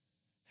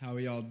How are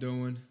y'all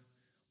doing?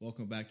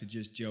 Welcome back to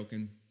Just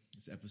Joking.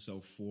 It's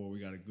episode 4. We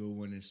got a good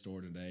one in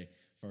store today.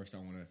 First, I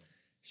want to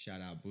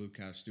shout out Blue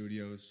Couch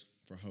Studios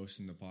for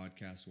hosting the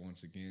podcast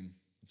once again.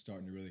 I'm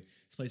starting to this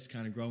place is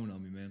kind of growing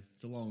on me, man.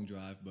 It's a long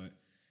drive, but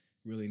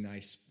really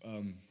nice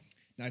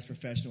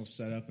professional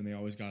setup, and they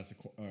always got us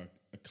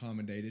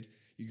accommodated.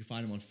 You can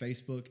find them on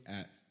Facebook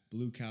at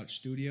Blue Couch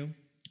Studio,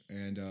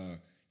 and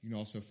you can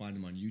also find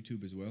them on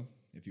YouTube as well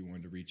if you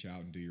wanted to reach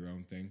out and do your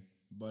own thing.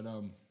 But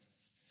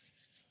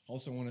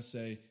also want to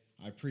say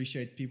I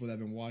appreciate the people that have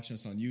been watching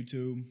us on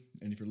YouTube,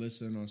 and if you're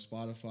listening on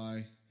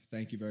Spotify,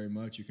 thank you very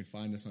much. You can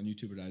find us on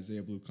YouTube at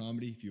Isaiah Blue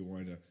Comedy if you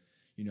wanted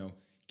to,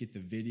 get the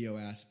video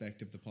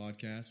aspect of the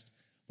podcast.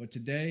 But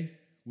today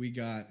we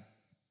got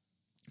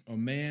a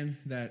man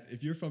that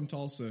if you're from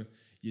Tulsa,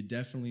 you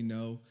definitely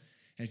know,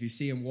 and if you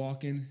see him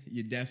walking,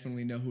 you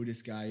definitely know who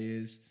this guy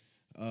is.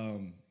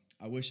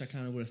 I wish I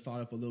kind of would have thought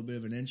up a little bit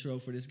of an intro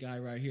for this guy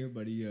right here,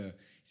 but he's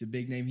a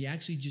big name. He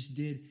actually just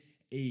did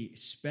a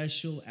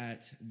special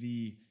at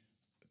the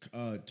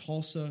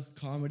Tulsa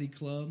Comedy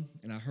Club,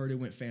 and I heard it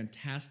went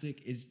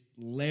fantastic. It's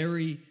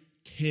Larry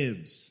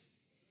Tibbs.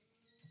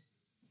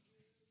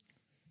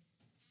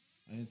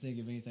 I didn't think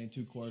of anything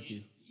too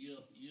quirky. Yeah.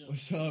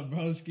 What's up,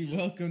 broski?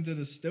 Welcome to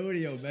the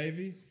studio,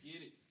 baby. Let's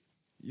get it.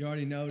 You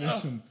already know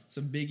there's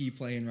some Biggie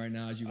playing right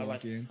now as you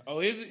walk in.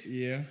 Oh, is it?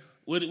 Yeah.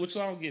 What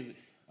song is it?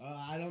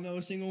 I don't know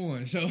a single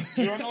one. So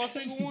You don't know a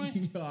single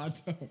one? No, I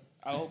don't.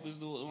 I hope it's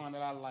the one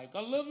that I like.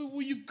 I love it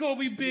when you call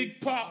me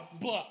Big Pop.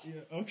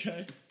 Yeah,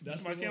 okay.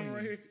 That's my camera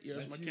right here? Yeah,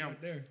 that's my camera.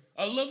 Right there.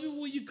 I love it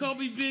when you call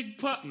me Big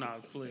Pop. Nah,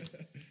 it's playing.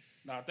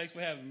 Nah, thanks for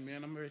having me,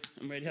 man. I'm ready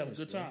to have a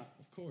good time.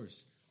 Of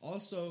course.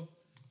 Also,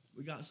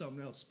 we got something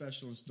else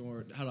special in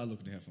store. How do I look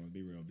in the headphones?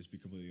 Be real. Just be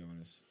completely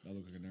honest. I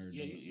look like a nerd.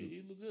 Yeah,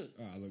 you look good.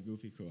 Oh, I look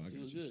goofy? Cool.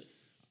 You look good.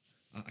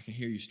 I can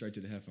hear you straight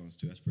to the headphones,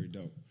 too. That's pretty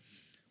dope.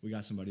 We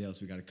got somebody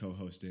else we got a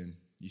co-host in.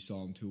 You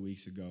saw him 2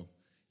 weeks ago.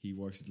 He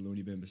works at the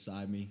Looney Bin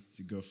beside me. He's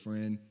a good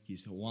friend.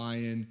 He's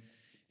Hawaiian.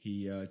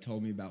 He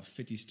told me about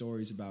 50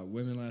 stories about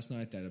women last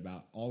night that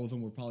about all of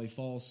them were probably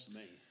false.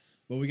 Man.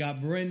 But we got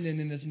Brendan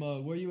in this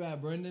mug. Where you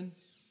at, Brendan?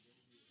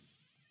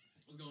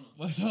 What's going on?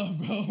 What's up,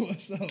 bro?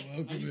 What's up?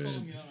 Welcome you in.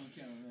 calling me out on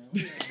camera,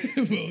 man?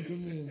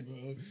 Welcome in,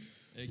 bro.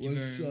 Thank you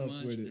What's very up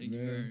much. with it, Thank man?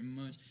 you very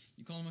much.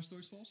 You calling my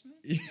stories false, man?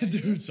 Yeah,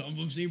 dude. Some of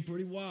them seem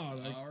pretty wild.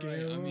 All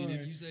right. I mean,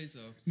 if you say so.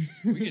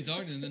 We can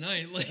talk to them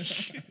tonight.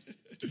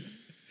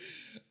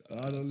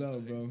 I don't know,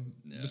 bro.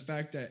 Yeah. The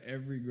fact that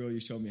every girl you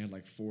showed me had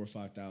like 4,000 or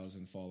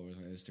 5,000 followers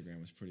on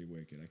Instagram was pretty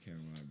wicked. I can't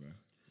lie, bro.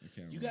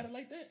 You got it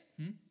like that?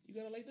 You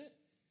got it like that?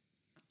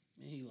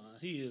 Man, he lying.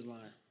 He is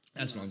lying.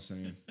 That's what I'm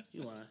saying.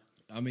 He lying.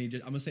 I mean,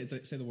 I'm gonna say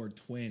the word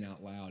twin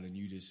out loud, and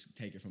you just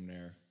take it from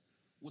there.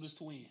 What is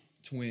twin?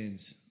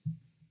 Twins.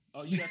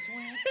 Oh, you got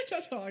twins?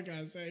 That's all I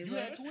gotta say, You bro.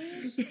 had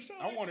twins?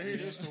 I want to hear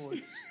this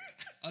story.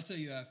 I'll tell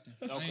you after.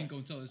 I Okay. ain't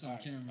going to tell this on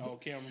camera. Oh,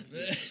 camera.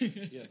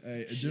 Yeah.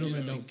 Hey, a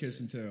gentleman Yeah, don't kiss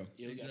and tell.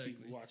 Yeah, we got Exactly.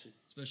 people watching.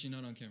 Especially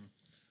not on camera.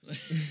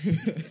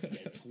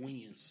 Yeah,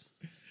 twins.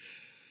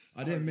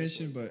 I didn't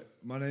mention, but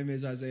my name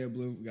is Isaiah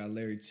Blue. We got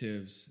Larry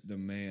Tibbs, the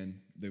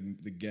man, the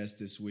guest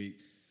this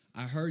week.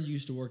 I heard you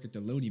used to work at the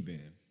Looney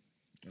Bin.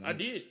 I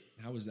did.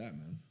 How was that,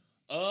 man?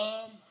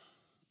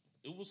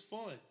 It was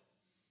fun.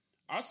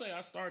 I'll say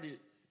I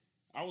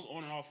was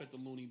on and off at the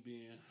Looney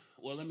Bin.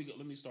 Well, let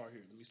me start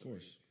here. Of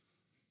course.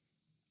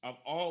 I've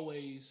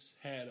always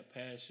had a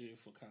passion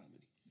for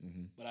comedy,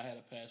 but I had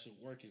a passion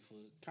working for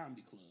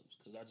comedy clubs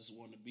because I just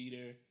wanted to be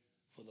there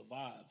for the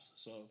vibes.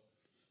 So,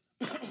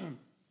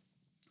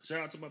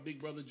 shout out to my big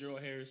brother Gerald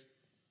Harris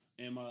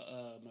and my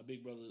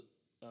big brother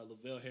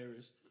Lavelle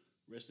Harris.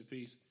 Rest in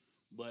peace.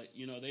 But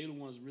they the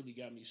ones really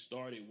got me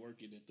started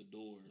working at the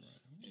doors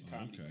in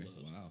comedy clubs.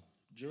 Wow.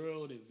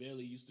 Gerald and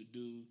Valley used to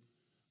do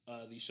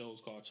these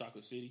shows called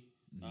Chocolate City,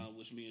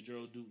 which me and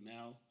Gerald do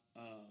now.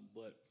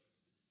 But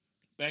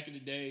back in the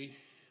day,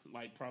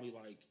 probably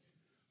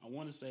I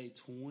want to say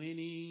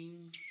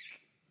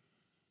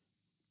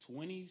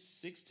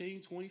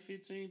 2016,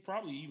 2015,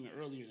 probably even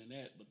earlier than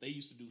that. But they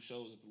used to do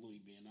shows at the Looney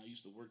Bin. I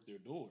used to work their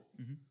door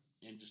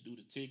and just do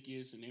the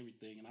tickets and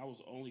everything. And I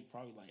was only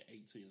probably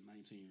 18 or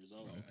 19 years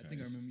old. Okay. I think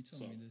I remember you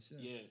telling me this.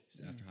 Yeah.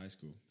 Yeah. After high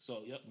school.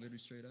 So, yep. Literally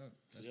straight up.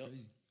 That's Yep.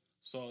 crazy.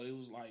 So it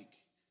was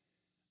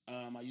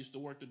I used to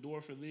work the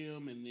door for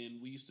them, and then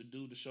we used to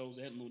do the shows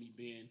at Looney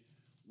Bin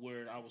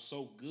where I was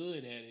so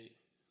good at it,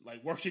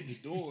 working the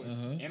door,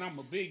 and I'm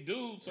a big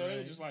dude, so it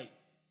was just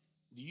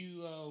do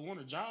you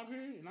want a job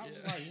here? And I was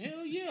like,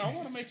 hell yeah, I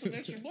want to make some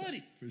extra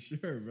money. For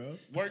sure, bro.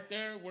 Worked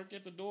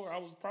at the door. I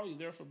was probably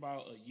there for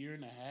about a year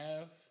and a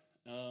half.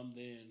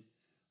 Then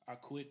I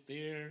quit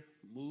there,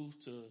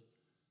 moved to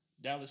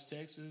Dallas,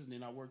 Texas, and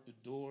then I worked the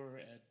door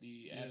at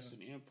the Addison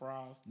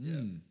Improv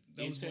in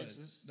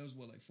Texas. That was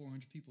what,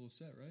 400 people a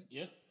set, right?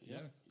 Yeah.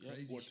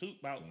 Crazy. Or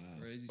about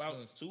Crazy about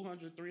stuff.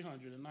 200,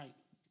 300 a night.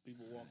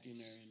 People walk in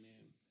there and then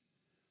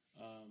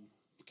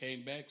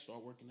came back,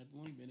 started working at the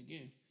Looney Bin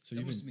again. So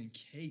that must have been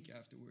cake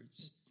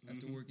afterwards.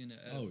 After working at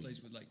a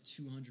place with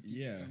 200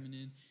 people coming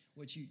in.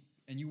 Were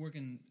you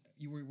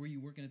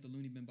working at the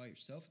Looney Bin by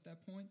yourself at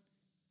that point?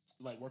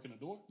 Like working the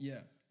door? Yeah.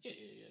 Yeah.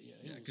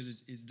 Yeah, because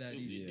it's that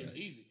easy. It's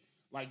easy.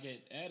 Like at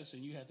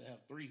Addison, you have to have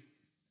three.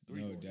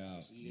 No doors.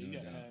 doubt. So you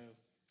got to have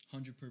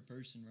 100 per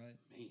person, right?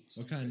 Man,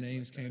 what kind of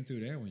names came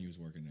through there when you was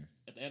working there?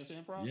 at the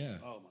Addison Improv? Yeah.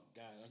 Oh my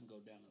God, I can go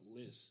down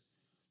the list.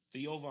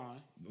 Theo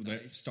Vaughn.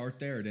 Nice. Start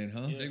there then,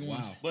 huh? Yeah.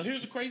 Wow. But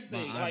here's the crazy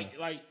thing. My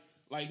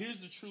Like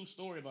here's the true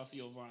story about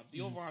Theo Vaughn.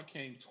 Theo Vaughn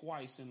came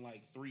twice in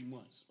like 3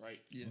 months, right?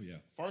 Yeah. Oh yeah.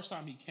 First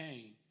time he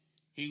came,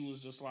 he was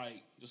just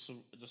like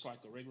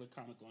a regular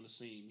comic on the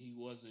scene. He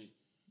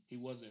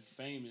wasn't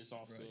famous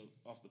off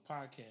the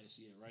podcast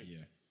yet, right?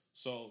 Yeah.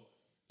 So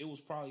it was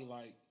probably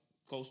like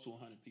close to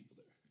 100 people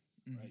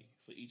there, right?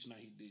 For each night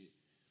he did.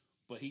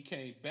 But he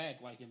came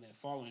back like in that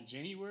following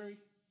January.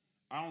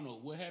 I don't know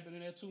what happened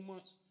in that 2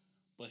 months,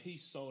 but he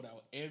sold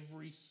out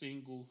every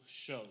single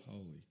show.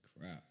 Holy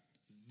crap.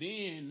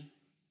 Then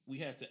we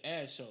had to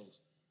add shows.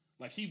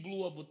 Like he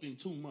blew up within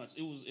 2 months.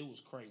 It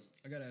was crazy.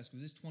 I gotta ask,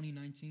 was this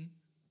 2019?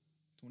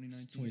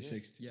 2019?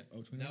 2016. Yeah. Oh,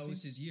 2019? That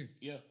was his year.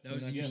 Yeah. That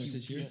was his 2019 year. was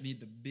his year? He made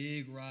the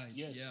big rise.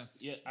 Yes. Yeah.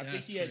 Yeah. I think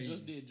That's he had crazy.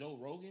 just did Joe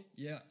Rogan.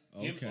 Yeah.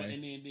 Okay.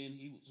 And then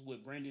he was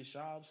with Brandon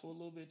Schaub's for a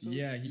little bit too.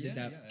 Yeah, he did Yeah,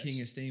 that yeah, King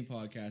and Sting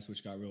podcast,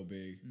 which got real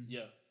big.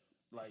 Yeah.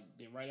 Like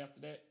then right after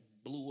that,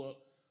 blew up.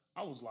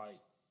 I was like,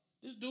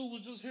 this dude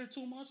was just here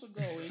 2 months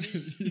ago. And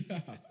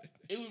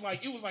it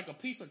was like a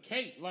piece of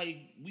cake. Like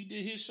we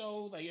did his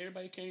show, like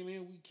everybody came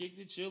in, we kicked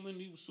it, chilling.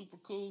 He was super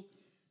cool.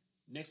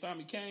 Next time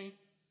he came,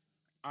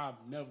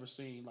 I've never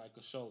seen like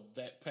a show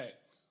that packed.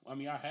 I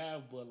mean, I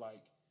have, but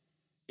like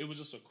it was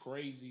just a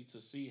crazy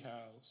to see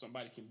how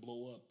somebody can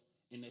blow up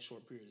in that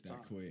short period of time.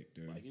 That quick,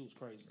 dude. Like it was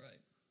crazy. Right.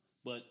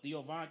 But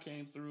Theo Vaughn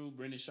came through.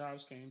 Brendan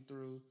Schaub's came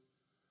through.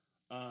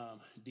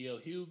 D.L.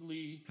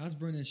 Hughley. How's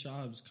Brendan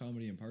Schaub's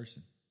comedy in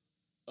person?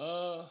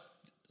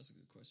 That's a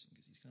good question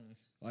because he's kind of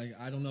Like,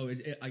 I don't know.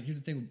 Like,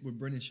 here's the thing with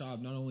Brendan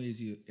Schaub. Not only is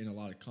he in a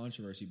lot of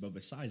controversy, but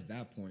besides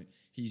that point,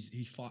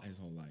 he fought his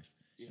whole life.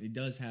 Yeah. And he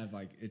does have,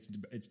 like,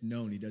 it's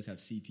known he does have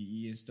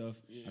CTE and stuff.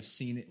 Yeah. I've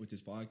seen it with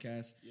his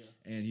podcast. Yeah.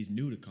 And he's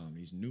new to comedy.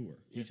 He's newer.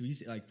 Yeah.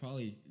 He's like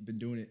probably been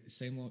doing it the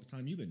same long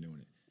time you've been doing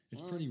it.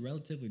 It's pretty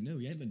relatively new.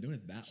 He hasn't been doing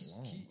it that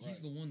long. he's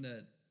the one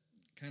that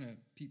kind of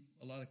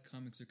a lot of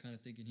comics are kind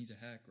of thinking he's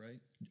a hack, right?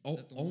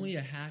 Only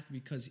a hack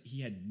because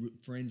he had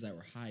friends that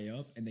were high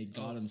up and they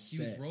got him He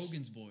sets. was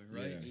Rogan's boy,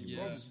 right? Yeah. He was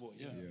Rogan's boy,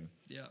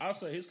 Yeah. I'll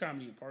say his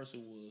comedy in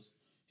person was,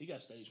 he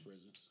got stage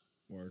presence.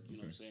 Word. You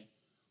know what I'm saying?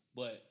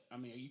 But, I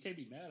mean, you can't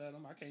be mad at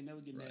him. I can't never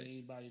get mad at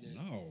anybody that,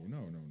 No.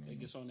 that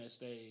gets on that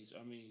stage.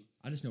 I mean,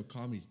 I just know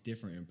comedy's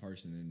different in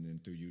person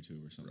than through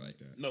YouTube or something like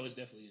that. no, it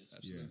definitely is.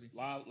 Absolutely.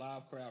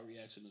 Live crowd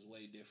reaction is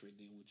way different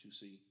than what you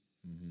see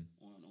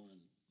on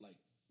like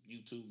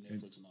YouTube,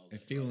 Netflix, and all that.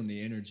 And feeling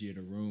the energy of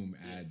the room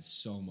adds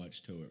so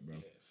much to it, bro.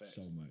 Yeah, facts.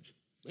 So much.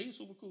 But he was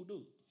super cool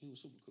dude. He was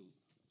super cool.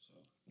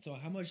 So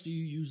how much do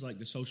you use like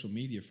the social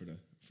media for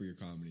your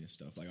comedy and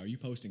stuff? Like, are you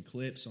posting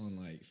clips on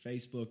like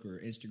Facebook or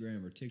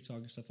Instagram or TikTok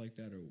and stuff like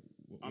that? Or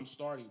I'm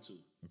starting to.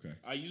 Okay.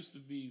 I used to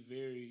be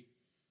very,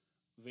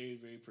 very,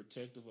 very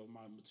protective of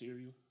my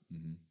material.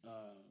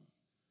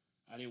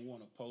 I didn't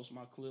want to post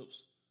my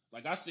clips.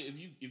 Like I said,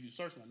 if you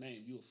search my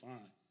name, you'll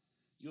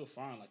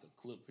find like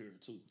a clip here or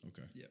two.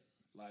 Okay. Yeah.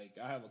 Like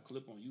I have a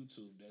clip on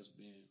YouTube that's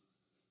been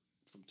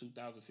from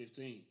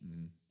 2015,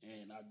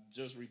 and I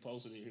just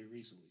reposted it here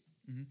recently.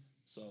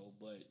 So,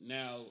 but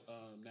now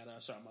that I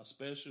shot my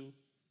special,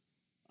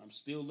 I'm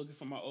still looking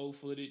for my old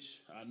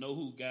footage. I know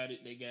who got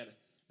it.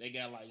 They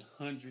got like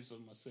hundreds of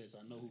my sets.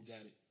 I know who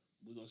got it.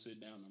 We're gonna sit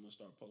down and I'm gonna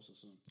start posting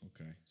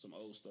some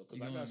old stuff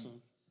because I got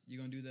some. You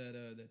gonna do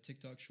that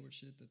TikTok short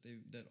shit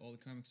that all the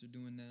comics are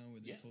doing now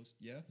where they post?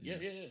 Yeah.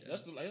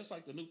 That's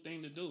like the new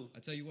thing to do. I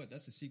tell you what,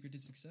 that's the secret to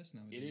success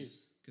nowadays. It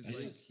is.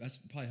 Because that's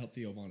probably helped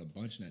Theo Vaughn a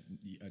bunch in that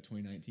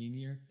 2019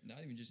 year. Not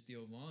even just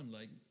Theo Vaughn,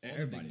 like all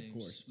everybody, the big of names.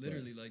 course.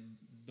 Literally, like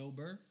Bill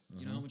Burr.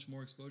 You know how much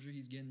more exposure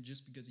he's getting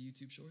just because of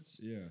YouTube Shorts?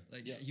 Yeah.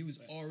 Like he was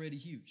already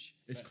huge.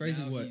 It's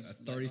crazy now what he's, a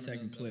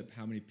 30-second clip,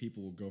 how many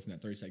people will go from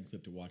that 30-second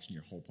clip to watching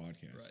your whole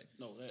podcast. Right.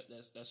 No,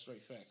 that's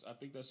straight facts. I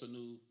think that's a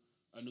new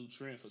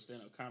trend for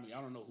stand-up comedy. I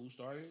don't know who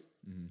started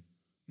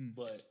it,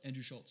 but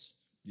Andrew Schultz.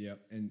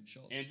 Yep. And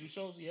Schultz. Andrew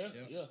Schultz, yeah.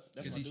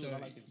 That's my dude. I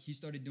like him. He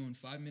started doing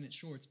 5-minute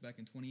shorts back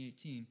in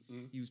 2018.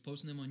 He was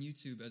posting them on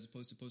YouTube as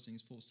opposed to posting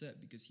his full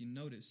set because he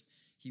noticed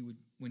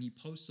when he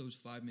posts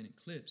those 5-minute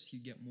clips,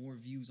 he'd get more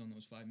views on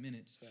those 5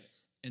 minutes.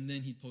 Facts. And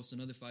then he'd post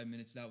another 5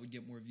 minutes that would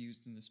get more views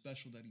than the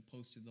special that he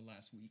posted the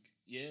last week.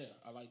 Yeah,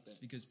 I like that.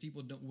 Because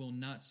people will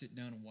not sit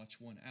down and watch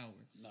 1 hour.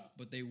 No.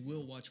 But they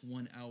will watch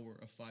 1 hour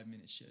of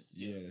 5-minute shit.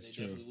 Yeah, that's they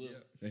true. Definitely will.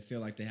 Yeah. They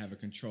feel like they have a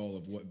control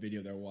of what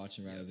video they're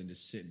watching rather than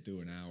just sitting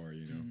through an hour,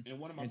 you know. And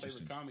one of my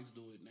favorite comics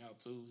do it now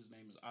too. His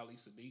name is Ali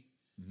Sadiq.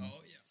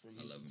 Oh yeah, From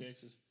I love Houston, him.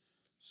 Texas.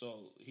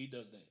 So he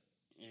does that.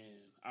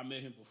 And I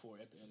met him before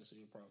at the Addison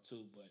Improv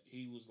too, but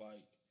he was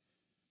like,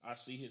 I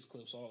see his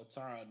clips all the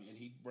time, and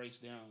he breaks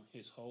down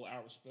his whole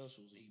hour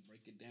specials, and he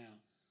break it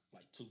down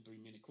like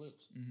 2-3 minute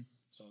clips.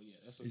 So yeah,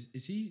 that's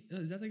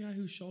is that the guy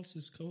who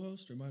Schultz's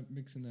co-host, or am I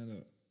mixing that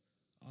up?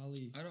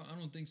 Ali, I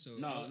don't think so.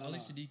 No, Ali no.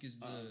 Sadiq is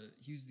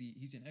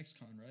he's an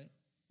ex-con, right?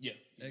 Yeah,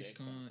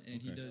 ex-con,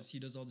 and Okay. he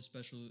does all the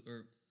special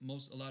or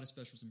a lot of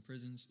specials in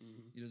prisons.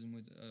 He does them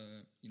with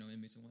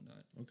inmates and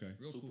whatnot. Okay.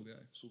 Real cool guy.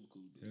 Super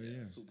cool. Hell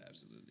yeah. Super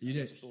Absolutely. You I got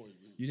did. some stories,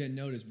 man. You didn't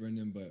notice,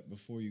 Brendan, but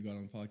before you got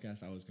on the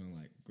podcast, I was gonna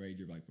like grade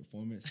your like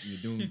performance. And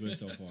you're doing good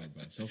so far,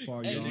 bro. So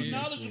far, Hey, you're on he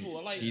there, knowledgeable. sweet.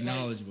 I like. He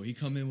knowledgeable. He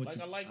come in with.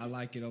 I I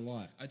like it a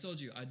lot. I told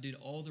you I did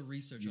all the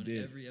research You on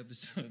did. every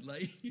episode.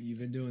 Like You've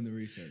been doing the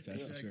research.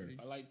 That's for sure. Exactly.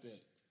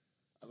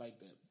 I like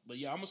that. But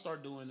yeah, I'm gonna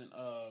start doing.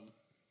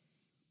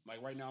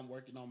 Like right now, I'm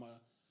working on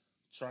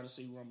trying to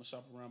see where I'm gonna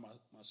shop around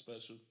my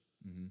special.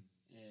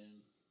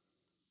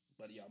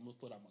 But yeah, I'm gonna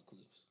put out my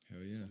clips. Hell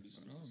yeah. It's gonna be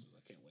some awesome.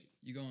 I can't wait.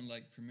 you gonna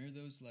like premiere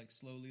those like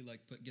slowly, like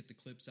get the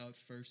clips out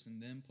first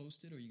and then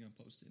post it, or you gonna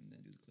post it and then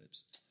do the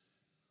clips?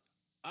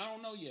 I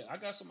don't know yet. I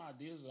got some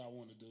ideas that I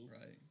want to do.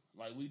 Right.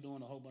 Like we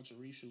doing a whole bunch of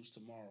reshoots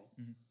tomorrow.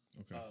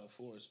 Okay.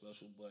 For a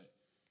special, but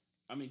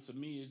I mean, to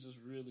me, it's just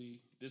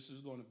really this is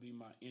going to be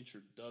my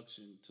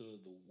introduction to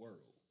the world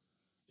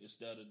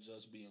instead of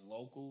just being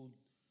local.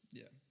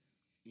 Yeah.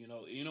 You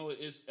know,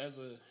 it's as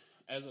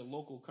a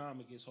local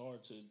comic, it's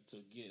hard to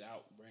get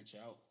out, branch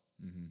out.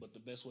 But the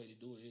best way to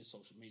do it is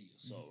social media.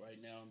 So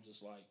right now, I'm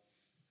just like,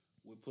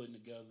 we're putting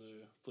together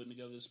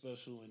a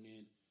special, and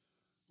then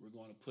we're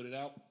going to put it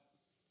out.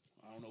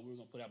 I don't know what we're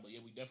going to put out, but yeah,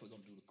 we definitely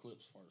going to do the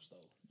clips first, though.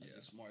 Like, Yeah.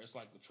 it's smart. It's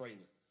like a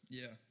trailer.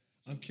 Yeah.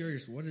 I'm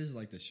curious, what is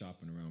like the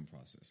shopping around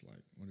process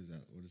like? What does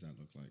that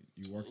look like?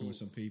 You working with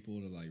some people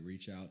to like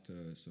reach out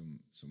to some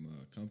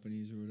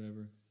companies or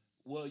whatever?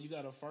 Well, you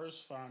got to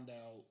first find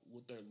out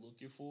what they're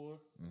looking for.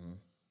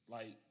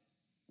 Like,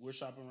 we're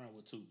shopping around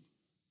with Tubi.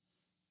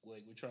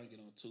 Like, we're trying to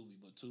get on Tubi,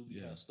 but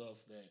Tubi has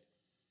stuff that,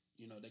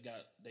 you know, they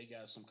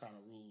got some kind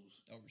of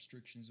rules. Oh,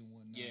 restrictions and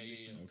whatnot.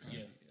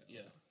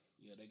 Yeah.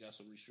 They got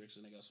some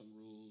restrictions. They got some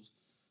rules.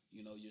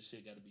 You know, your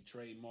shit got to be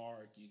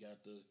trademarked. You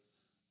got to,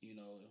 you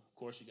know, of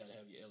course, you got to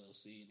have your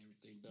LLC and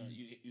everything done.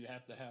 You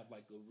have to have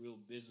like a real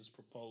business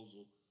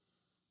proposal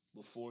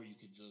before you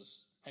could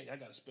just, hey, I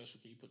got a special.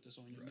 Can you put this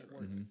on your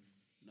network?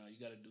 No, you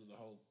got to do the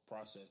whole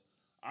process.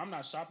 I'm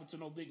not shopping to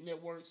no big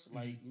networks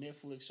like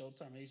Netflix,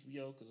 Showtime,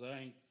 HBO, because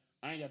I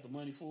ain't got the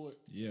money for it.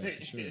 Yeah,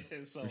 for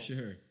sure. So, for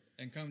sure.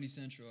 And Comedy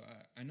Central,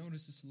 I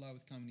noticed this a lot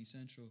with Comedy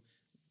Central.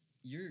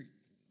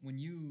 When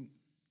you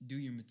do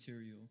your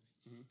material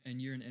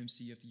and you're an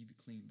MC, you have to keep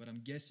it clean. But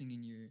I'm guessing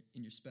in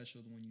your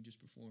special, the one you just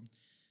performed,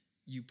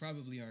 you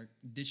probably are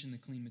ditching the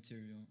clean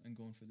material and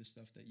going for the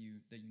stuff that you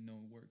know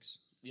works.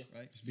 Yeah,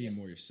 right. Just being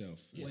more yourself.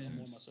 Yeah, I'm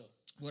more myself.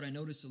 What I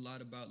notice a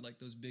lot about like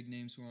those big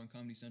names who are on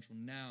Comedy Central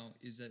now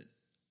is that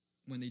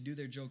when they do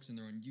their jokes and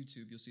they're on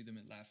YouTube, you'll see them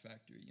at Laugh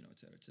Factory, you know, et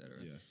cetera, et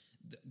cetera.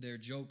 Yeah. Their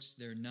jokes,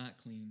 they're not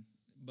clean.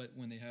 But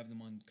when they have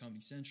them on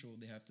Comedy Central,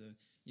 they have to,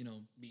 you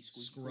know,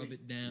 scrub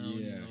it down.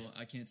 Yeah. You know,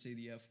 I can't say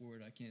the F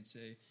word. I can't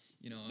say,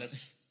 you know.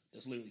 That's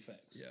literally facts.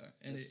 Yeah.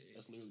 And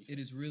that's literally facts. It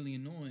is really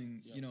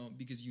annoying, you know,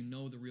 because you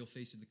know the real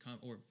face of the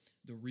or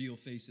the real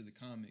face of the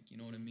comic, you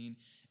know what I mean?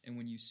 And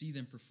when you see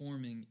them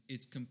performing,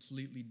 it's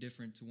completely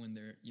different to when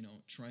they're, you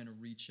know, trying to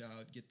reach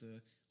out, get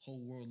the whole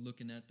world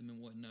looking at them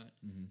and whatnot.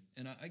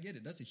 And I get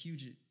it. That's a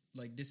huge,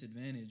 like,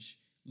 disadvantage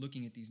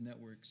looking at these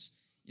networks,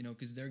 you know,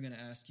 because they're going to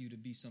ask you to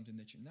be something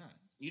that you're not.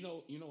 You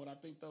know what I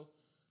think, though?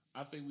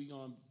 I think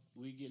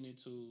we getting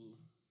into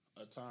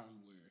a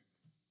time where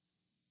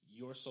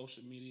your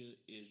social media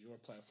is your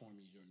platform,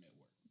 is your network.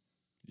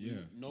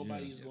 Yeah.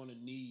 Nobody is going to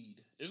need.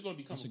 It's going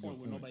to become a point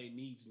where point. nobody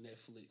needs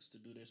Netflix to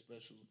do their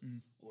special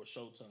or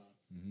Showtime.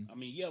 I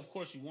mean, yeah, of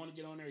course you want to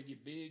get on there and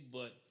get big,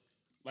 but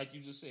like you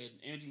just said,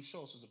 Andrew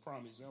Schultz is a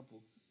prime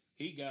example.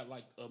 He got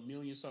like 1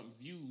 million something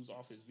views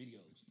off his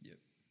videos. Yep.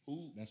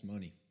 That's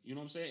money. You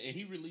know what I'm saying? And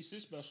he released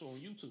his special on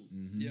YouTube.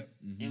 Yep.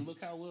 And look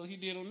how well he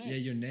did on that. Yeah,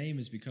 your name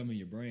is becoming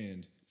your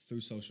brand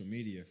through social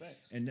media.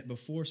 Facts. And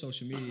before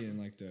social media and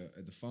like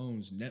the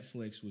phones,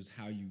 Netflix was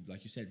how you,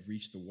 like you said,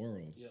 reach the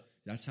world. Yeah.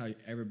 That's how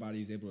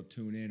everybody's able to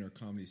tune in, or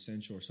Comedy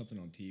Central or something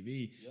on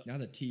TV. Yep. Now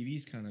that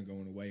TV's kind of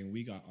going away and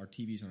we got our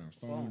TVs on our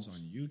phones. On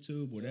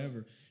YouTube,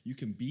 whatever, you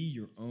can be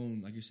your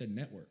own, like you said,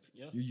 network.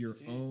 Yeah, You're your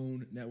you can.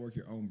 own network,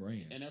 your own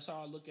brand. And that's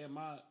how I look at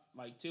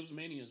like Tibbs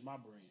Mania is my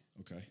brand.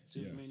 Okay.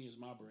 Tibbs Mania is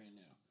my brand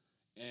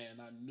now.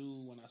 And I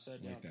knew when I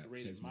sat down and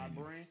created Tibbs my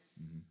Mania. brand,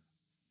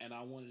 and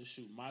I wanted to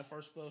shoot my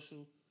first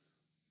special.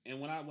 And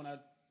when I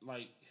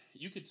like,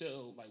 you could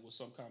tell like with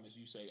some comments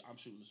you say I'm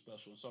shooting a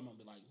special, and someone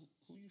be like,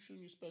 "Who you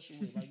shooting your special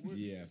with?" Like,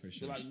 Yeah, for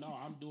sure. Be like, "No,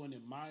 I'm doing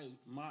it.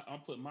 I'm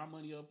putting my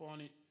money up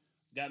on it.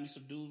 Got me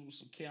some dudes with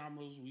some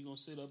cameras. We gonna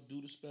sit up,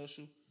 do the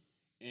special,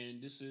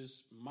 and this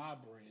is my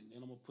brand.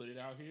 And I'm gonna put it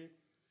out here.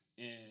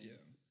 And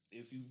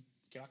if you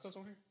can I cuss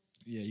on here?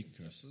 Yeah, you can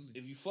cuss. Absolutely.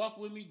 If you fuck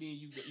with me, then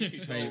you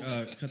can go.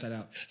 Hey, cut that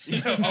out.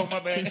 Oh, my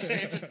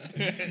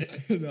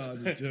bad. No,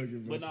 I'm just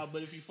joking, bro.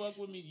 But if you fuck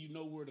with me, you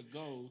know where to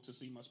go to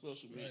see my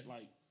special, man. Right.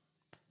 Like,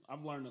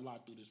 I've learned a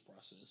lot through this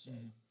process. So,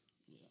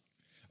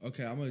 yeah.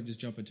 Okay, I'm gonna just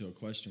jump into a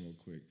question real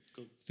quick.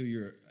 Cool. Through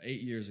your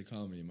 8 years of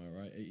comedy, am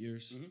I right? 8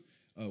 years.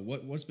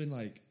 What's been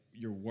like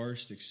your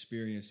worst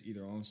experience,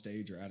 either on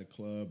stage or at a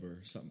club or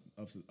something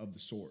of the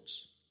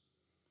sorts?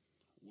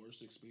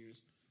 Worst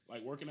experience,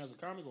 like working as a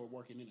comic or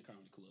working in a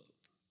comedy club.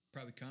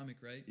 Probably comic,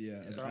 right?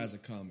 Yeah, as a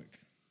comic.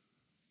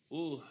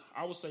 Ooh,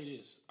 I would say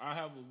this. I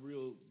have a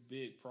real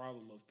big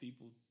problem of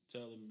people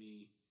telling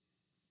me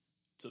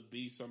to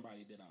be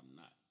somebody that I'm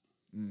not.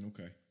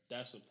 Okay.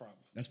 That's a problem.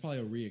 That's probably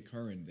a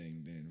reoccurring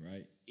thing then,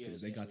 right? Yeah,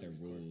 Because they got their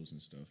rules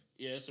and stuff.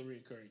 Yeah, it's a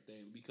reoccurring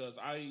thing because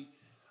I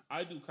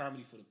do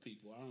comedy for the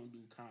people. I don't do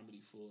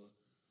comedy for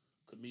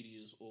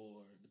comedians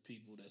or the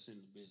people that's in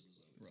the business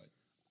of it. Right.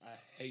 I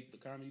hate the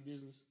comedy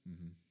business,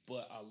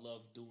 but I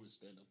love doing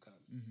stand-up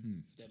comedy,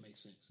 if that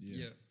makes sense.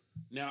 Yeah.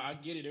 Now, I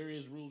get it. There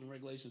is rules and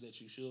regulations that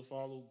you should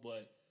follow,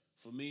 but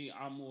for me,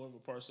 I'm more of a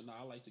person that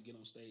I like to get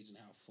on stage and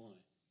have fun.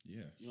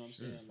 Yeah. You know what I'm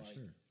saying?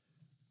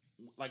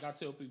 Like I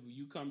tell people,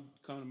 you come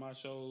to my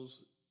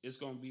shows, it's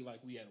going to be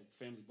like we at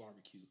a family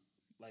barbecue.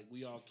 Like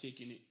we all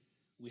kicking it,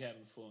 we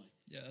having fun.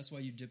 Yeah, that's why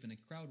you dip into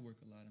crowd work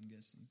a lot, I'm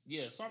guessing.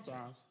 Yeah,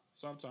 sometimes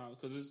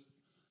because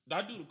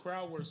I do the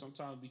crowd work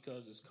sometimes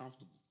because it's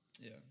comfortable.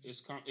 Yeah,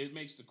 it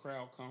makes the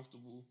crowd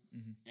comfortable,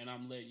 and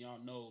I'm letting y'all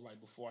know, like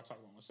before I talk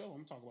about myself,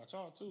 I'm talking about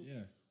y'all too.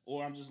 Yeah,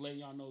 or I'm just letting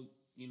y'all know,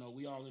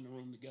 we all in the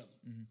room together.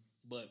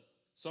 But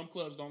some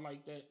clubs don't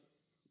like that.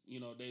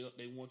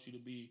 They want you to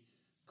be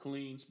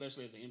clean,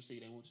 especially as an MC.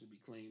 They want you to be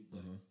clean.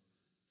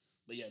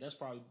 But yeah, that's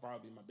probably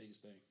my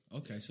biggest thing.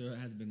 Okay, so it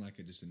has been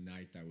like just a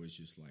night that was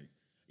just like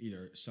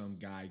either some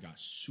guy got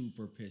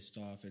super pissed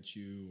off at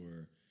you,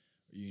 or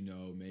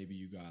maybe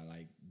you got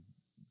like.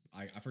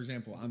 For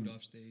example, I'm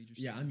off stage.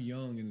 Or yeah, I'm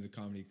young into the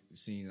comedy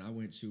scene, and I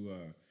went to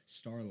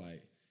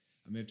Starlight.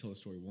 I may have told the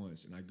story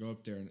once, and I go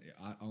up there, and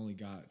I only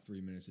got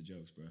 3 minutes of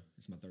jokes, bro.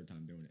 It's my third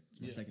time doing it. It's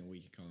my second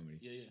week of comedy.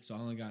 Yeah. So I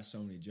only got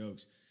so many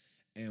jokes,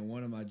 and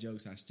one of my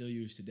jokes I still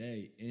use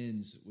today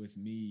ends with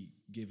me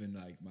giving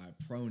like my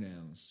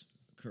pronouns,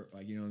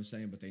 like you know what I'm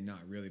saying, but they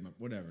not really my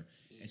whatever.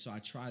 Yeah. And so I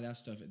try that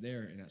stuff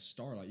there and at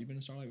Starlight. You been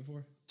to Starlight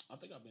before? I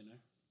think I've been there.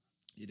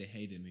 Yeah, they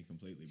hated me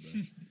completely,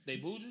 bro. They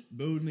booed you?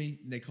 Booed me.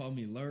 They called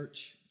me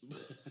Lurch.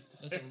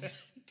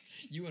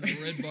 You in a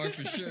red bar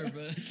for sure,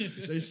 bro.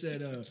 They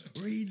said,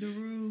 read the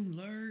room,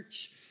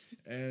 Lurch.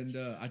 And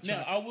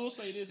Now, I will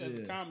say this, as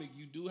a comic,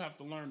 you do have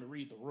to learn to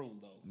read the room,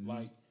 though.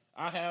 Like,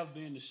 I have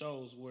been to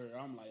shows where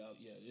I'm like, oh,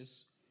 yeah,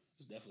 this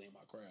definitely ain't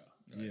my crowd.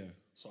 Right? Yeah.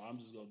 So I'm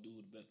just going to do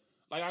the best.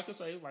 Like, I could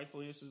say, like,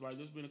 for instance, like,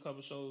 there's been a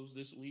couple shows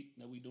this week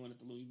that we doing at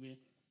the Louis Bin.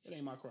 It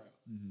ain't my crowd.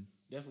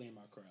 Definitely ain't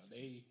my crowd.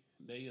 The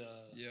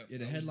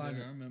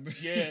headliner. I remember.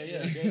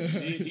 Yeah.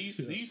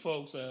 These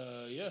folks,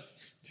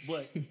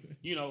 but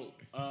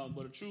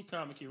but a true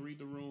comic can read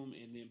the room,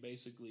 and then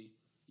basically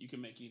you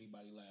can make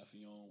anybody laugh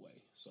in your own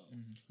way. So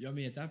yeah, I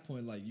mean at that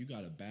point, like you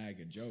got a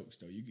bag of jokes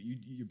though.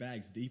 Your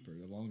bag's deeper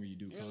the longer you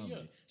do comedy.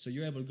 Yeah. So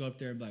you're able to go up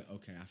there and be like,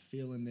 okay, I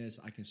feel in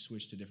this. I can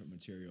switch to different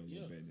material a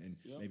little bit and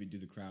maybe do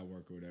the crowd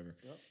work or whatever.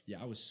 Yep.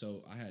 Yeah,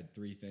 I had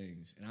 3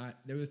 things, and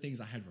there were the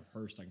things I had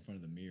rehearsed like in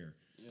front of the mirror.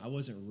 I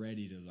wasn't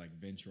ready to like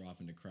venture off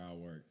into crowd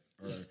work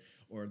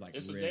or like.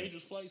 It's a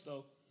dangerous place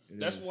though.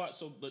 That's why.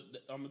 So, but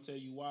I'm gonna tell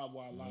you why a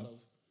lot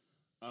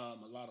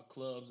of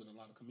clubs and a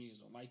lot of comedians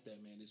don't like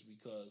that, man. Is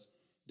because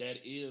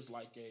that is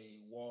like a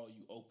wall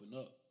you open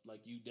up. Like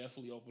you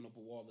definitely open up a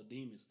wall of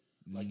demons.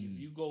 Like if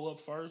you go up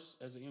first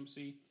as an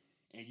MC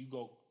and you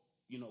go,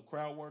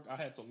 crowd work. I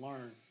had to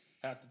learn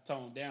how to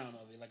tone down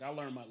of it. Like I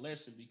learned my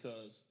lesson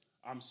because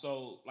I'm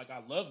so like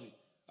I love it.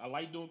 I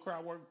like doing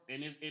crowd work,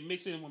 and it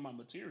mixes in with my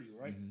material,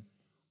 right?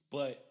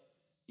 But,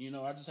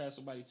 I just had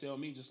somebody tell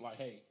me just like,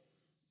 hey,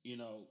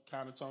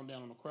 kind of tone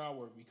down on the crowd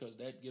work because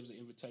that gives an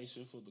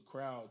invitation for the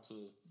crowd to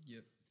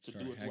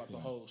do it throughout the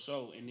whole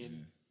show. And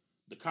then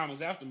the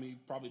comics after me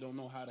probably don't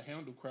know how to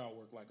handle crowd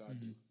work like I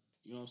do.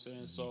 You know what I'm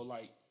saying? So,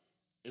 like,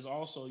 it's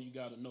also you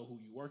got to know who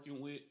you're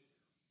working with.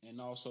 And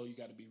also, you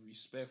got to be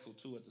respectful,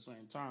 too, at the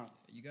same time.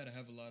 You got to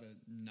have a lot of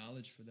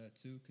knowledge for that,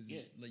 too. Because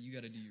like, you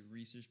got to do your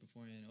research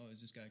beforehand. Oh,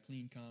 is this guy a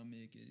clean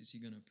comic? Is he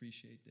going to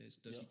appreciate this?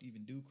 Does he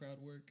even do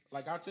crowd work?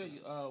 Like, I'll tell you,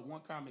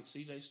 one comic,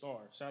 CJ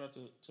Starr. Shout out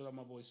to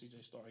my boy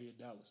CJ Starr here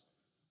in Dallas.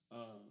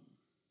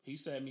 He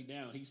sat me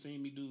down. He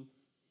seen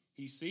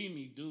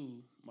me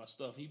do my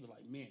stuff. He be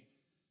like, man,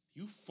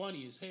 you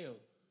funny as hell,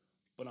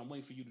 but I'm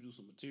waiting for you to do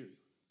some material.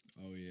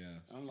 Oh, yeah.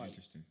 And I'm like,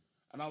 interesting.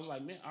 And I was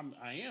like, man,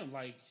 I am,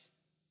 like...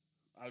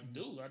 I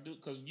do,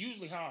 because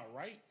usually how I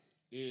write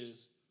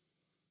is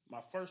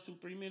my first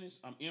 2-3 minutes,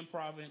 I'm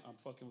improvising, I'm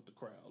fucking with the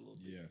crowd a little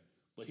bit. Yeah.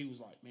 But he was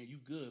like, man, you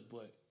good,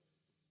 but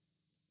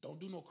don't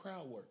do no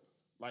crowd work.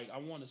 Like, I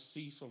want to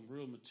see some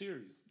real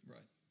material. Right.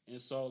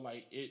 And so,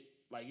 it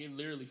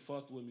literally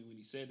fucked with me when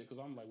he said that,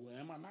 because I'm like, well,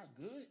 am I not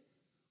good?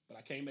 But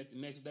I came back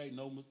the next day,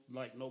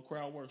 no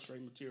crowd work,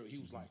 straight material. He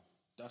was like,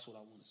 that's what I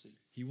want to see.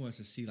 He wants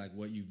to see like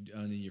what you've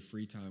done in your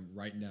free time,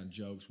 writing down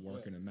jokes,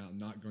 working them out,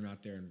 not going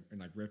out there and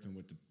like riffing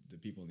with the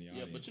people in the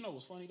audience. Yeah, but you know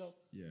what's funny though?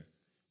 Yeah.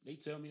 They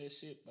tell me that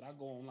shit, but I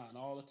go online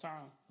all the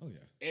time. Oh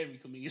yeah. Every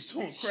comedian's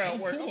doing crowd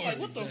work. I'm like,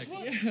 what the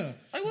fuck? Yeah.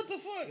 Like, what the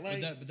fuck?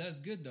 Like, but that's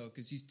good though,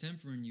 because he's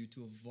tempering you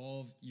to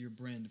evolve your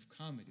brand of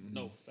comedy.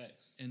 No,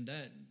 facts. And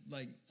that's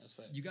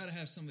facts. You got to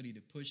have somebody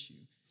to push you.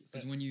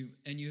 Because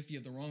if you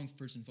have the wrong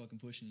person fucking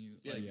pushing you,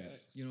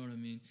 you know what I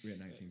mean? We're at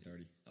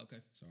 1930.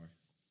 Okay. Sorry.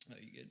 Oh,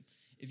 you good.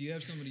 if you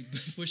have somebody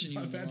pushing you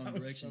in the wrong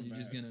direction, you're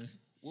just gonna.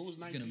 What was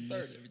It's gonna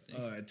miss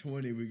everything. At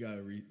 20, we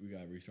gotta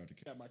restart the.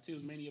 Got my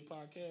Tibbs Mania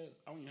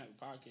podcast. I don't even have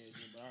a podcast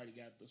yet, but I already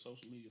got the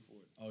social media for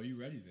it. Oh, you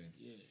ready then?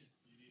 Yeah.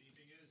 You need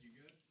anything else? You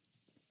good?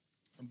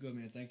 I'm good,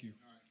 man. Thank you.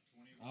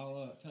 All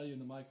right, 20. I'll tell you in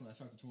the mic when I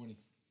start to 20. Okay,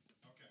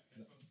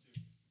 headphones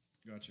too.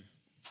 Gotcha.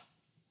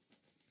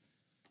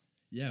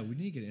 Yeah, we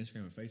need to get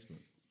Instagram and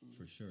Facebook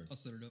for sure. I'll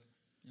set it up.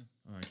 Yeah.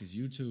 All right, because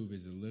YouTube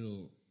is a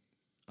little.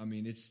 I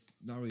mean, it's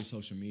not really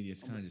social media.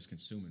 It's kind of just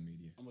consuming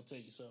media. I'm gonna tell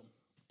you something.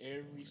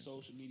 Every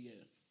social media,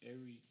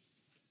 every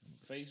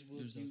Facebook,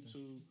 There's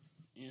YouTube,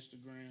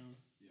 Instagram,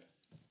 Yeah.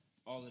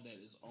 all of that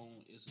is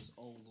its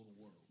own little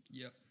world.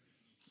 Yep.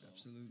 So,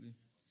 Absolutely.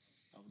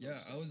 I'm Yeah,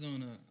 gonna say, I was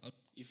on a.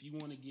 if you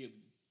want to get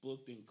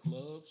booked in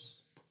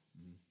clubs,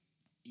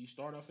 you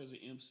start off as an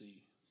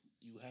MC.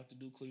 You have to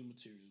do clean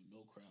material, no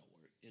crowd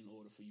work, in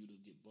order for you to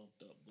get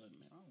bumped up. But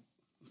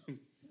man,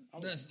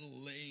 That's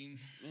lame.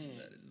 Man.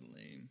 That is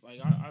lame.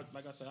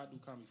 like I said, I do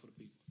comedy for the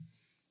people.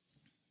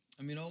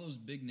 I mean, all those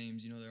big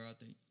names, they're out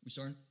there. We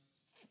starting?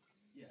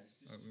 Yes.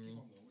 All right, we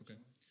roll. Okay.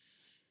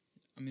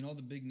 I mean, all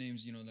the big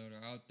names, that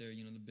are out there,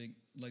 the big,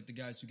 like the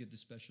guys who get the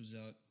specials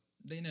out,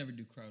 they never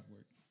do crowd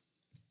work.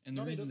 And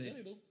the reason they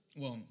they do.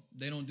 well,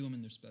 they don't do them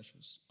in their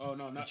specials. Oh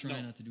no, They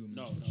try not to do them in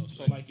No, their no. specials.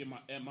 So right?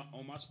 like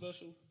on my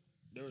special,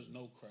 there is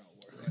no crowd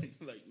work. Right.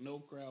 Like no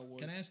crowd work.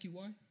 Can I ask you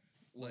why?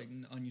 Like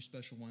on your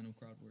special, why no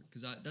crowd work?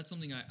 Because that's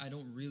something I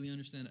don't really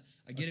understand.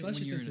 I get Especially it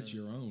when you're since in it's a,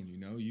 your own,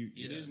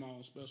 It is my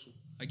own special.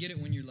 I get it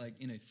when you're like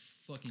in a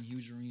fucking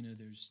huge arena.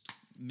 There's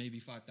maybe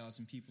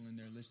 5,000 people in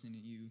there listening to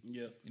you.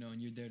 Yeah.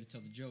 And you're there to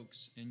tell the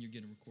jokes, and you're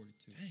getting recorded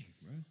too. Dang,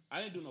 bro.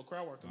 I didn't do no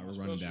crowd work on All my right,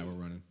 we're running, special. Dad.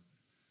 We're running.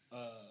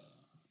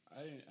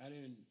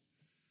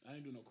 I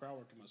didn't do no crowd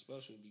work in my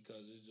special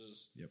because it's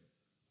just. Yep.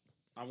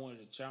 I wanted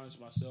to challenge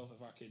myself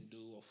if I can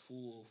do a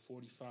full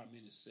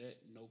 45-minute set,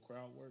 no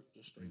crowd work,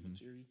 just straight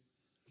material.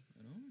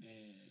 I know.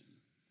 And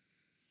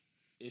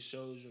it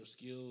shows your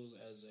skills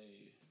as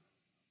a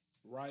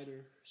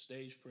writer,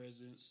 stage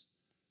presence,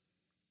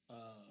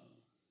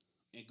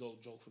 and go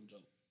joke from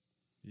joke.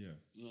 Yeah.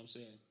 You know what I'm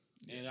saying?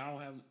 And I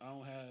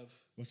don't have.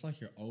 What's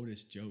like your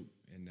oldest joke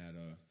in that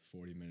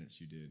 40 minutes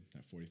you did?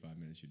 That 45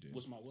 minutes you did?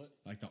 What's my what?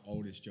 Like the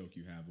oldest joke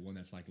you have, the one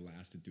that's like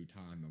lasted through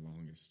time the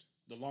longest.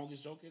 The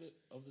longest joke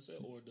of the set,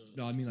 or the?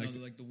 No, I mean like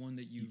like the one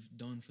that you've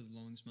done for the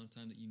longest amount of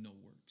time that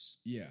works.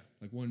 yeah,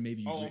 like one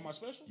maybe. on my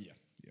special. Yeah,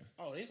 yeah.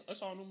 Oh,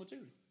 that's all new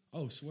material.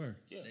 Oh, swear.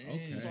 Yeah,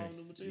 Okay. it's all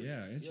new material.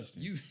 Yeah,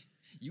 interesting.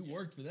 You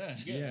worked for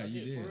that. Yeah, I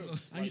you did, did. for real.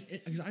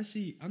 Because I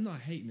see. I'm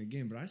not hating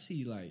again, but I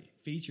see like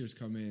features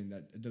come in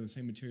that done the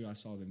same material I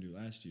saw them do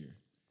last year.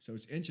 So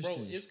it's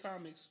interesting. Bro, it's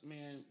comics,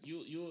 man.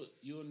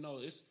 You'll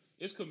know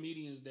it's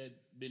comedians that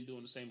been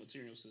doing the same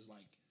material since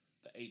like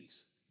the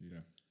 80s. Yeah.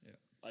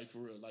 Like for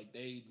real, like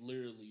they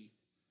literally.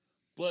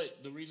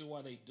 But the reason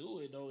why they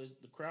do it though is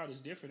the crowd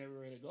is different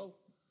everywhere they go.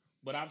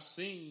 But I've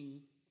seen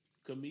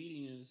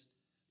comedians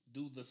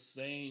do the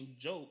same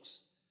jokes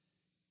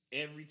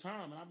every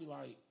time, and I'll be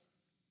like,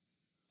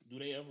 do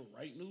they ever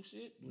write new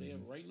shit? Do they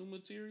ever write new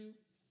material?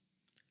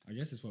 I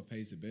guess it's what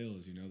pays the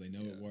bills. They know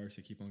it works.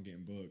 They keep on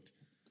getting booked.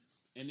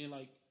 And then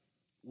like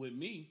with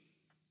me,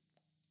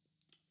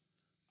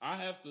 I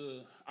have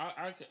to.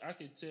 I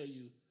can tell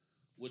you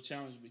what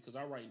challenged me because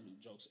I write new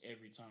jokes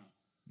every time.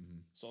 Mm-hmm.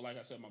 So like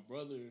I said, my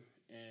brother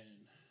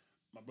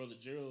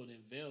Gerald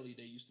and Valley,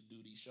 they used to do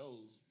these shows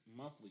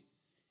monthly,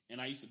 and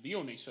I used to be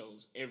on their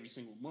shows every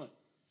single month.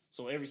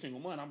 So every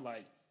single month, I'm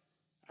like,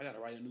 I gotta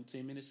write a new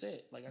 10-minute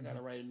set. Like I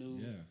gotta write a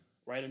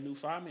new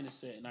 5-minute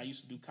set. And I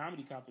used to do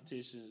comedy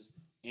competitions,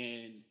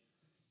 and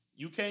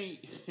you can't.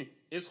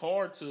 It's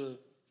hard to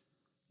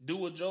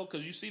do a joke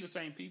because you see the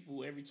same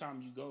people every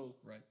time you go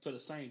to the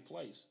same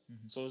place.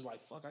 Mm-hmm. So it's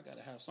like, fuck, I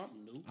gotta have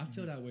something new. I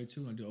feel that way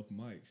too when I do open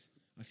mics.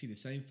 I see the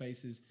same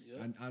faces.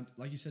 Yep. I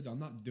like you said, I'm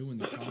not doing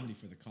the comedy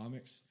for the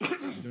comics.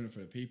 I'm doing it for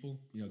the people,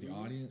 the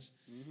audience.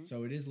 Mm-hmm.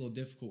 So it is a little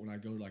difficult when I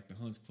go to like the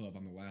Hunts Club.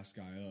 I'm the last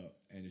guy up,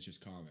 and it's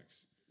just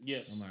comics.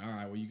 Yes. I'm like, all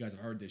right, well, you guys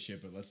have heard this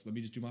shit, but let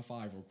me just do my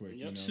 5 real quick.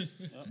 Yep.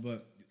 Yep.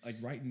 But like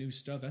writing new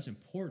stuff, that's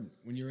important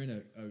when you're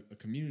in a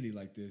community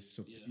like this,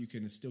 so you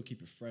can still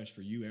keep it fresh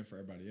for you and for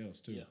everybody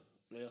else too.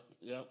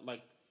 Yeah.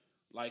 Like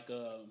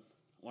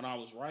when I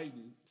was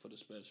writing for the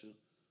special,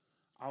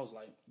 I was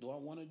like, do I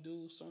want to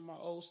do some of my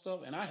old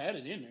stuff? And I had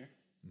it in there.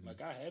 Mm-hmm.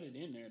 Like, I had it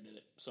in there,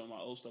 that some of my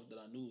old stuff that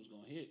I knew was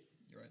going to hit.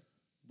 Right.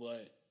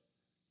 But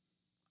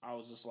I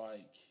was just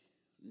like,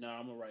 nah,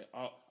 I'm going to write.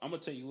 I'm going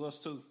to tell you us,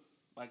 too.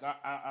 Like,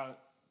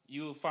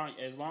 you'll find,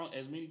 as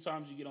many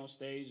times you get on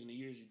stage and the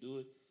years you do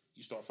it,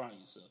 you start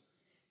finding yourself.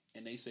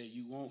 And they say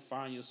you won't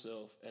find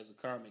yourself as a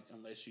comic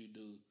unless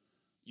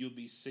you'll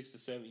be 6 to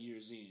 7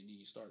 years in, and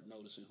you start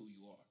noticing who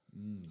you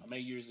are. I'm 8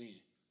 years in.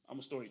 I'm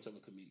a storyteller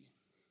comedian.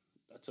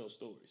 I tell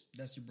stories.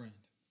 That's your brand.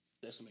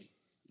 That's me.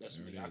 That's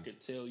me. I could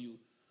tell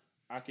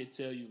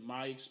you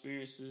my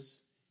experiences,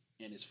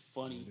 and it's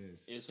funny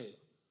as hell.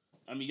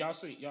 I mean, y'all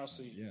seen. Yeah,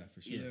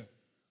 for sure. Yeah.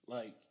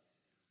 Like,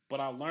 but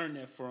I learned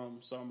that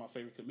from some of my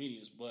favorite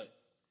comedians. But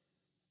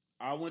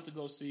I went to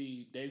go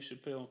see Dave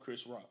Chappelle and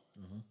Chris Rock.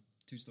 Uh-huh.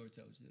 2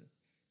 storytellers. Yeah.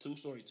 2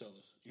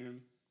 storytellers. You hear me?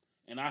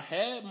 And I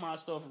had my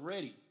stuff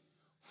ready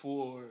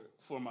for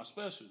my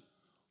special,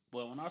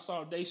 but when I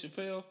saw Dave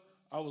Chappelle,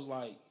 I was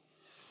like,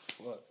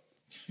 "Fuck."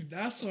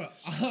 That's what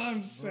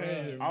I'm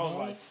saying. I was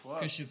like, "Fuck."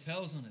 Because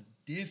Chappelle's on a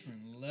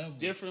different level.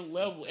 Different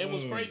level. It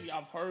was crazy.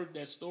 I've heard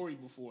that story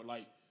before.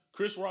 Like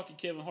Chris Rock and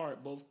Kevin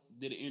Hart both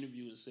did an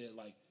interview and said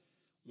like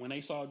when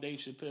they saw Dave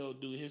Chappelle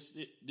do his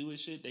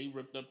shit, they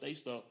ripped up their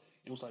stuff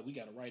and was like, "We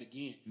got to write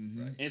again."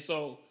 Mm-hmm. Right. And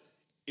so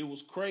it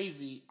was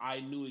crazy. I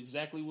knew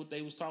exactly what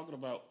they was talking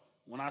about.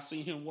 When I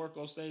seen him work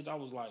on stage, I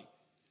was like,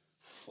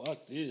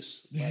 "Fuck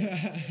this!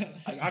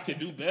 Like, I could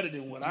do better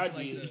than what I like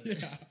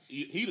did."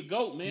 He the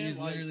GOAT, man. He's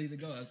like, literally the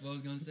GOAT. That's what I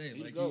was gonna say.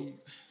 He Like the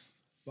GOAT.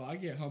 But I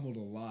get humbled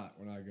a lot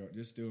when I go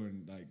just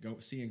doing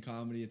seeing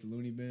comedy at the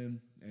Looney Bin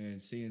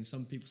and seeing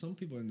some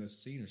people in the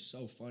scene are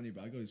so funny.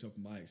 But I go to these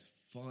open mics,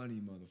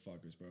 funny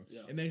motherfuckers, bro.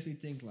 Yeah. It makes me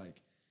think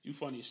like You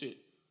funny as shit.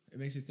 it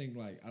makes me think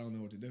like I don't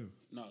know what to do.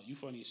 No, you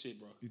funny as shit,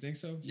 bro. You think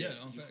so? Yeah,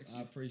 on facts.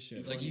 I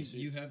appreciate Like that.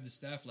 you have the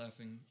staff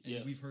laughing, and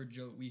Yeah. we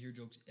hear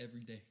jokes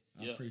every day.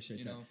 I Yeah. appreciate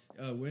You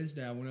that.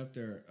 Wednesday, I went up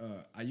there.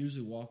 I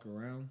usually walk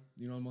around,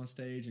 I'm on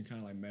stage and kind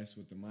of like mess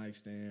with the mic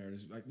stand, or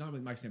just, like not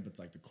with the mic stand, but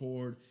like the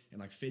cord and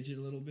like fidget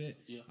a little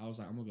bit. Yeah. I was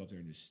like, I'm gonna go up there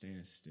and just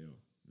stand still.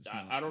 Just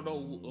not I don't know.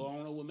 move. I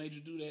don't know what made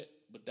you do that,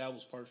 but that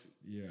was perfect.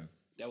 Yeah.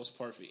 That was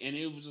perfect, and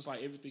it was just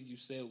like everything you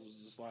said was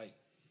just like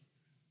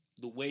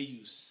the way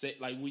you said.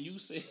 Like when you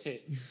said,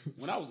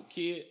 when I was a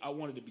kid, I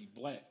wanted to be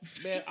black.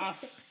 Man, I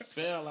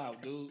fell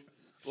out, dude.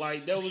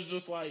 Like that was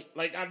just like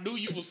I knew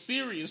you was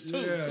serious too.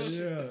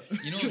 Yeah.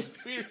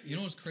 You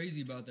know what's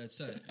crazy about that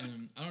set,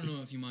 and I don't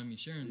know if you mind me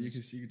sharing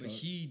this, you can but talk.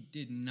 he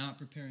did not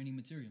prepare any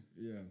material.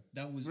 Yeah.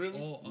 That was Really?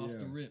 all off the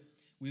Yeah. rip.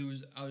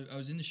 I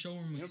was in the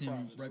showroom with him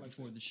Improv, I right like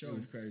before that. the show. It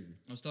was crazy.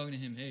 I was talking to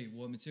him, hey,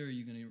 what material are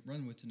you going to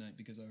run with tonight?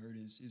 Because I heard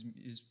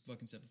his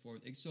fucking set before.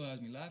 It still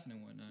has me laughing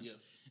and whatnot. Yeah. And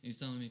he's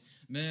telling me,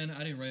 man, I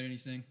didn't write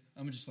anything.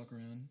 I'm going to just fuck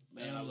around.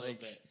 Man, and I I'm love like,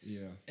 that,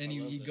 Yeah. and I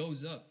love he that.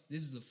 goes up.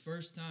 This is the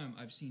first time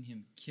I've seen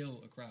him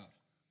kill a crowd.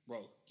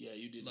 bro. Yeah,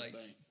 you did Like- the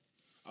thing.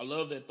 I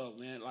love that though,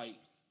 man. Like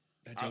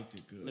That joke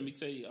did good. Let me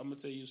tell you. I'm gonna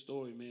tell you a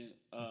story, man.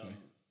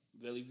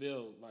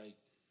 Valleyville, like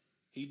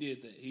he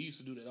did that. He used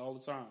to do that all the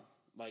time.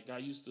 Like I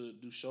used to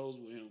do shows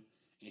with him,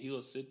 and he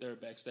would sit there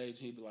backstage. And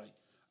he'd be like,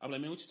 "I'm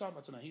like, man, what you talking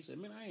about tonight?" He said,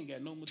 "Man, I ain't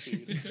got no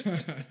material."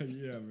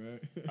 Yeah, man.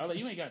 I was like,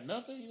 "You ain't got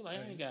nothing?" He was like,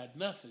 "I ain't got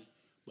nothing."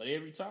 But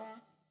every time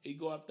he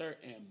go up there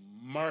and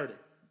murder,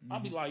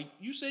 I'll be like,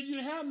 "You said you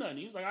didn't have nothing."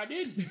 He was like, "I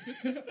didn't."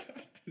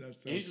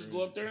 That's so And he just crazy.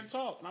 go up there and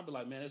talk, and I'll be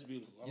like, "Man, that's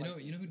beautiful." I You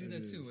like know who did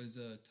that It too? is.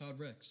 Was Todd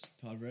Rex.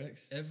 Todd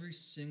Rex? Every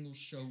single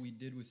show we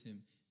did with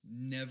him,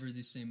 never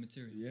the same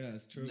material. Yeah,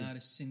 that's true. Not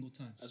a single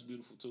time. that's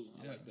beautiful too.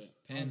 I like that.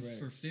 And Rex.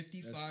 for That's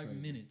 55 crazy.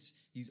 minutes,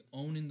 he's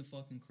owning the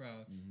fucking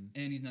crowd,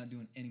 and he's not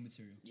doing any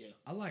material. Yeah,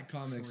 I like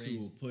comics who Crazy.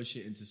 will push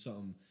it into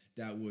something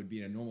that would be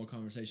in a normal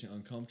conversation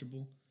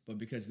uncomfortable, but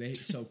because they're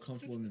so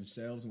comfortable in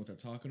themselves and what they're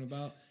talking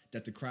about,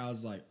 that the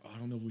crowd's like, oh, I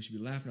don't know if we should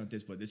be laughing at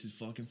this, but this is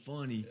fucking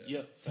funny. yeah.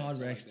 Todd facts,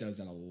 I Rex like that. does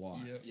that a lot.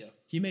 Yeah. Yeah,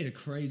 He made a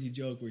crazy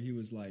joke where he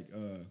was like,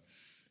 I'm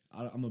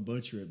gonna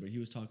butcher it, but he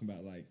was talking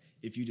about like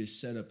if you just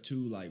set up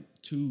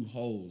two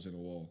holes in a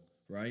wall,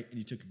 right? And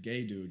you took a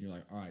gay dude and you're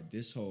like, all right,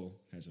 this hole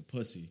has a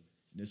pussy,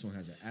 and this one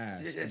has an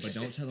ass, but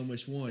don't tell him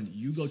which one.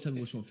 You go tell me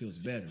which one feels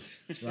better,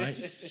 right?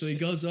 So he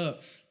goes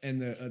up and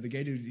the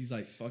gay dude, he's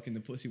like fucking the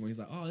pussy one. He's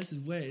like, oh, this is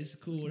wet, it's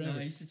cool, It's whatever.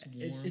 nice, it's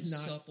warm, not,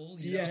 supple.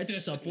 You Yeah, know?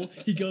 it's supple.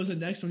 He goes to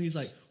the next one. He's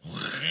like,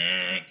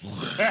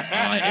 all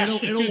right,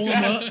 it'll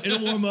warm up.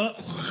 It'll warm up.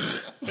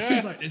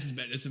 He's like, this is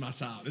better. This is my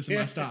style. This is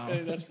my style.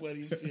 That's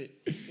funny as shit.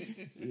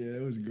 Yeah,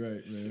 it was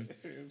great, man.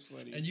 It's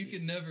funny. And you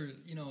could never,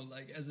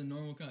 like as a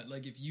normal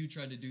like if you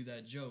tried to do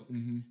that joke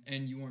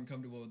and you weren't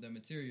comfortable with that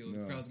material,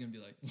 No. the crowd's gonna be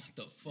like, "What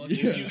the fuck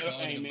If are you, you talking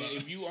hey man, about?"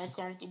 if you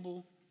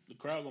uncomfortable, the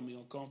crowd gonna be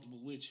uncomfortable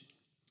with you.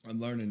 I'm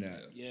learning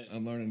that. Yeah.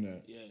 I'm learning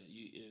that. Yeah,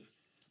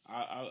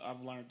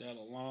 I've learned that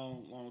a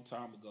long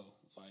time ago.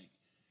 Like,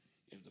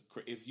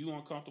 if you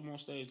uncomfortable on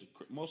stage,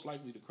 most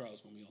likely the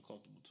crowd's gonna be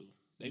uncomfortable too.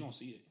 They gonna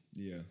see it.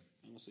 Yeah.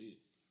 They gonna see it.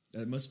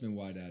 That must have been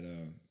why that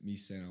me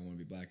saying I want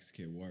to be black as a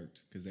kid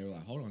worked, because they were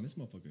like, hold on, this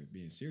motherfucker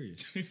being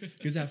serious.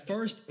 Because at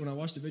first, when I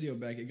watched the video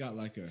back, it got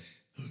like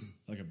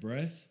a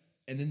breath,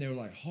 and then they were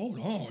like, hold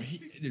on,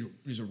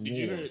 there's a roar.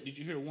 Did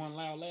you hear one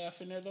loud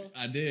laugh in there though?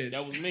 I did.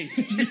 That was me.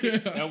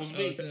 That was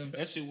me. was him.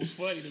 That shit was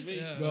funny to me.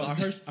 Yeah. Well, I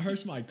heard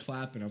somebody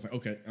clapping. I was like,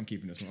 okay, I'm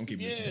keeping this one. I'm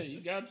keeping this Yeah, one.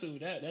 you got to.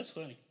 That's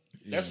funny.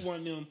 Yeah.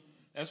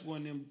 That's one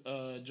of them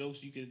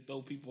jokes you can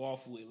throw people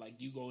off with. Like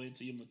you go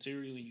into your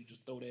material and you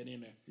just throw that in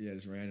there, Yeah,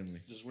 just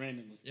randomly. just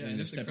randomly. Yeah, And and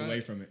just if the step crowd,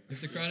 away from it.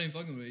 If the crowd ain't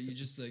fucking with it, you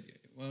just like,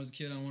 when I was a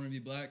kid, I want to be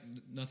black,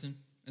 nothing,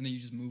 and then you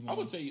just move on. I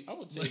would tell you.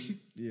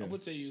 Yeah. I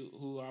would tell you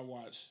who I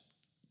watch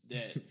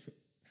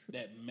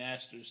that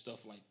master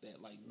stuff like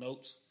that, like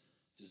Notes.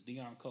 Is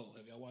Deion Cole.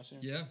 Have y'all watched him?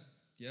 Yeah,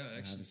 I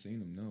actually. haven't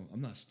seen him. No, I'm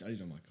not studied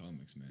on my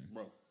comics, man.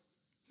 Bro,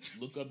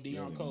 look up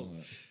Yeah, Deion Cole. I'm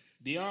not.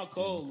 Deion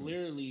Cole Cole.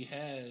 literally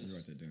Let me has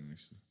write that down,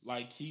 actually.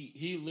 like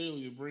he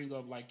literally would bring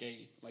up like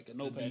a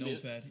notepad.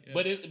 notepad, yeah.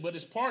 But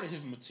it's part of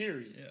his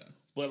material. Yeah.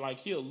 But like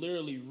he'll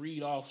literally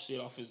read off shit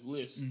off his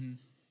list, and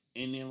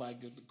then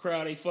like if the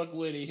crowd ain't fucking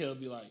with it, he'll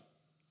be like,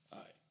 "All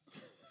right,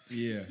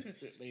 Yeah.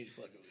 they ain't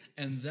fucking with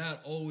it." And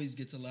that always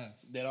gets a laugh.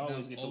 That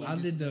always gets a laugh.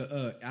 I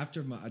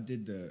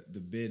did the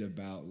bit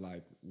about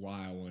like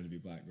why I wanted to be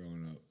black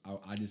growing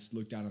up. I just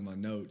looked down at my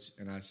notes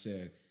and I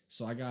said,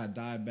 so I got a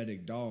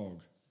diabetic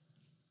dog.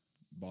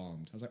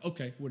 Bombed. I was like,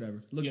 okay,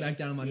 whatever. Look back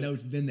down at my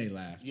notes, then they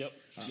laughed. Yep.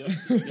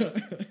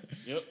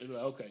 It was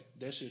like, okay,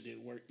 that shit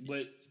didn't work.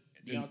 But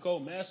Deion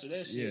Cole mastered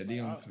that shit.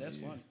 Yeah, like, that's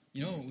funny.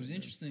 You know what was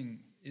interesting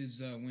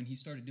is when he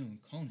started doing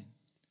Conan.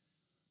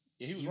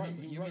 Yeah, he was You right.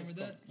 remember, He was you right.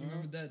 remember that? You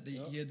remember that?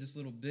 He had this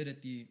little bit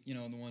at the the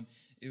one.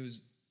 It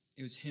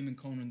was him and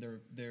Conan.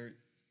 They're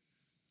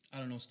I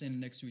don't know, standing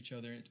next to each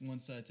other. One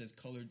side says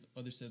colored,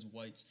 other says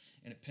whites,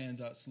 and it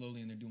pans out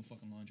slowly, and they're doing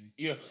fucking laundry.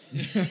 Yeah,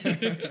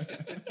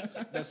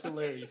 that's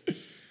hilarious.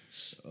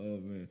 Oh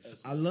man,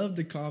 I love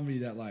the comedy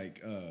that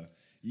like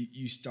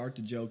you start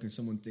the joke and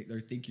someone they're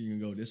thinking you're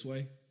gonna go this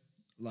way.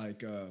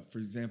 Like for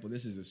example,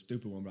 this is a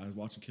stupid one, but I was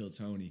watching Kill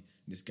Tony,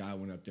 and this guy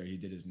went up there. He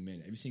did his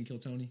minute. Have you seen Kill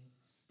Tony?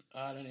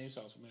 That name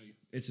sounds familiar.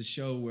 It's a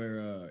show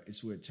where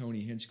it's with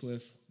Tony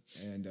Hinchcliffe,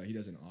 and he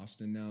does it in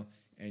Austin now.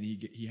 And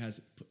he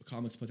has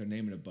comics put their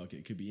name in a bucket.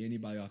 It could be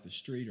anybody off the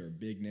street or a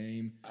big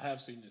name. I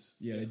have seen this.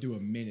 Yeah, they do a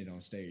minute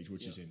on stage,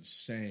 which is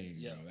insane,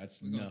 bro.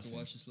 That's We're going to nothing. have to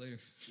watch this later.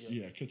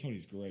 Yeah, Kill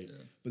Tony's great.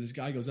 Yeah. But this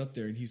guy goes up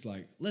there and he's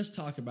like, let's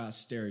talk about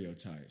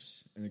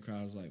stereotypes. And the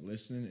crowd was like,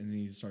 listening, and then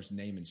he starts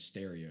naming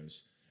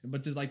stereos.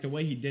 But the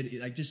way he did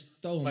it, like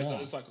just throw them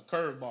off. It's like a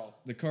curveball.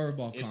 The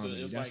curveball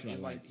comedy. It's That's like, what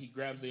I like. he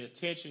grabs their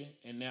attention,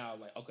 and now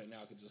like, okay, now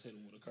I can just hit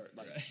him with a curve.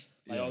 Like,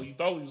 Yeah. oh, you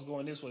thought we was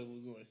going this way,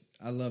 we're going.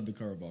 I love the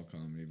curveball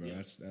comedy, bro. Yeah.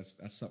 That's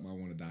something I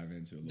want to dive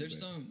into a little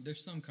bit.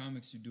 There's some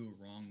comics who do it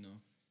wrong though.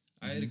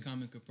 I had a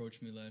comic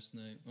approach me last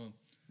night. Well,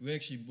 we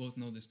actually both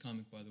know this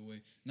comic, by the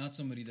way. Not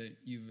somebody that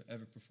you've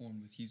ever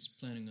performed with. He's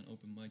planning on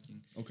open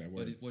micing. Okay,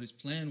 But what his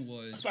plan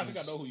was... I think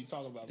I know who you're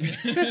talking about.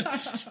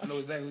 I know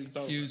exactly who you're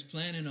talking about. He was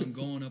planning on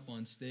going up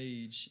on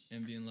stage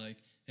and being like,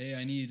 hey,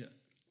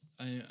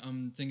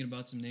 I'm thinking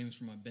about some names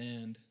for my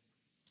band.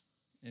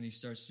 And he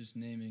starts just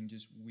naming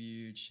just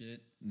weird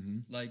shit.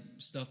 Mm-hmm. Like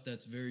stuff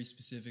that's very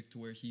specific to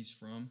where he's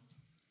from.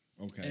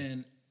 Okay.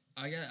 And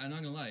I'm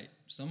not going to lie,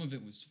 some of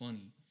it was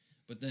funny.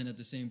 But then at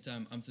the same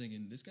time, I'm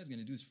thinking, this guy's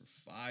going to do this for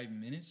 5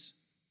 minutes?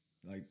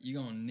 Like, you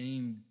going to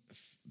name...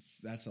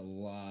 That's a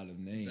lot of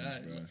names,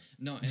 bro.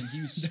 No, and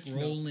he was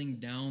scrolling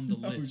down the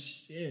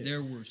list. Shit.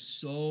 There were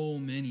so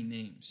many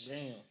names.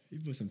 Damn. You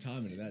put some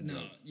time into that. No,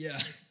 joke. yeah.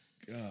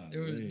 God,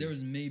 there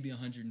was maybe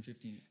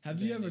 150.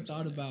 Have you ever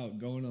thought about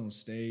going on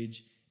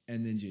stage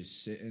and then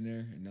just sitting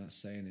there and not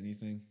saying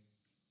anything?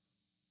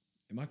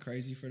 Am I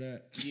crazy for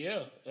that?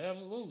 Yeah,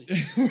 absolutely.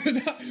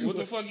 What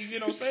the fuck you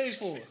get on stage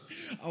for?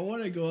 I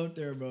want to go up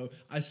there, bro.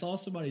 I saw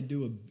somebody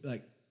do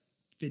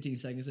 15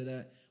 seconds of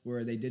that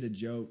where they did a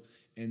joke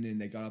and then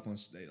they got up on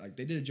stage. Like,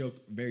 they did a joke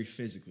very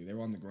physically. They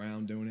were on the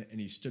ground doing it, and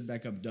he stood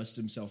back up,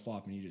 dusted himself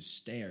off, and he just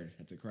stared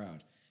at the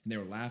crowd. And they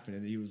were laughing,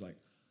 and he was like...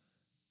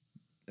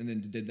 And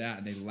then did that,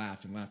 and they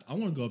laughed and laughed. I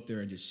want to go up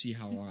there and just see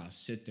how long I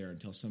sit there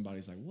until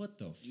somebody's like, "What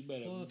the fuck?" You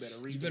better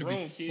read You the better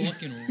room, be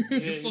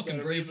kid. you're fucking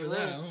brave for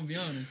that. I'm gonna be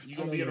honest. You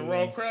gonna be in the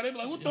wrong crowd? They be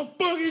like, "What the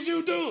fuck is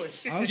you doing?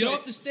 Get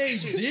off the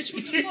stage, bitch!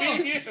 What the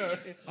fuck?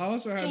 Yeah. I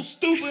also Your had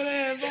stupid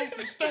ass off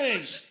the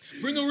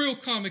stage. Bring a real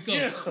comic up.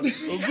 Yeah.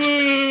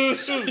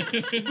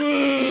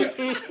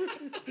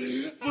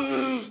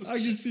 I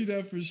can see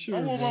that for sure.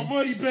 I want bro. my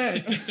money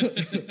back.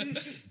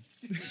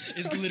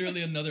 It's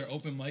literally another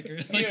open micer.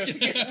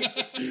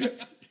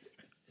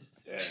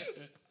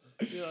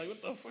 You're like,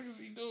 what the fuck is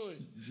he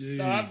doing? Jeez.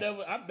 No,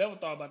 I've never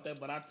thought about that,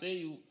 but I tell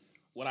you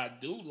what I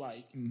do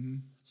like. Mm-hmm.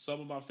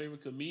 Some of my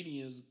favorite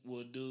comedians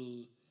will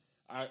do.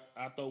 I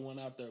throw one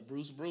out there.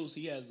 Bruce,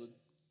 he has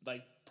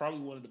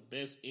probably one of the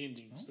best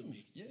endings to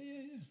me. Yeah.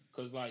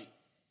 Cause like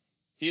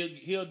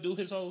he'll do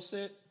his whole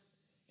set,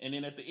 and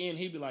then at the end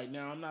he'll be like,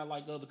 "Now I'm not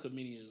like other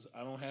comedians.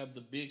 I don't have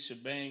the big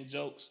shebang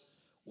jokes.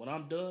 When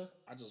I'm done,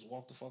 I just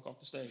walk the fuck off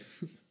the stage."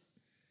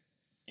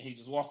 And he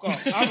just walk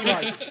off. I'm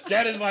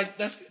like,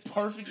 that's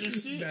perfect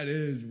as shit. That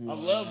is. Wow. I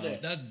love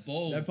that. That's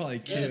bold. That probably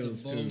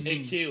kills too.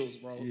 It kills,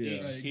 bro.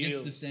 Yeah. Right, It gets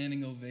kills. the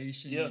standing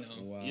ovation. Yeah. You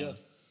know. Wow. Yeah.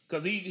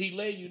 Because he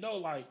let you know,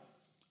 like,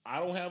 I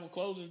don't have a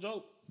closing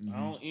joke. I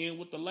don't end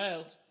with the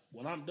laughs.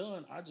 When I'm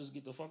done, I just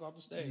get the fuck off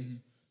the stage.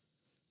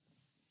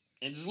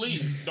 And just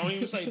leave. Don't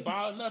even say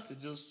bye or nothing.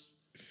 Just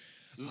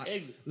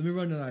exit. Let me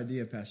run an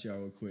idea past y'all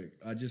real quick.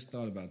 I just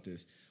thought about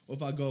this. What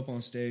if I go up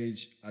on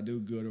stage, I do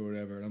good or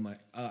whatever, and I'm like,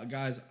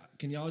 guys,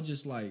 can y'all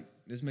just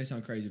this may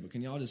sound crazy, but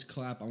can y'all just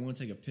clap? I want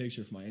to take a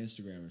picture for my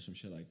Instagram or some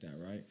shit like that,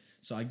 right?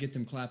 So I get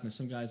them clapping.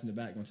 Some guys in the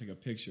back want to take a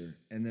picture,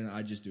 and then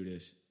I just do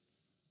this.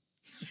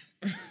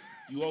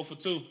 You 0 for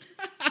 2.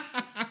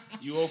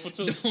 You 0 for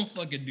 2. Don't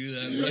fucking do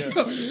that,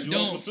 bro. Yeah. You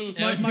 0 for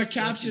 2. My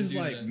caption's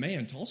like,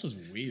 man,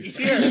 Tulsa's weird.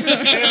 Yeah.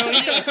 Hell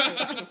yeah.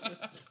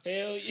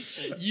 Hell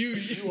yeah. You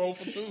 0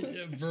 for 2.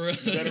 yeah, bro.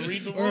 You better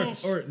read the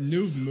rules. Or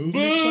new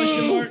movement,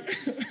 question mark.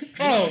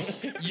 Oh,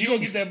 you gonna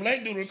get that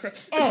black dude to cry.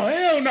 Oh,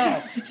 hell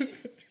no.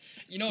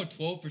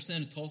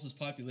 12% of Tulsa's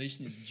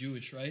population is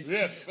Jewish, right?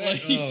 Yeah. Like,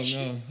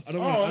 Oh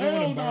no, I don't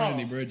want to burn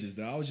any bridges.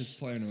 Though I was just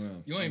playing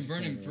around. You ain't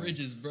burning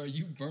bridges, bro.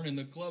 You burning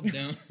the club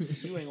down.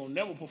 You ain't gonna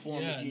never perform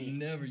again.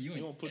 Never. You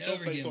gonna ain't put your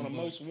face on the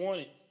most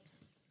wanted.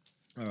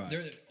 All right.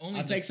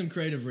 I'll take some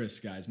creative risks,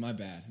 guys. My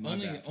bad.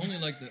 Only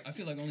like I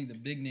feel like only the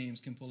big names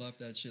can pull off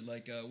that shit.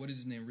 Like what is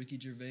his name? Ricky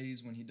Gervais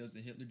when he does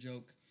the Hitler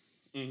joke.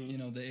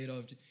 Mm-hmm.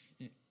 The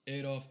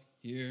Adolf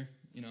here.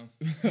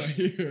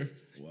 Here.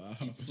 Wow.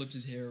 He flips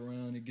his hair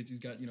around. He's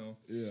got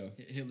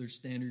Hitler's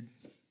standard.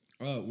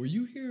 Were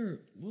you here?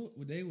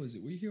 What day was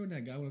it? Were you here when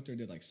that guy went up there and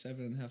did like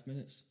 7.5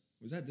 minutes?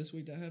 Was that this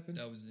week that happened?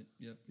 That was it.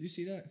 Yep. You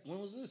see that? When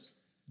was this?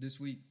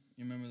 This week.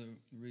 You remember the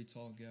really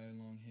tall guy,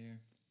 long hair?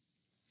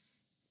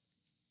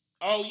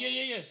 Oh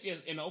yes.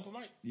 In the open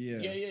mic. Yeah.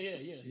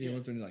 Yeah. He went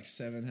up there in like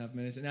 7.5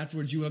 minutes, and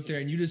afterwards you went up there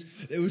and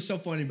it was so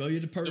funny, bro. You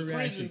had the perfect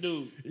reaction. The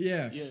prison dude.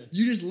 Yeah.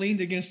 You just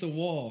leaned against the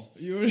wall.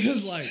 You were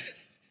just like,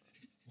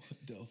 what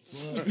the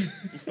fuck?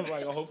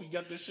 Like, I hope he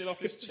got this shit off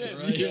his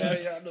chest. Right?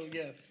 Yeah, I know.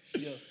 Yeah.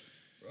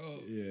 Bro.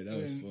 Yeah, that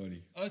was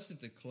funny. Us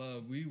at the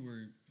club, we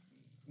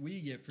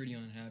get pretty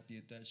unhappy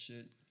at that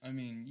shit. I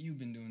mean, you've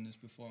been doing this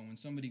before. When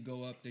somebody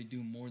go up, they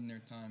do more than their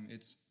time.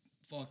 It's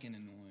fucking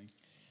annoying.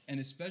 And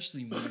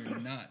especially when you're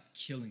not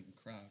killing the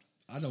crowd.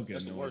 I don't get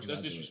That's annoyed. the worst.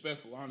 That's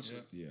disrespectful,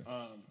 honestly. Yeah.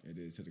 It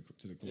is to the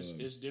club.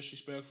 It's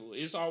disrespectful.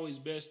 It's always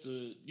best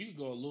you can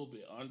go a little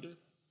bit under,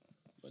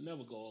 but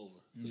never go over.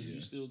 Because you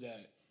still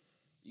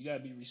you got to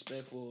be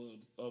respectful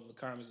of the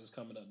comments that's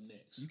coming up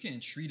next. You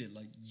can't treat it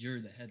like you're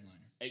the headliner.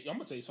 Hey, I'm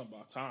going to tell you something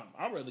about time.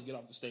 I'd rather get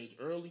off the stage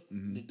early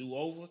than do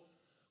over.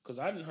 Because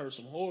I done heard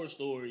some horror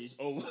stories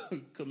over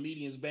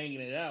comedians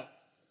banging it out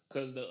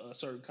because a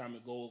certain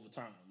comment go over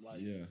time.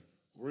 Like,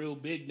 real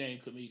big name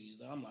comedians.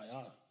 I'm like,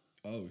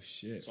 oh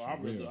shit. So I'd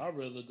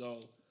rather go.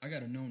 I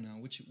gotta know now.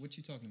 What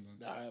you talking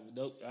about? I have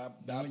no.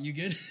 No, you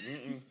get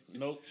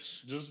Nope.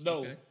 Just know.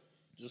 Okay.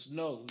 Just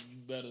know you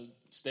better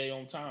stay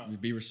on time.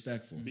 Be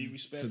respectful. Be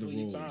respectful of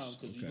your time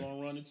because you're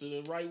gonna run into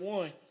the right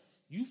one.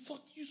 You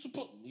supposed.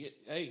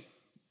 Hey.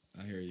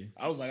 I hear you.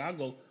 I was like, I'll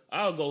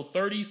go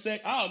 30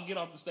 seconds. I'll get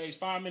off the stage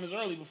 5 minutes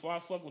early before I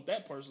fuck with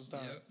that person's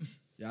time. Yep.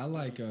 Yeah, I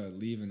like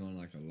leaving on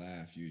like a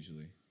laugh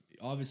usually.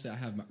 Obviously, I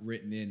have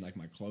written in like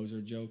my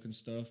closer joke and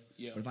stuff.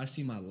 Yeah. But if I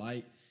see my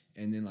light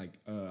and then like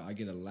I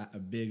get a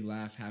big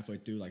laugh halfway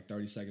through, like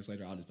 30 seconds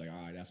later, I'll just be like,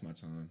 all right, that's my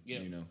time.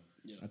 Yeah.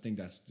 Yeah. I think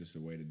that's just the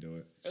way to do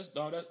it. That's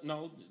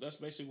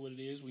basically what it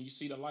is. When you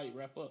see the light,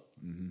 wrap up.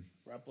 Mm-hmm.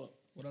 Wrap up.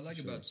 What I like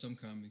about some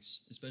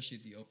comics, especially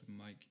at the open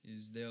mic,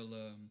 is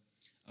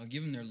I'll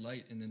give them their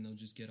light and then they'll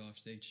just get off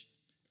stage.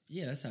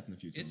 Yeah, that's happened a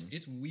few times.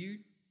 It's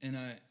weird, and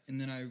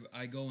then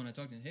I go and I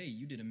talk to them. Hey,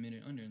 you did a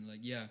minute under, and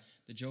like, yeah,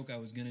 the joke I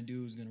was gonna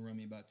do was gonna run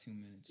me about 2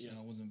 minutes, and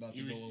I wasn't about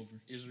to go over.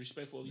 Is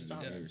respectful of your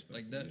time. Yeah,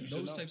 like that.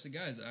 Those types of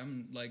guys.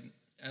 I'm like,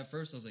 at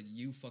first I was like,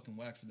 you fucking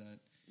whack for that.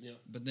 Yeah.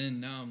 But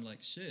then now I'm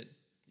like, shit,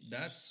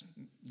 that's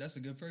a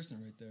good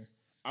person right there.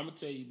 I'm gonna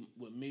tell you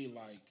with me,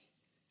 like,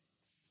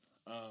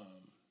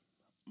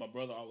 my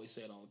brother always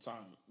said all the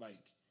time, like,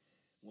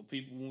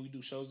 when we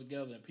do shows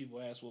together and people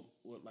ask what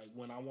like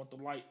when I want the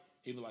light,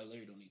 he be like,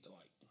 Larry don't need the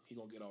light. He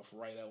gonna get off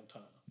right on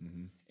time.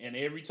 Mm-hmm. And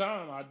every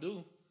time I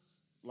do,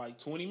 like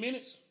 20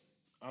 minutes,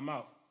 I'm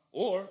out.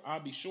 Or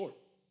I'll be short.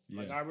 Yeah.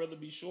 Like I'd rather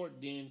be short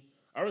than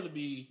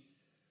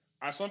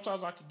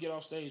sometimes I could get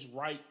off stage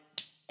right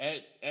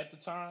at the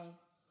time,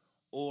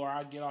 or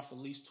I get off at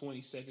least 20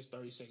 seconds,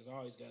 30 seconds. I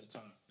always got a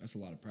time. That's a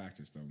lot of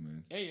practice though,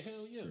 man. Hey,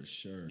 hell yeah. For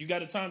sure. You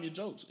gotta time your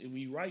jokes. And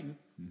when you writing,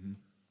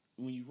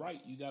 when you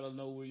write, you gotta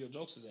know where your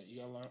jokes is at.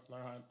 You gotta learn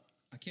how.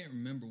 I can't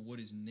remember what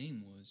his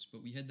name was,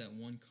 but we had that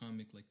one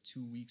comic like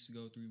 3 weeks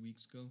ago.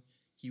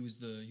 He was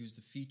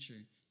the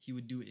feature. He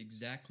would do it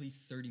exactly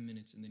 30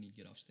 minutes and then he'd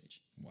get off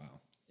stage.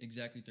 Wow.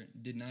 Exactly 30.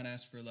 Did not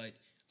ask for light.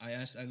 I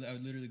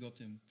would literally go up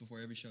to him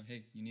before every show.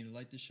 Hey, you need to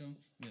light this show?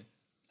 Yeah,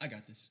 I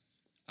got this.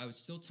 I would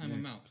still time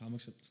him out. Some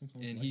comics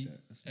and like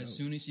that. As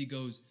soon as he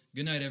goes,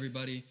 good night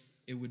everybody,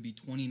 it would be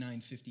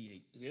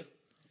 29:58. Yeah.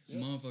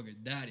 Motherfucker,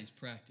 that is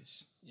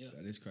practice. Yeah,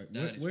 that is correct.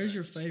 Where's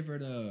your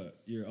favorite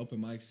your open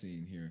mic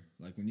scene here?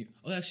 Like when you?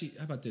 Oh, actually,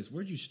 how about this?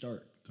 Where'd you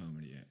start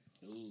comedy at?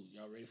 Ooh,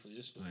 y'all ready for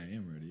this story? I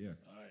am ready. Yeah.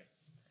 All right.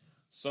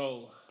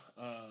 So,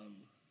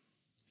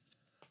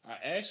 I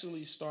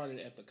actually started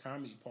at the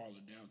Comedy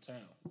Parlor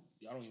downtown.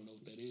 Y'all don't even know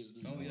what that is, do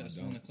you? Oh yeah, it's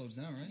the one that closed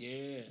down, right?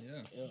 Yeah.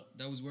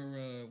 That was where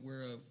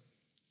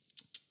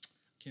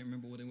can't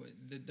remember what it was.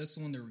 That's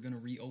the one they were going to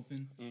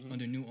reopen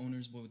under new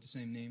owners, but with the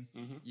same name.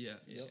 Mm-hmm. Yeah.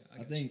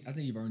 I think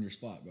you've earned your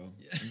spot, bro.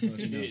 Yeah.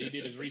 He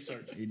did his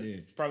research. He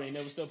did. Probably ain't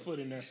never stepped foot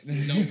in there.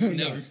 No,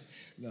 never.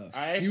 No.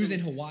 He was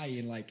in Hawaii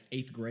in like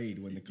 8th grade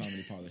when the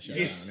Comedy Parlor shut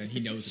down, and he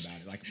knows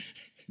about it like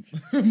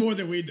more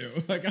than we do.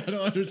 Like I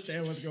don't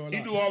understand what's going on. He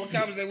knew all the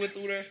comics that went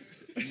through there.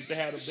 He used to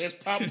have the best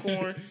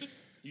popcorn.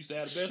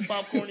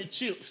 And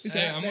chips.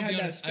 Hey, I'm gonna be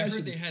honest. I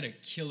heard they had a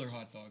killer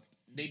hot dog.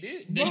 They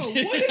did. Bro, what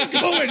is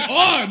going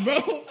on, bro?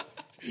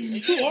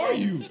 Who are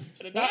you?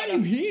 Why are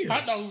you here?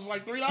 Hot dogs was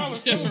like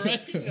 $3 too, right?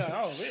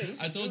 Yeah,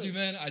 I told you,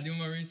 man. I do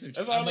my research.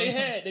 That's all they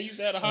had. They used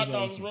to have the hot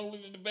dogs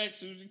rolling in the back as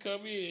soon as you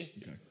come in.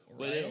 Okay.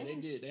 But yeah, they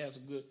did. They had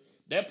some good.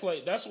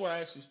 That's where I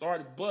actually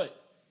started. But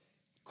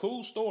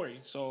cool story.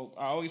 So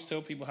I always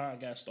tell people how I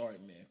got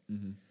started, man.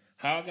 Mm-hmm.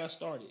 How I got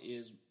started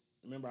is,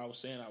 remember I was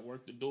saying I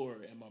worked the door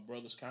at my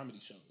brother's comedy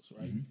shows,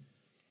 right?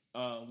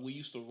 Mm-hmm. We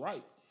used to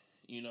write,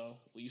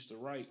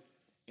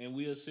 and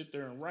we'll sit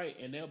there and write,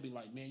 and they'll be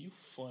like, "Man, you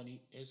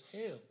funny as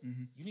hell.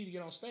 Mm-hmm. You need to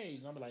get on stage."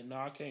 And I'll be like, "No,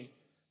 I can't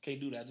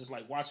do that. I just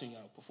like watching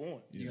y'all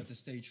perform." You got the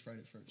stage fright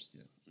at first,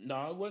 yeah.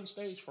 No, it wasn't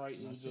stage fright.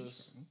 It Not was stage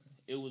just, fright,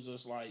 okay. it was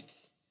just like,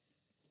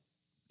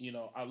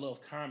 I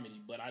love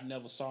comedy, but I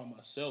never saw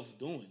myself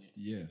doing it.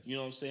 Yeah. You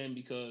know what I'm saying?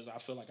 Because I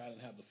feel like I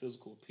didn't have the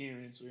physical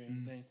appearance or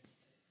anything.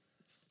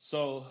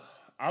 So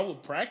I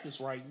would practice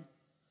writing.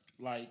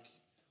 Like,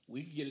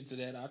 we could get into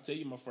that. I'll tell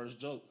you my first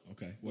joke.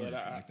 Okay. But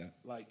I like that.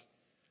 Like,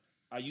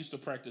 I used to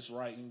practice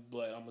writing,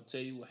 but I'm going to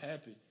tell you what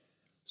happened.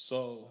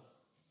 So,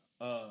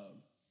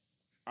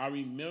 I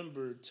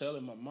remember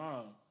telling my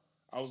mom,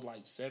 I was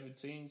like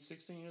 17,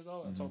 16 years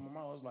old. I told my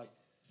mom, I was like,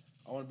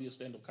 I want to be a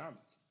stand-up comic.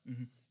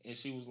 Mm-hmm. And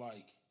she was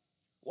like,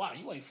 wow,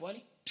 you ain't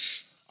funny.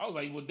 I was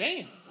like, well,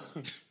 damn.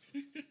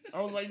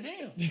 I was like,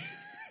 damn.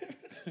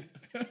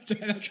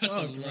 That's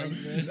fucked, bro.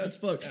 That's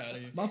fucked.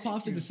 My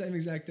pops did the same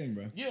exact thing,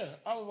 bro. Yeah,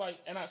 I was like,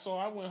 so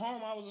I went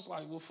home. I was just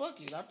like, well, fuck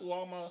it. I threw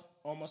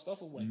all my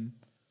stuff away.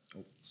 Mm-hmm.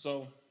 Oh.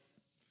 So,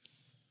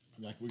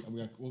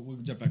 we'll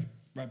jump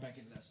right back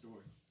into that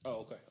story.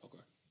 oh, okay.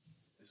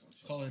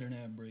 Call it an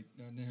ad break.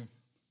 Goddamn.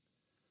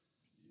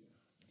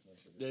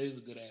 That is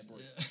a good ad break.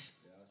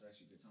 Yeah, that's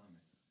actually good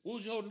timing. What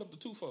was you holding up the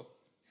two for?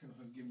 I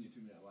was giving you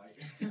 2 minute light.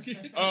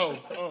 Oh.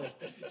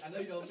 I know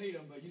you don't need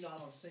them, but I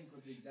don't sync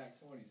with the exact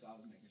 20, so I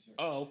was making sure.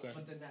 Oh, okay.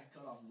 But then that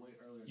cut off way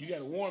earlier. You got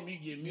to warm me,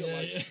 get me a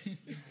light.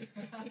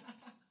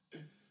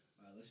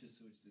 Alright, let's just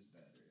switch this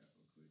battery out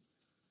real quick.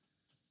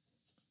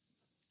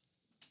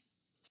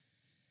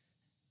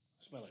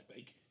 Smell like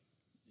bacon.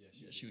 Yeah,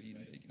 she was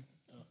eating bacon.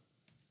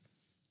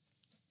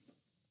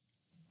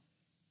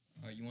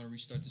 All right, you want to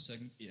restart the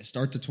segment? Yeah,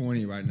 start the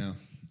 20 right now.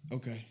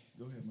 Okay,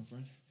 go ahead, my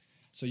friend.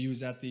 So you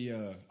was at the,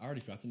 I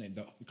already forgot the name,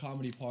 the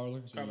comedy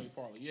parlor. So Comedy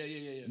parlor. Yeah.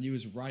 and you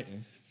was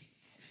writing.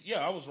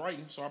 Yeah, I was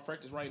writing, so I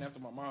practiced writing after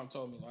my mom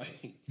told me,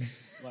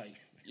 like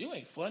you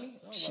ain't funny.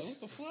 I was like,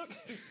 what the fuck?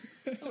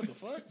 What the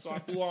fuck? So I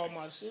threw all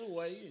my shit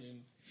away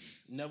and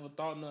never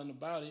thought nothing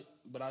about it,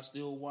 but I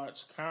still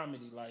watch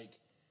comedy. Like,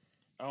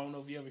 I don't know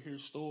if you ever hear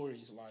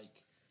stories, like,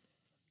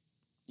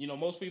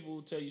 most people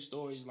will tell you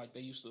stories like they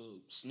used to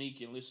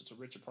sneak and listen to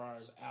Richard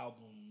Pryor's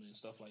album and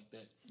stuff like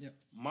that. Yep.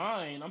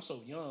 Mine, I'm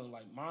so young,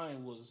 like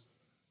mine was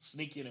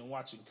sneaking and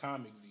watching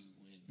Comic View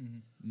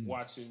and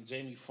watching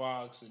Jamie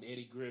Foxx and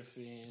Eddie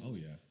Griffin. Oh,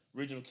 yeah.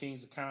 Original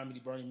Kings of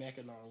Comedy, Bernie Mac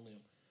and all of them.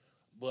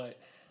 But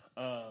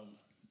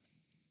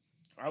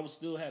I was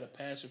still had a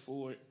passion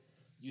for it.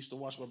 Used to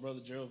watch my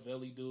brother Gerald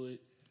Velli do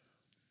it.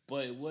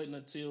 But it wasn't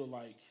until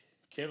like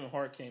Kevin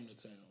Hart came to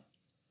town.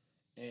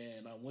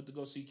 And I went to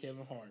go see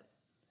Kevin Hart.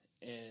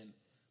 And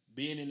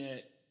being in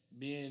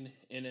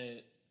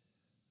that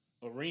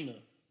arena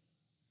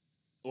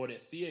or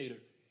that theater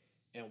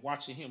and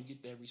watching him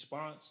get that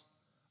response,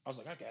 I was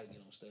like, I gotta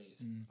get on stage.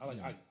 I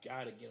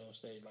gotta get on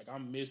stage. Like,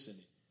 I'm missing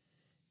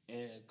it.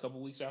 And a couple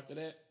weeks after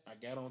that, I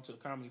got onto the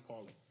comedy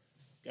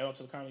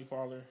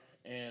parlor.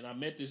 And I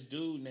met this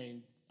dude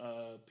named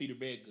Peter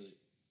Bedgood.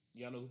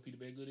 Y'all know who Peter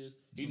Bedgood is?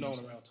 He's known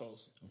around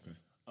Tulsa. Okay.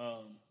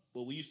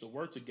 But we used to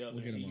work together.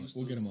 We'll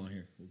get him on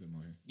here.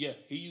 Yeah,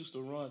 he used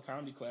to run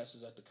comedy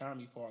classes at the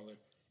comedy parlor.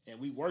 And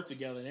we worked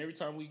together. And every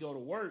time we go to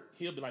work,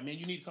 he'll be like, man,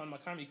 you need to come to my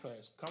comedy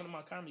class. Come to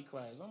my comedy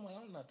class. I'm like,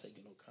 I'm not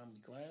taking no comedy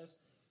class.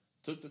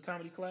 Took the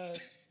comedy class.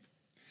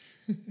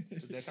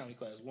 Took that comedy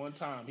class. One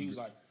time, he was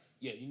like,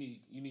 yeah, you need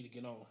to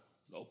get on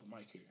the open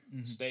mic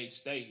here.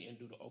 Stay and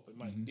do the open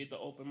mic. Did the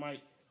open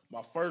mic.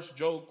 My first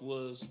joke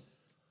was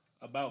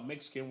about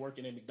Mexican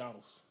working at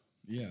McDonald's.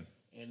 Yeah.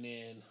 And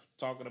then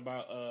talking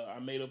about, I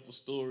made up a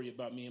story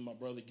about me and my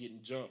brother getting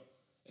jumped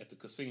at the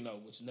casino,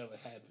 which never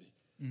happened.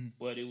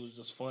 But it was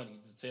just funny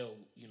to tell,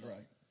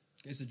 Right.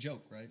 It's a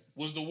joke, right?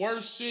 Was the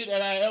worst shit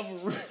that I ever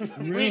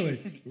written.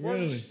 Really?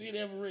 Worst shit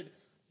ever written.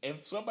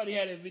 If somebody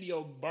had that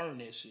video, burn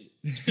that shit.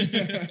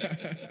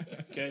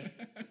 Okay?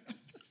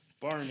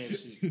 Burn that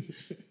shit.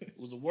 It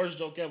was the worst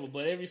joke ever.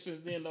 But ever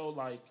since then, though,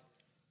 like,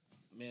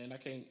 man, I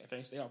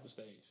can't stay off the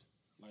stage.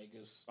 Like,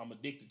 I'm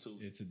addicted to it.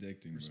 It's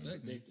addicting,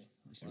 Respect, bro. man. Addicting.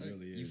 Respect. It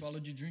really is. You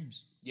followed your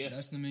dreams. Yeah.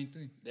 That's the main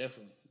thing.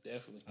 Definitely.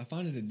 I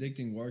find it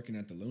addicting working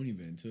at the Looney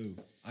Bin, too.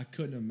 I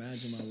couldn't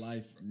imagine my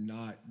life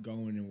not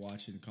going and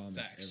watching comics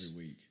Facts.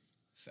 every week.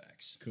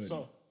 Facts. Couldn't.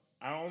 So,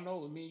 I don't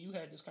know. Me and you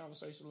had this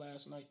conversation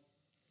last night.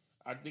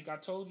 I think I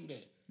told you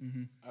that.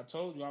 I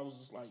told you, I was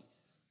just like,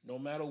 no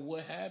matter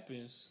what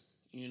happens,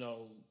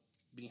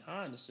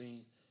 behind the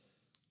scenes,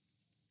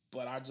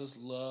 but I just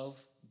love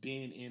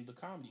being in the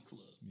comedy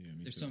club. Yeah,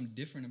 me There's too. something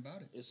different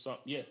about it.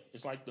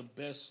 It's like the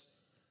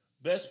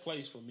best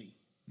place for me.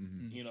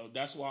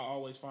 That's why I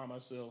always find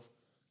myself.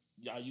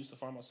 I used to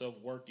find myself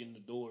working the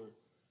door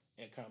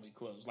at comedy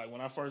clubs. Like when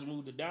I first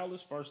moved to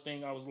Dallas, first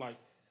thing I was like,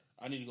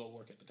 I need to go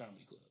work at the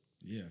comedy club.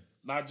 Yeah.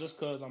 Not just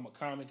because I'm a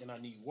comic and I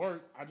need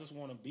work. I just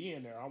want to be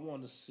in there. I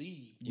want to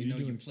see. You know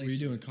your Were place.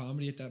 you doing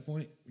comedy at that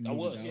point? when I you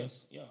were in was,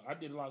 Dallas? yes. Yeah, I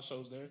did a lot of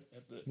shows there.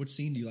 At the What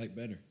scene do you like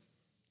better?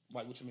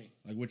 Like, what you mean?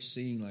 Like which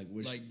scene? Like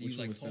which? Like, do which you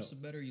one like felt- Tulsa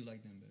better or you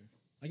like them better?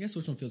 I guess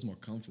which one feels more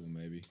comfortable,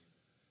 maybe.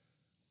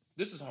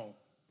 This is home.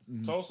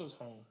 Mm-hmm. Tulsa's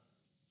home.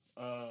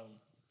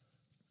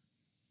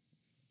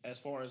 As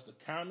far as the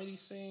comedy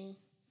scene,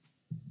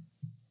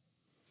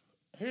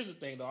 here's the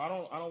thing though. I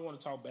don't want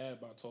to talk bad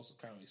about Tulsa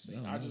comedy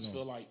scene. No, I not just at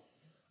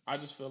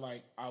feel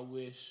like I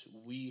wish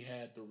we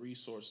had the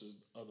resources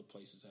other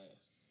places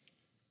has.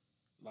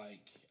 Like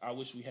I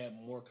wish we had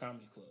more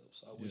comedy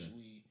clubs.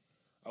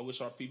 I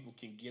wish our people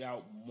can get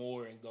out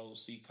more and go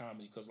see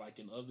comedy, because like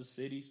in other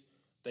cities,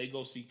 they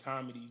go see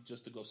comedy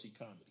just to go see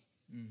comedy.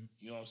 Mm-hmm.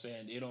 You know what I'm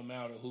saying? It don't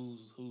matter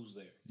who's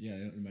there. Yeah, I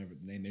don't remember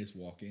the name. They just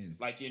walk in.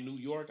 Like in New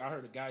York, I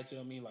heard a guy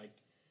tell me, like,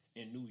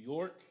 in New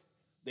York,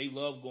 they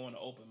love going to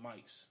open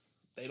mics.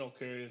 They don't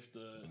care if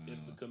the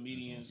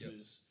comedians awesome.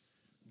 is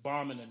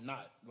bombing or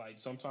not. Like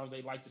sometimes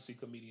they like to see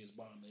comedians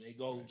bomb, and they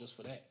go just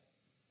for that.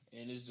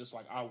 And it's just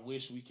like I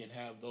wish we can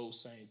have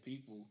those same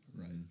people,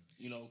 Right.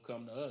 you know,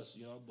 come to us,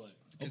 you know. But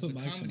Because Open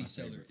the mics are Comedy my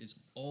Cellar favorite. is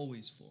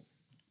always full.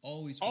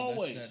 Always full.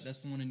 Always.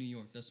 That's the one in New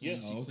York. That's the one Yeah.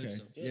 you see Oh, okay. clips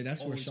of. Yeah,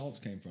 that's where Always Schultz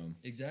full. came from.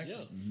 Exactly.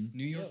 Yeah.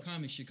 New York Yeah.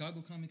 comics,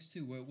 Chicago comics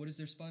too. What is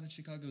their spot in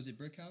Chicago? Is it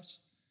Brick House?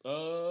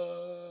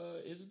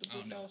 is it the I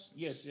don't Brick know. House?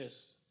 Yes.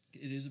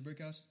 It is a Brick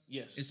House?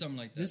 Yes. It's something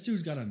like that. This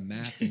dude's got a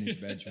map in his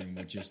bedroom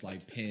with just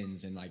like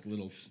pens and like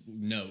little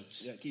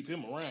notes. Yeah, keep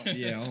him around.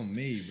 Yeah, on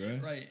me, bro.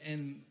 Right.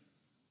 And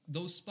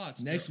those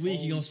spots. Next they're week, you're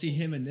going to always see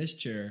him in this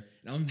chair,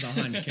 and I'm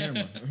behind the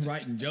camera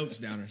writing jokes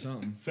down or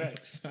something.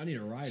 Facts. I need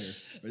a writer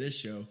for this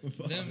show.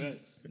 Them,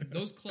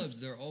 those clubs,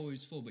 they're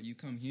always full, but you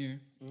come here,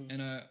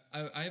 and I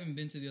haven't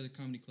been to the other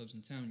comedy clubs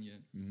in town yet,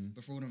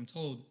 but for what I'm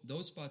told,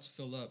 those spots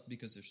fill up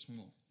because they're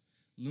small.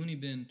 Looney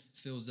Bin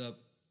fills up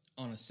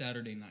on a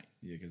Saturday night.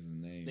 Yeah, because of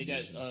the name. They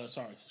got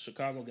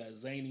Chicago got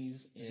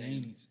Zanies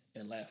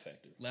and Laugh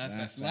Factory. Laugh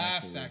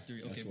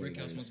Factory. That's Okay, what Brick it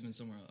House is. must have been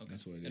somewhere else. Okay,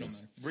 That's what it don't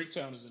is. matter.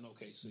 Bricktown is in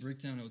OKC.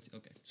 Bricktown,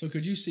 okay. So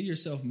could you see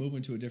yourself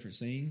moving to a different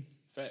scene?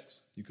 Facts.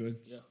 You could?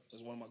 Yeah,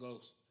 that's one of my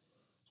goals.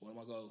 It's one of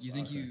my goals. You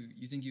think Okay.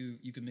 you think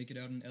you could make it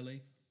out in LA?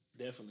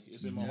 Definitely,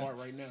 it's in my heart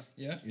right now.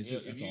 Yeah. Is Yeah,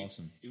 it? That's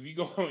awesome. If you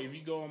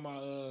go on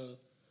my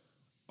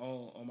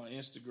on my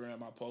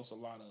Instagram, I post a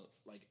lot of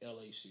like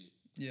LA shit.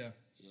 Yeah.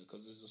 Yeah,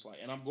 because it's just like,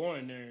 and I'm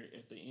going there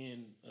at the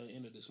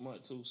end of this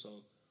month too. So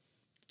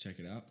Check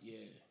it out. yeah.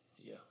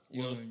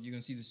 You're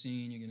gonna see the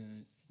scene. You're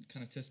gonna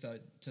kind of test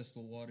the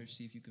water,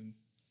 see if you can.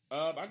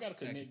 I got to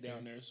connect Active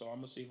down there, so I'm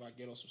gonna see if I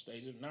get on some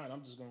stage. If not,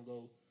 I'm just gonna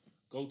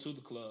go to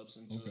the clubs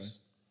and just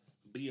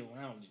be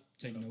around it.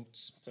 Take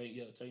notes.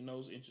 Take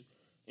notes.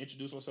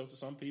 Introduce myself to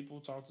some people,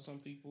 talk to some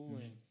people,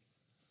 and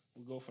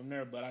we go from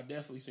there. But I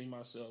definitely see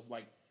myself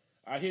like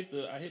I hit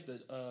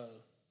the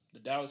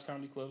Dallas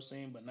comedy club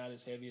scene, but not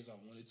as heavy as I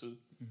wanted to.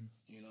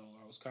 You know,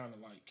 I was kind of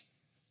like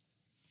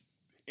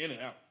in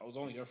and out. I was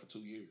only there for 2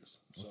 years.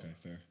 So. Okay,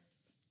 fair.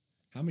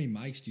 How many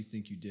mics do you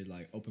think you did,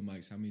 like open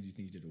mics? How many do you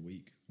think you did a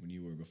week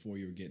before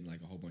you were getting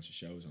like a whole bunch of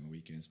shows on the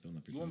weekends, filling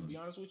up your You time? want me to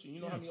be honest with you? You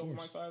know Yeah, how many of open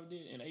course. mics I ever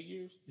did in 8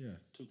 years? Yeah.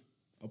 2.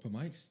 Open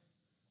mics?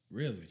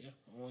 Really? Yeah,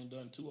 I've only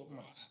done 2 open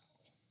mics.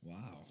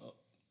 Wow.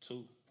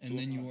 2. And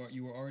then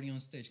you were already on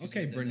stage. 'cause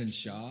Okay, you did Brendan that-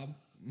 Schaub.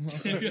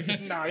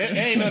 Nah, it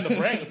ain't nothing to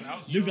brag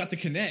about. You got the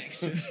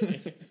connects.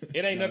 It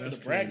ain't No, nothing that's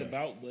to brag cool, though.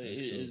 about, but That's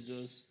it's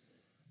just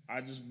I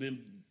just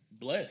been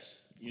blessed.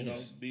 You know,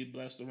 course. be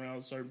blessed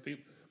around certain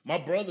people. My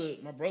brother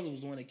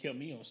was the one that kept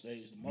me on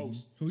stage the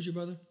most. Who's your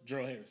brother?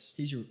 Gerald Harris.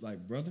 He's your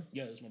like brother?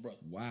 Yeah, it's my brother.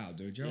 Wow,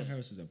 dude. Gerald Yeah.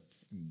 Harris is a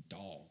fucking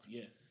dog.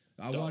 Yeah.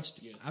 I Dog,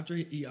 watched yeah. after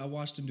I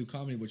watched him do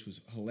comedy, which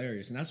was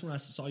hilarious, and that's when I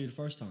saw you the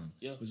first time.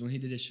 Yeah. Was when he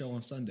did his show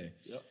on Sunday.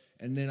 Yep.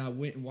 And then I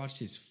went and watched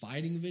his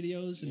fighting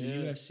videos in Yeah.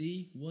 the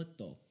UFC. What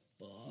the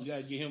fuck? You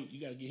gotta get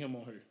him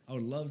on here. I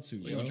would love to,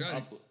 Well, bro. you tried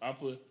it. I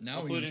put Now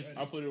I we put can it try it.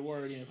 I put a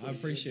word in for I you.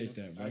 appreciate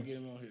that, bro. I get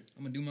him on here.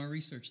 I'm gonna do my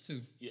research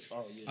too. Yeah.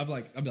 Oh yeah. I'd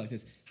be like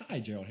this. Hi,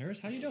 Gerald Harris.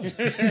 How you doing?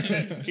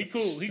 He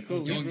cool. He You real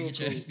want to get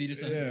your cool. ass beat or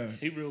something? yeah.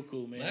 He real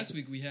cool, man. Last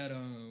week we had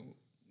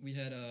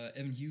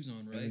Evan Hughes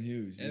on, right? Evan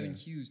Hughes, Evan yeah.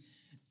 Hughes.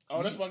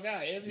 Oh, that's my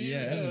guy, Evan. Yeah,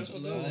 Evan's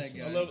that's my love dude. that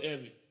guy. I love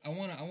Evan. I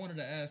wanted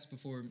to ask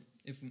before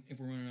if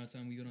we're running out of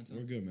time, we good on time.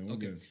 We're good, man. We're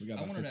Okay. good. We got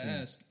I about wanted 15. to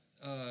ask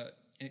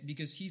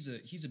because he's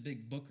a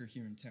big booker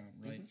here in town,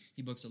 right?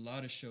 He books a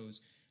lot of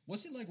shows.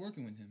 What's it like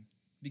working with him?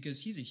 Because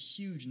he's a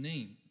huge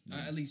name,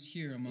 at least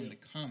here among the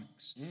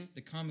comics.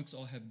 The comics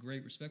all have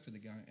great respect for the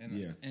guy,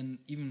 and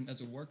even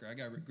as a worker, I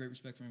got great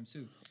respect for him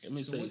too. Let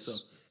me So tell you what's-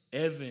 something.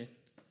 Evan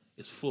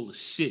is full of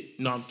shit.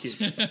 No, I'm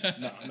kidding.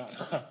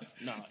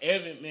 no.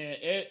 Evan, man,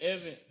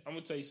 Evan. I'm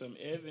gonna tell you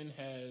something. Evan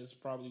has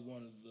probably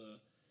one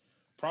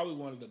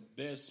of the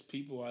best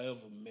people I ever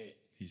met.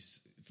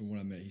 He's from what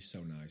I met, he's so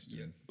nice, dude.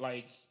 Yeah.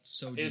 Like,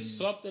 So it's genuine.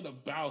 something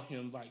about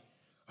him. Like,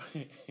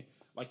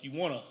 like you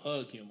want to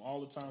hug him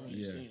all the time when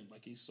you Yeah. see him.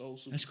 Like he's so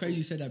super. That's crazy cool.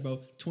 you said that,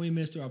 bro. 20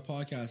 minutes through our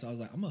podcast, I was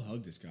like, I'm gonna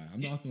hug this guy.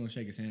 I'm not gonna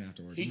shake his hand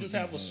afterwards. He I'm just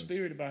gonna have a hug.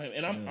 spirit about him,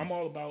 and I'm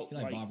all about He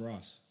like Bob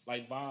Ross.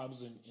 like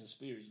vibes and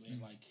spirits, man.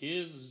 Like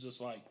his is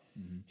just like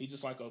he's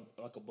just like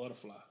a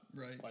butterfly,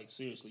 Right. Like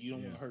seriously, you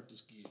don't want to hurt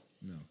this kid.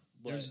 No.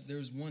 But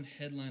There's one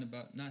headline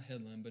about, not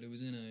headline, but it was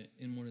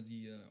in one of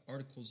the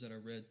articles that I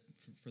read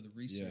for the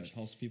research.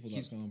 Yeah,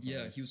 TulsaPeople.com.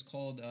 Yeah, he was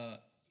called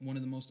one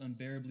of the most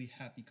unbearably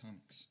happy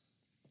comics.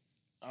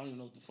 I don't even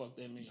know what the fuck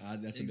that means.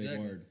 That's a Exactly.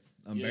 big word.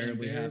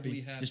 Unbearably unbearably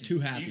happy. happy. Just too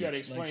happy. You gotta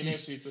explain Like that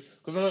shit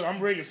because look, I'm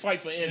ready to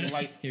fight for Evan.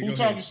 Like Here, who go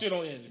talking ahead. shit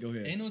on Evan? Go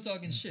ahead. Ain't no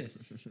talking shit.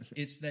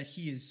 It's that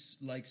he is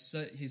like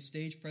his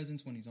stage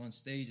presence when he's on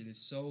stage. It is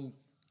so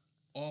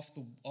off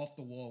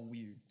the wall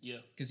weird. Yeah.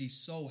 Because he's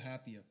so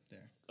happy up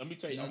there. Let me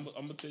tell you. Yeah. I'm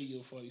gonna tell you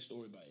a funny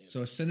story about Evan.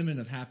 So a sentiment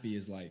of happy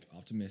is like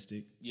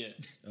optimistic, Yeah.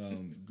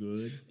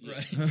 good. Yeah.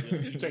 Right. Yeah.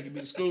 You taking me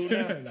to school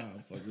now? Nah,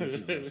 I'm fucking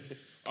with you, bro.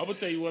 I'm gonna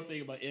tell you one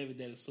thing about Evan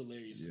that is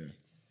hilarious. to Yeah. me.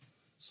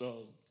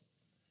 So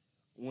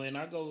when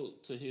I go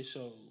to his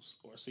shows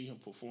or see him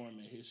perform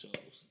at his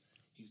shows,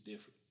 he's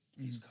different.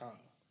 He's calm.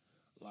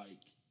 Like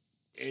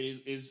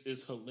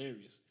it's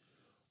hilarious.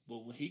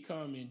 But when he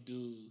come and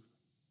do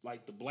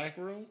like the Black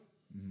Room,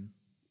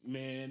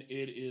 man,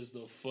 it is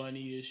the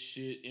funniest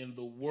shit in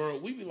the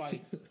world. We be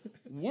like,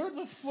 where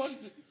the fuck?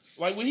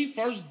 Like when he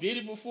first did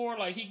it before,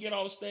 like he get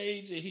off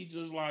stage and he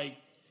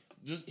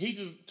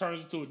just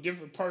turns into a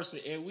different person,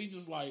 and we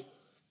just like,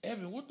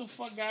 Evan, what the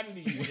fuck got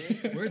into you,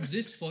 man? Where's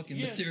this fucking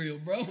Yeah. material,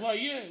 bro?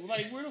 Like, yeah,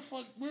 like where the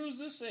fuck? Where is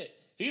this at?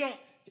 He don't.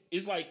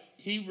 It's like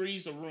he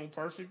reads the room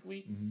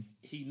perfectly.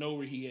 He know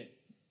where he at.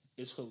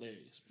 It's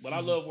hilarious. But I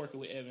love working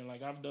with Evan.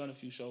 Like I've done a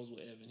few shows with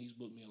Evan. He's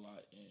booked me a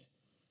lot,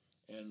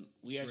 and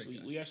we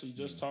actually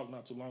just talked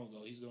not too long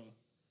ago.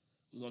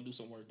 We're gonna do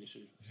some work this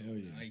year. Hell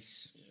yeah.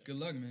 Nice. Good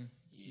luck, man.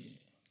 Yeah.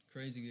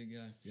 Crazy good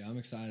guy. Yeah, I'm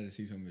excited to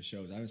see some of his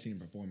shows. I haven't seen him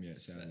perform yet,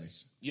 sadly.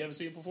 Facts. You haven't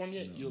seen him perform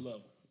yet? No. You'll love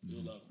him.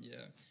 You'll love him.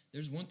 Yeah.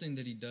 There's one thing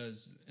that he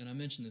does, and I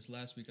mentioned this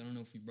last week. I don't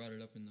know if we brought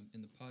it up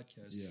in the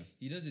podcast. Yeah.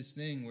 He does this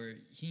thing where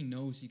he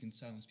knows he can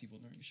silence people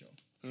during the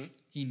show.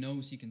 He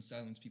knows he can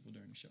silence people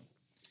during the show.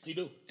 He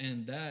do.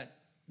 And that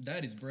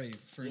is brave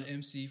for an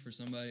MC, for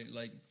somebody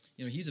like,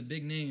 he's a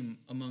big name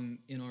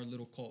in our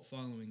little cult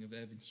following of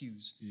Evan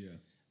Hughes. Yeah.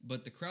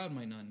 But the crowd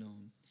might not know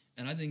him.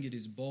 And I think it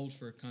is bold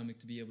for a comic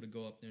to be able to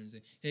go up there and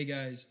say, hey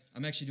guys,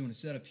 I'm actually doing a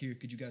setup here.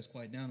 Could you guys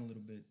quiet down a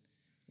little bit?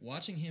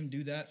 Watching him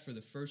do that for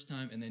the first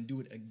time and then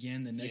do it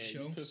again the next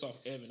show. You piss off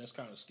Evan, that's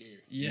kind of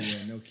scary. Yeah.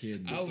 No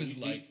kidding. I was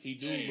like, he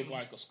do look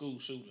like a school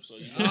shooter. So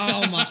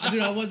Oh my,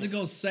 dude! I wasn't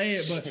gonna say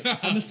it, but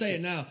I'm gonna say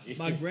it now.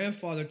 My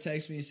grandfather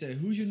texted me and said,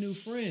 "Who's your new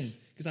friend?"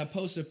 Because I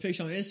posted a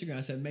picture on Instagram.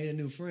 I said, "Made a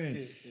new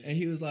friend," and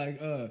he was like,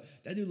 "That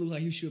dude look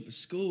like you shoot up at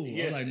school."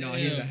 I was like, "No,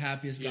 he's the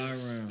happiest guy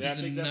around." I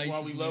think that's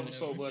why we nicest love man him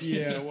so ever. much.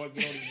 Yeah. We don't want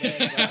to get on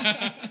his bad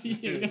side.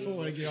 You don't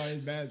want to get on his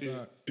bad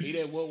side. He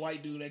that one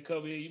white dude that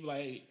come here, you be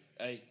like,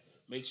 hey,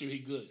 make sure he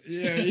good.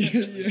 Yeah.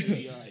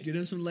 He all right. Get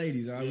him some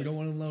ladies, all right? We don't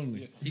want him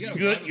lonely. you got a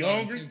Good? vibe You about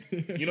hungry?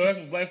 him, too. You know that's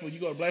what black folk. You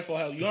go to black folk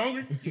house. You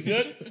hungry? You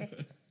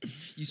good?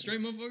 You straight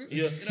motherfucker?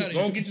 Yeah. Get out of Go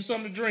here. and get you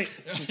something to drink.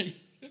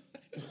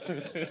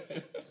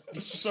 Get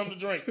you something to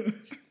drink.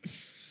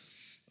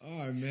 All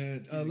right,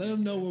 man. Let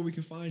them know where we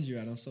can find you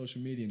at on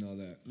social media and all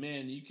that.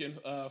 Man, you can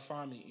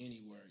find me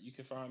anywhere. You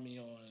can find me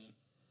on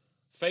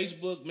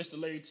Facebook,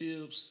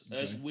 Mr.LarryTibbs.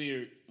 That's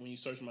weird when you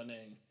search my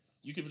name.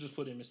 You can just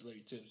put in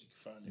Mr.LarryTibbs. You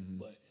can find it.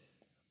 But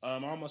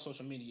all my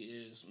social media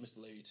is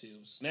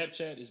Mr.LarryTibbs.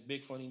 Snapchat is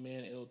Big Funny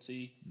Man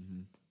LT.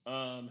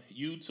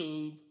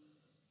 YouTube,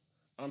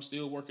 I'm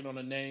still working on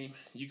a name.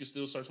 You can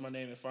still search my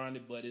name and find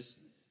it, but it's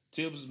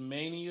Tibbs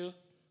Mania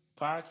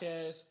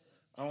Podcast.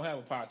 I don't have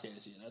a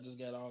podcast yet. I just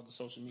got all the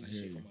social media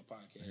shit for my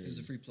podcast. It's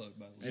a free plug,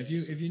 by the way. If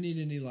you need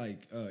any if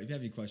you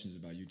have any questions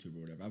about YouTube or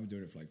whatever, I've been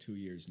doing it for like 2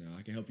 years now.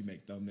 I can help you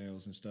make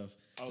thumbnails and stuff.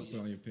 Oh, Put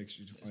on your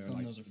pictures, Those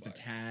like thumbnails are the fire.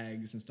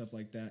 tags and stuff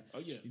like that. Oh,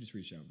 yeah. You just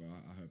reach out, bro.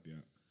 I'll help you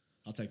out.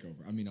 I'll take over.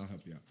 I mean, I'll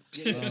help you out.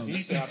 Yeah,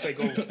 he said I'll take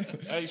over.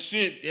 Hey,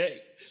 shit.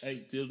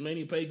 Hey, Tibbs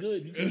Mania pay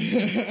good. You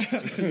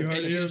heard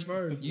it here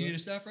first. You need a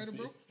staff writer,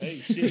 bro? Hey,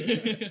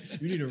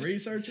 shit. You need a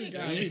researcher? We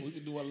Guys,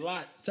 can do a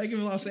lot. take him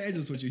to Los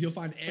Angeles with you. He'll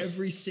find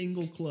every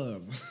single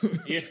club.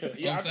 Yeah.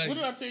 Facts. What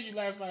did I tell you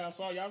last night? I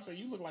saw y'all say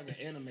you look like an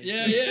anime.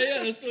 Yeah.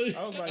 That's what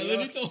I was like, I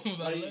literally told him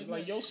about it. like, last like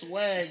night. your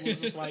swag was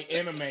just like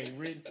anime.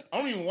 Written. I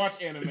don't even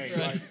watch anime.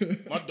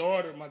 Like my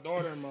daughter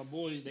and my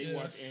boys, they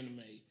watch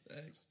anime.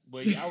 Thanks.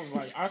 But I was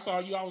like, I saw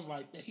you. I was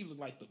like, he looked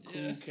like the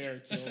cool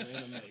character on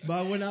anime. But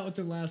I went out with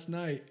him last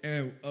night,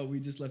 and we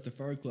just left the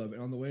fur club.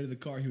 And on the way to the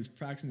car, he was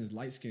practicing his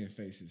light skin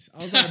faces. I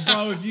was like,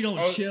 bro, if you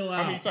don't chill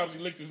out. How many times he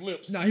licked his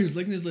lips? No, he was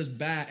licking his lips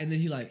bad, and then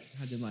he like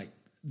had them like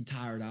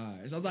tired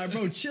eyes. I was like,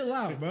 bro, chill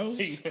out, bro.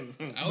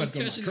 I was Let's go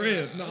to my catching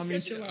crib. eyes. No, I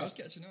mean, chill out. I was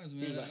catching eyes,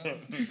 man.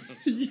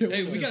 Yeah,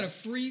 Hey, we got a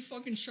free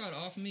fucking shot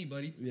off me,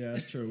 buddy. Yeah,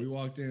 that's true. We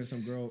walked in,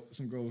 some girl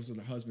was with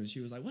her husband.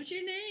 She was like, "What's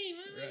your name?"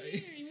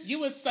 Right. You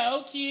was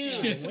so cute.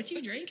 What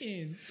you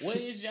drinking? What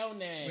is your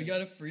name? We got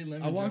a free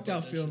lemon. I walked drip out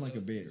off that feeling shit. like a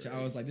That was bitch. great.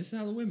 I was like, "This is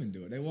how the women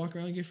do it. They walk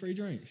around and get free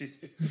drinks."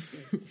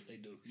 They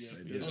do. Yeah.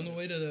 They do. On the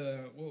way to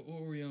the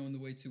what were we on the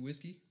way to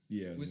whiskey?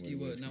 Yeah, Whiskey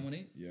what?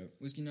 918. Yep,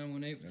 Whiskey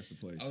 918. that's the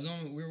place.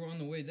 We were on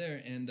the way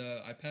there, and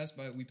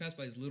we passed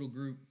by his little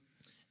group,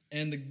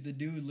 and the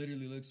dude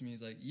literally looks at me.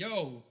 He's like,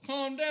 "Yo,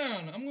 calm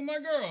down. I'm with my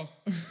girl."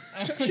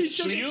 he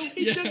shook Yeah.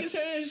 his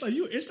hand. He's like,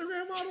 "You an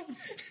Instagram model?"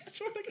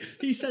 That's what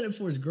he said it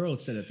before his girl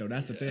said it though.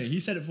 That's the thing. He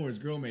said it before his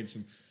girl made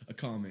a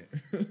comment.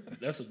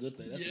 That's a good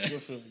thing. That's Yeah. a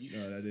good feeling. You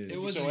No, that is. It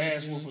get was your a good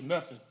ass whooped for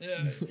nothing.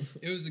 Yeah,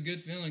 it was a good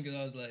feeling because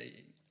I was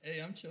like, "Hey,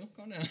 I'm chill.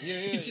 Calm down.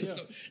 Yeah.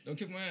 Don't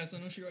kick my ass. I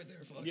know she right there.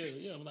 Fuck.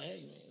 Yeah. I'm like,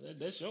 hey man,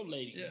 that's your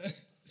lady. Yeah.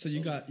 So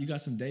you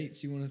got some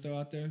dates you want to throw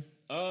out there?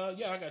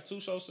 Yeah, I got 2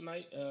 shows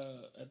tonight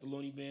at the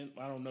Looney Bin.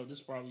 I don't know. This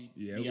probably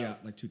Yeah, be we out.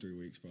 got like 2-3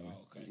 weeks probably.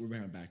 Oh, okay. We're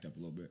behind backed up a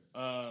little bit.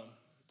 I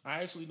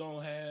actually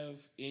don't have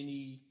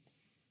any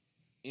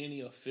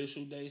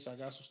official dates. I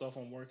got some stuff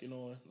I'm working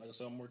on. Like I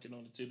said, I'm working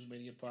on the Tibbs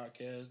Mania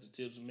podcast. The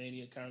Tibbs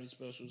Mania comedy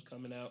special is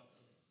coming out.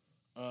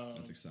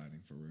 That's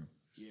exciting for real.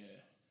 Yeah,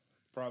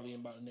 probably in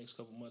about the next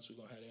couple months we're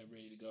gonna have that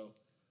ready to go.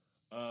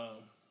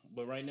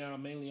 But right now,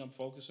 mainly I'm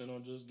focusing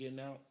on just getting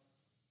out.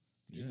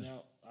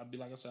 Out. I'll be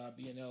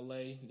in LA.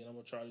 Then I'm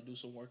gonna try to do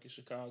some work in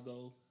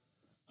Chicago.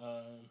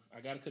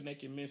 I got to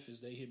connect in Memphis.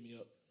 They hit me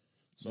up.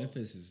 So,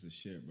 Memphis is the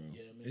shit, bro.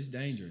 Yeah, Memphis it's is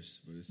dangerous,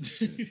 but it's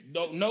the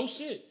shit. no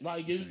shit.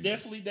 Like it's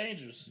definitely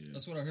dangerous. Yeah.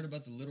 That's what I heard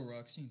about the Little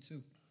Rock scene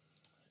too.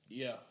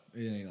 Yeah.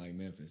 It ain't like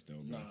Memphis though,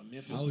 bro. Nah,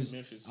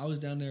 Memphis. I was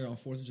down there on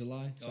 4th of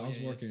July, so I was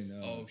working.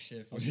 Oh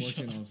shit! I was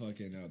working on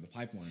fucking the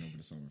pipeline over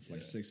the summer for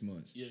like 6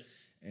 months. Yeah.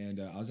 And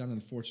I was down on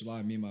the 4th of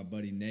July. Me and my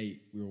buddy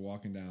Nate, we were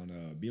walking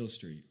down Beale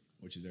Street,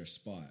 which is their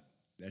spot.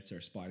 That's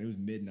their spot. It was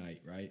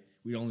midnight, right?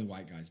 We were the only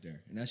white guys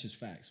there, and that's just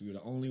facts. We were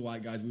the only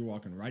white guys. We were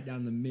walking right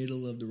down the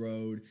middle of the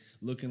road,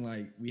 looking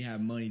like we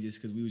had money just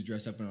because we was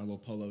dressed up in our little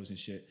polos and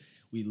shit.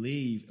 We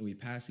leave and we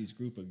pass these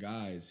group of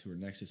guys who are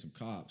next to some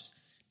cops.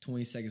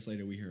 20 seconds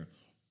later, we hear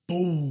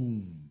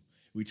boom.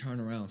 We turn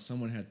around.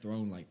 Someone had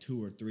thrown like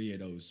 2 or 3 of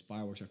those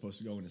fireworks that are supposed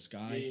to go in the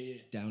sky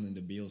down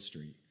into Beale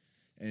Street.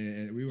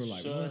 And we were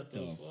like, Shut what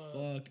the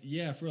fuck?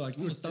 Yeah, for like,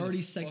 we were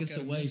 30 seconds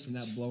away from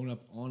that blowing up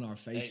on our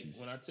faces.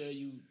 Hey, when I tell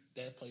you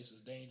that place is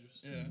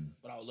dangerous, Yeah.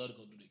 but I would love to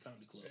go do the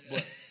comedy club.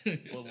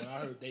 But when I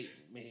heard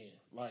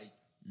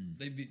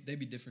They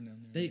be different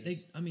down there. They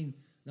I mean,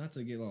 not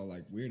to get all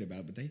like weird about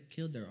it, but they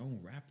killed their own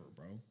rapper,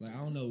 bro. Like, I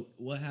don't know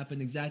what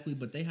happened exactly,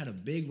 but they had a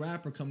big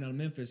rapper come down to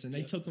Memphis and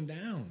they took him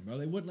down, bro.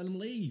 They wouldn't let him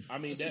leave. I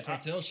mean, That's some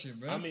cartel shit,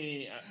 bro. I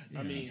mean,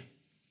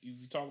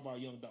 you talk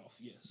about Young Dolph,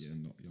 yes. Yeah,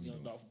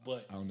 Young Dolph,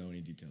 but I don't know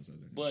any details other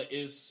than that. but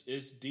it's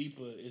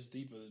deeper. It's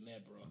deeper than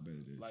that, bro. I bet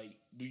it is. Like,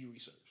 do your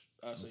research.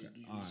 I say do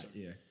your All right, research.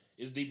 yeah.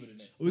 It's deeper than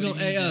that. We're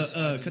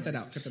gonna cut that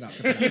out. Cut that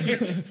out.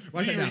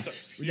 Write that down.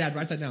 research. Dad,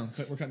 write that down.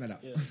 We're cutting that out.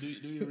 Yeah,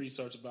 do your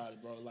research about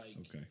it, bro. Like,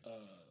 Okay.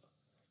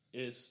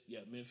 it's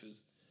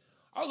Memphis.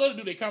 I love to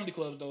do their comedy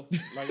clubs though.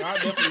 Like, I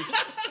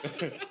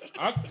definitely,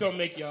 I can come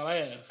make y'all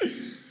laugh.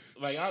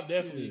 Like, I'll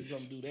definitely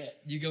come do that.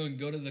 You go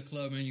to the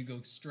club and you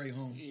go straight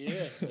home.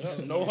 Yeah,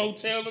 no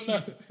hotel or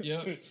nothing.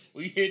 Yep.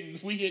 we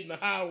hitting the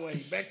highway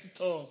back to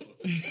Tulsa.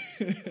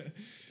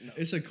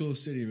 It's a cool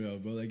city, though,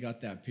 bro. They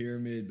got that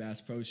Pyramid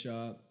Bass Pro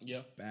Shop. Yeah.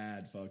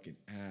 Bad fucking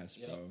ass,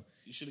 Yeah. bro.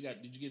 You should have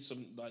got. Did you get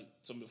some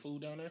of the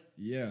food down there?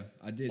 Yeah,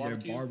 I did.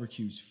 Barbecue? Their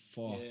barbecue's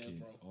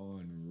fucking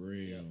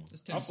unreal.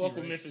 That's I Tennessee, fuck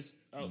with right? Memphis.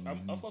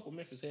 I fuck with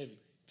Memphis heavy.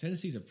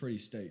 Tennessee's a pretty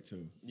state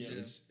too. Yeah.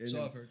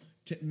 So I've heard.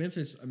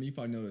 Memphis. I mean, you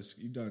probably know this.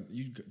 You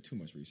got too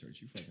much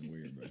research. You fucking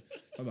weird, bro.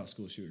 Talk about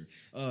school shooter.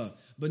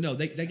 But no,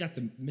 they got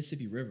the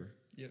Mississippi River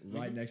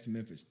right next to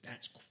Memphis.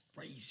 That's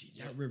crazy.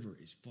 That river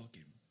is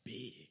fucking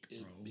big, bro.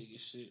 It's big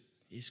as shit.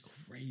 It's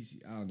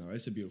crazy. I don't know.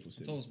 It's a beautiful It's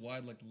city. almost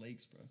wide like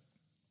lakes, bro.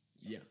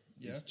 Yeah,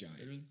 Yeah, it's giant.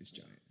 literally. It's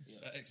giant. Yeah.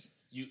 Facts.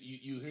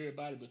 You hear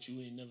about it, but you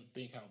ain't never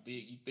think how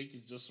big. You think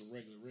it's just a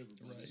regular river,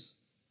 but Right. it's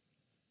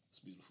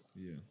beautiful.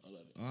 Yeah. I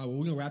love it. All right, well,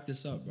 we're gonna wrap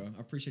this up, bro. I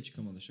appreciate you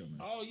coming on the show, man.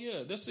 Oh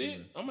yeah, that's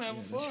it. I'm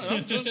having Yeah, fun.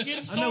 I'm just getting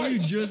I started. know you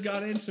just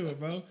got into it,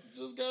 bro.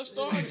 just got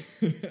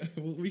started.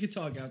 Well, we could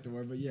talk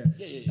afterward, but yeah.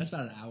 Yeah. That's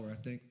about an hour, I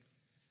think.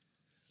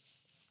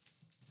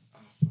 Oh,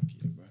 fuck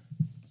yeah, bro.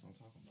 That's what I'm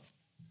talking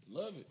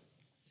about. Love it.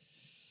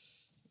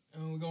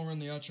 We're gonna run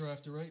the outro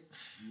after, right?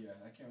 Yeah,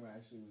 that camera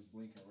actually was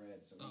blinking red,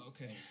 so Oh,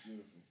 okay. that was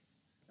beautiful.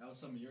 That was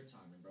some of your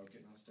timing, bro,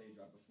 getting on stage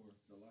right before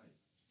the light.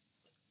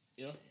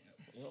 Yep.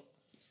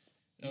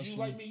 That was Did you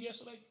fun. like me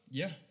yesterday?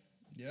 Yeah.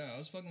 I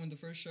was fucking with the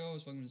first show. I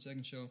was fucking with the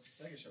second show.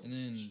 Second show And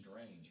was then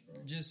strange, bro.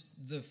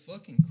 Just the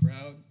fucking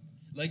crowd.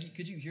 Like,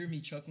 could you hear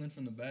me chuckling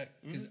from the back?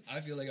 Because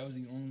I feel like I was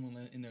the only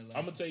one in there laughing.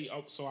 I'm gonna tell you.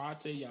 So I'll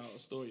tell y'all a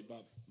story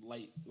about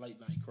late night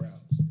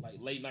crowds, like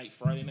late night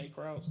Friday night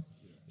crowds.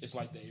 It's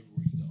like that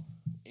everywhere you go,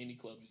 any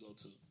club you go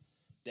to.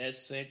 That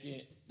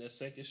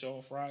second show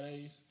on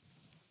Fridays,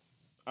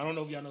 I don't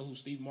know if y'all know who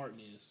Steve Martin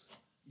is.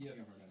 Yeah.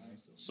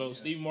 So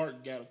Steve Martin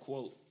got a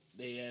quote.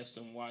 They asked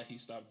him why he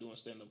stopped doing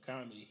stand-up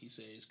comedy. He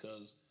said it's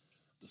because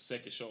the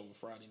second show on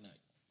Friday night.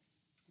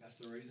 That's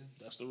the reason?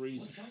 That's the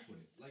reason. What's up with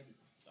it? Like,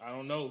 I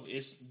don't know.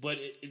 But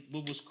it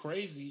was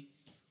crazy.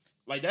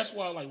 Like, that's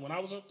why, like, when I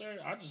was up there,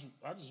 I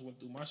just went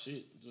through my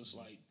shit. Just,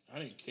 like, I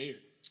didn't care.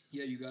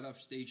 Yeah, you got off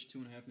stage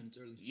 2.5 minutes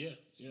early. Yeah.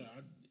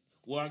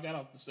 I got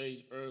off the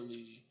stage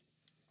early,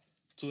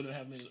 2.5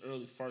 minutes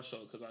early first show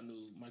because I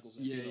knew Michael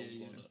Zambino was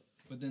going up.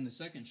 But then the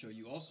second show,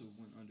 you also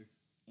went under.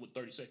 With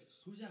 30 seconds.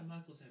 Who's that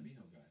Michael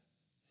Zambino guy?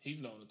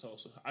 He's known in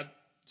Tulsa. I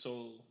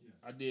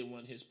did one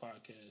of his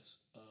podcasts.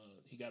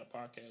 He got a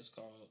podcast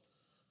called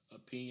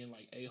Opinion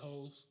Like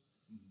A-Holes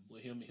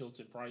with him and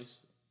Hilton Price.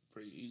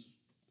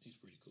 He's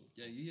pretty cool.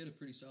 Yeah, you had a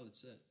pretty solid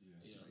set.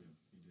 Yeah.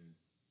 He did.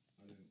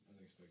 I didn't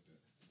expect that.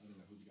 I didn't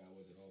know who the guy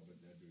was at all,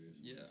 but that dude is.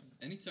 Yeah.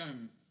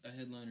 Anytime a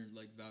headliner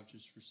like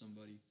vouches for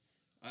somebody,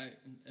 I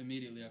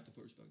immediately have to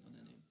put respect on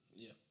that name.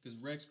 Yeah. Because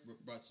Rex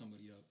brought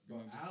somebody up.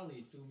 Bro,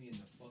 Ali threw me in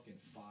the fucking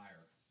fire.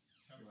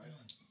 Right?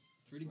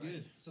 Pretty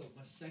good. So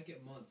my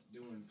second month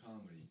doing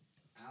comedy,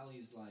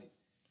 Ali's like,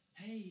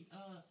 "Hey,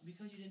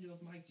 because you didn't do a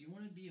mic, do you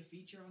want to be a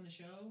feature on the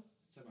show?"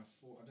 It's like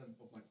I've done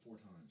like 4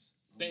 times.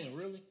 Damn,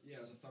 really?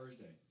 Yeah, it was a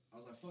Thursday. I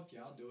was like, "Fuck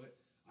yeah, I'll do it."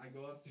 I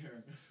go up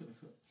there.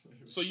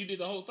 So you did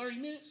the whole 30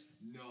 minutes?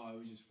 No, it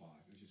was just 5.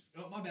 It was just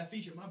my bad.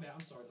 Feature, my bad.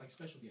 I'm sorry. Like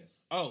special guest.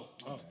 Oh,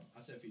 My bad.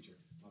 I said feature.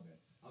 My bad.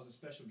 I was a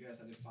special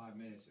guest. I did 5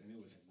 minutes, and it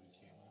was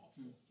awful.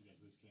 Did you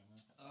guys lose camera?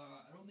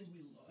 I don't think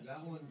we lost.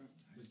 That one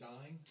was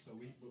dying, so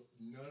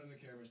none of the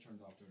cameras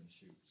turned off during the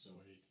shoot. So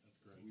Sweet, that's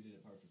great. we did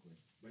it perfectly.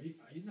 But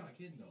he's not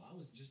kidding though. I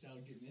was just out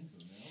getting into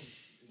it, man. I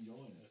was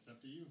enjoying it. It's up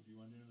to you. If you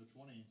want to do another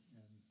 20,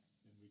 and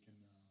we can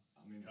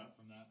cut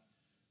from that.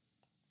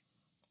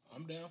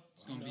 I'm down.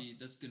 That's gonna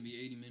be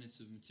 80 minutes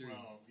of material.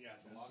 Well, yeah,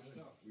 it's a lot of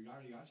stuff. We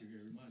already got you here.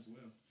 We might as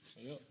well.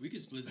 Yep. We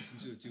could split this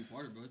into a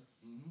 2-parter, bud.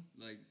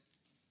 Like,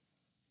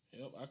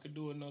 Yep. I could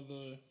do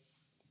another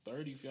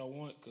 30 if y'all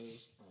want,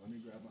 because Let me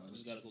grab my. I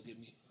just gotta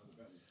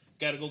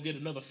go get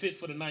another fit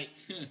for the night.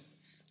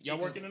 Y'all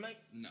working tonight?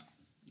 no,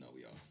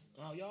 we off.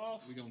 Oh, y'all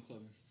off? We going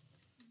clubbing.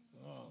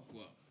 Oh.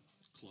 Well,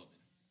 clubbing.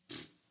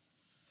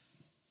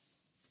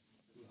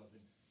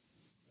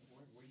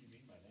 What do you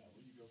mean by that?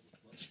 Where do you go for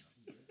clubbing?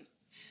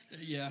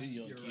 Yeah, These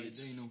young you're right. kids.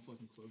 There ain't no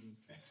fucking clubbing.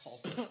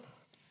 That's what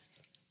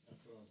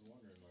I was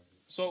wondering.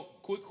 So,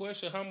 quick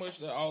question: how much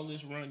did all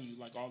this run you?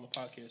 Like all the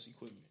podcast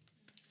equipment?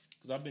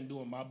 Because I've been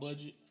doing my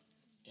budget,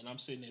 and I'm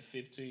sitting at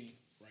 15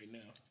 right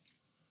now.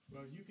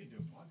 Well, you can do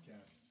a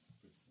podcast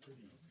with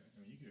pretty. I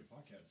mean, you can do a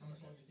podcast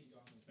with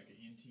like an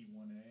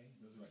NT1A.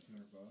 Those are like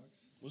 $200.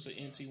 What's an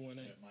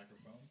NT1A? That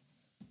microphone.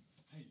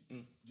 Hey,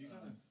 Do you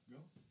gotta go?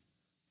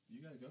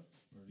 you gotta go.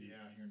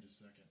 Yeah, here in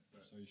just a second.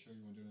 But So you sure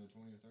you want to do another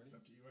 20 or 30? it's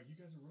up to you. You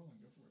guys are rolling.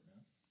 Go for it,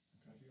 man.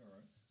 Okay, be all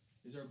right.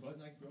 Is there a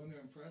button I can go in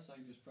there and press? I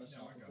can just press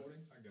No, stop I got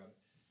recording. it. I got it.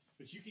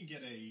 But you can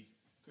get a.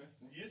 Okay.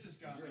 His has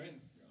got. You're in.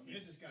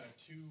 His has got a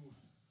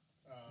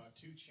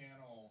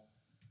two-channel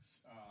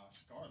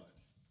Scarlett,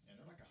 and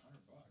they're like $100.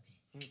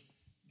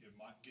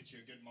 Get you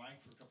a good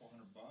mic for a couple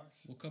 $100.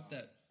 We'll cup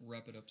that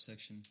wrap it up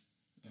section.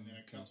 And then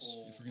a 'cause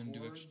couple. if we're gonna do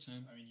cords, extra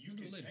time, I mean, you we'll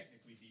do could it later.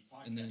 technically be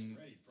podcast And then,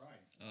 ready,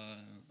 probably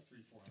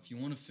 $300-400. If you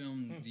want to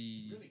film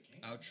the Really can.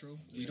 outro,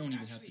 we don't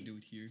even have to Actually, do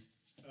it here.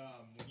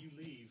 When you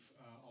leave,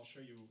 I'll show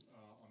you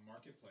on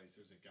Marketplace.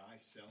 There's a guy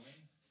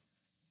selling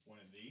one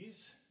of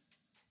these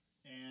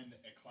and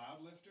a cloud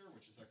lifter,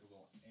 which is like a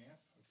little amp,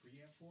 a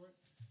preamp for it,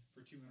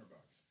 for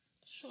 $200.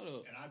 Shut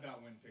up. And I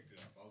about went and picked it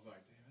up. I was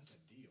like, damn, that's a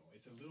deal.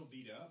 It's a little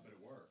beat up, but it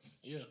works.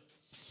 Yeah.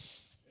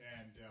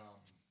 And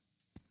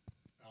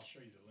I'll show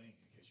you the link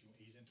in case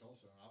he's in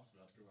Tulsa. And I was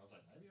about to go. I was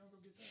like, maybe I'll go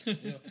get that.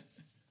 Yeah.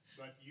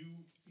 But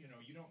you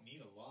don't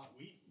need a lot.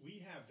 We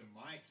have the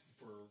mics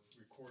for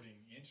recording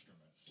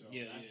instruments, so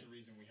that's the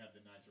reason we have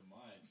the nicer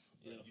mics.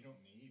 But you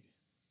don't need.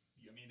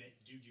 I mean,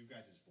 you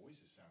guys'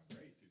 voices sound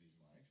great through these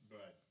mics,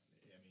 but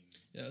I mean.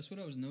 Yeah, that's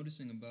what I was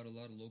noticing about a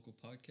lot of local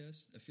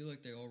podcasts. I feel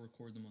like they all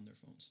record them on their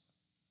phones.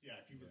 Yeah,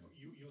 if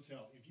you'll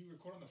tell if you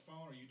record on the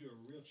phone or you do a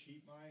real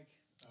cheap mic.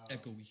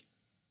 Echoey.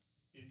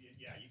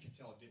 Yeah, you can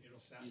tell it'll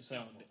sound. You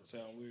sound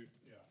weird.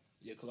 Yeah.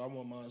 Yeah, because I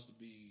want mine to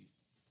be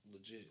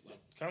legit, like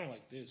kind of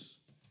like this.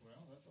 Well,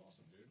 that's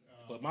awesome, dude.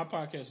 But my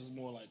podcast is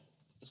more like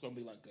it's gonna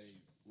be like a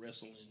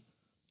wrestling.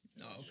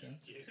 Oh, okay.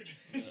 Yeah,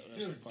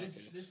 dude. Dude,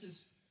 this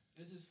is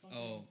fucking.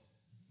 Oh,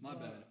 my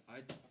bad.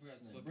 I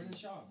forgot his name. Brendan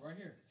Shaw, right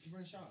here. It's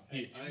Brendan Shaw.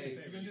 Yeah. Do me a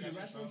favor, You gonna do got the your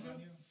wrestling phone too?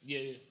 on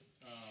you? Yeah.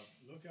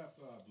 Look up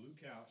Blue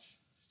Couch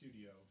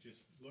Studio.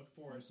 Just look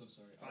for I'm it. so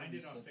sorry. Find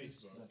it on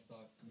Facebook. I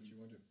thought What you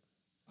want to do?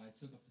 I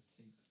took up the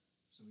tape,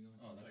 so we don't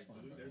Oh, have It's to. like fine,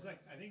 blue, by the there's way.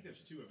 like I think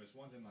there's 2 of us.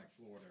 One's in like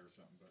Florida or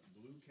something. But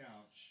Blue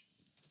Couch.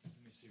 Let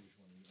me see which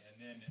one. And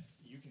then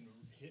you can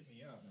hit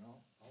me up, and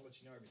I'll let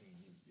you know everything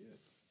you need. Good.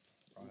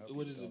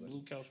 What is it?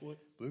 Blue Couch what?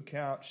 Blue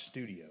Couch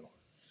Studio.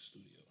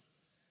 Studio.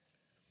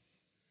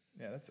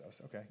 Yeah, that's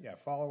us. Okay. Yeah,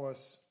 follow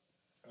us.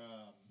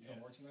 You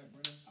gonna work tonight,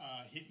 Brendan?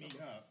 Hit me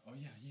up, Oh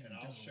yeah, and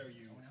I'll show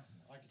you.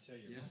 I can tell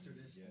you. After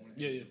this,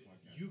 Yeah.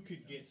 you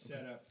could get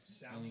set up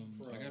sounding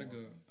pro. I gotta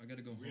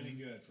go really home,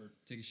 good for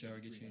take a shower,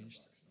 get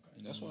changed.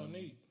 Okay. That's what I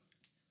need.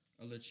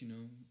 I'll let you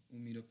know.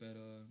 We'll meet up at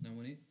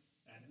 918.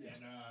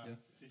 And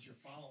since you're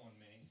following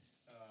me,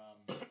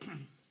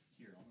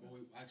 here.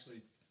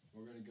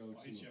 We're gonna go I'll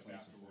to hit you a up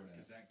place afterward before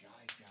because that. that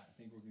guy's got. I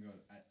think we're gonna go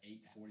at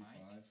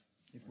 8:45.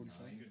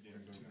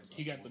 8:45.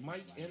 He got the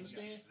mic and the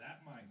stand?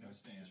 That mic, no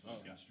stand.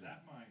 He's got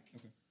that mic.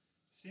 Okay.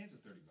 Stands are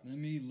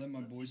 $30. Let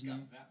my boys know,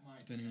 That mic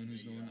depending on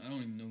who's going. I don't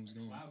even know who's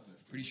going.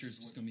 Pretty sure it's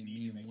just gonna be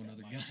me and one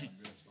other guy.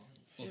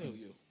 Hell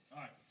yeah. All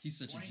right. He's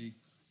such a 20? G.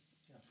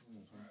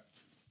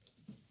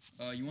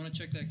 All right. You want to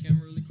check that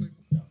camera really quick?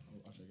 Yeah,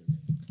 I'll check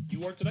it. You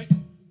work today?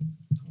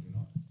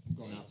 I'm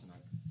going out tonight.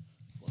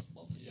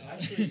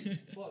 Actually,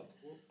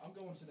 I'm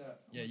going to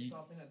that. I'm Yeah, gonna you-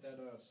 stop in at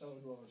that Cellar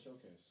Dweller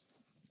showcase.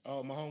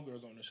 Oh, my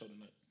homegirl's on the show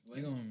tonight.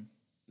 You going?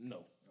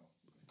 No.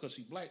 Because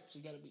she black, she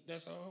got to be,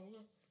 that's our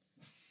homegirl?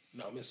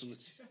 No, I'm messing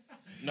with you.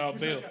 No,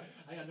 Bill.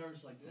 I got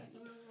nervous like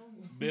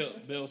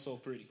that. Bill's so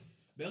pretty.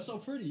 Bell's so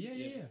pretty. Yeah.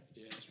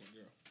 Yeah, that's my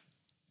girl.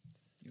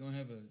 You're gonna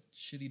have a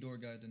shitty door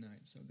guy tonight,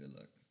 so good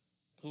luck.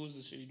 Who is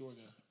the shitty door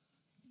guy?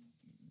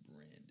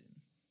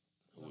 Brandon.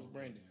 Who is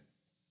Brandon?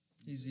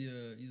 He's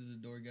the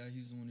door guy.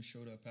 He's the one who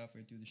showed up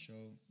halfway through the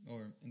show,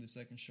 or in the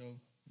second show.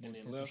 And Wore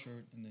then purple left?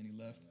 shirt, and then he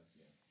left.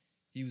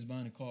 He was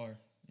buying a car,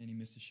 and he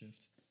missed a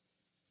shift.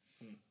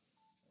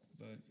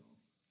 But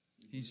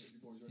he's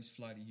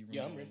flighty. He runs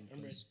Yeah, all I'm over ready. the I'm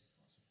ready. place.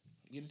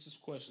 Get into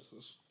some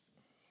questions.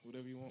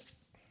 Whatever you want.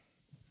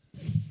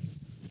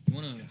 You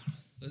wanna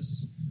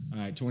let's All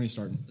right, 20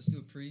 starting. do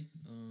a pre.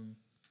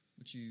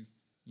 What you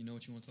know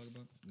what you want to talk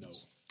about? No.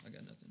 'Cause I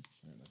got nothing.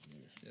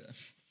 Yeah.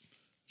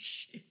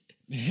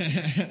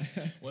 Yeah,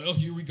 Well,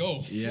 here we go.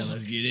 let's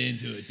get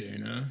into it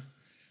then, huh?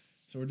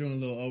 So we're doing a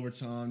little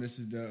overtime. This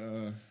is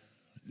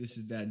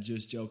that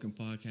Just Joking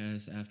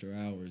podcast after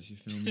hours. You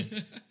feel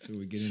me? So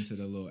we get into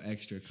the little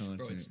extra content.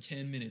 Bro, it's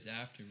 10 minutes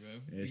after, bro.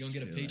 We It's gonna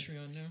get a still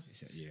Patreon now? He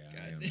said, yeah, I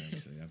God am damn.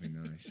 actually. That'd be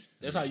nice.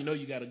 That's how you know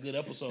you got a good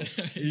episode.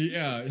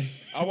 Yeah.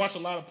 I watch a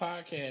lot of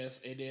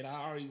podcasts, and then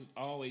I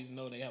always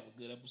know they have a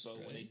good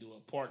episode when they do a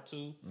part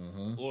 2,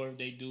 or if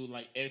they do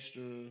like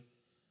extra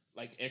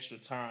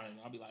time.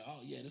 I'll be like, oh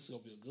yeah, this is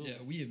gonna be a good Yeah,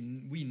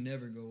 one. we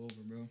never go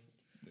over, bro.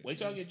 Wait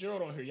till I get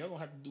Gerald on here. Y'all gonna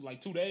have to do like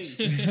 2 days.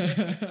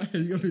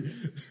 You gonna be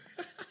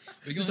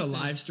We just a gonna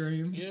have to- live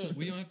stream? Yeah.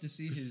 We don't have to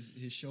see his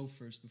show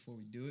first before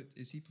we do it.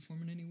 Is he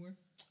performing anywhere?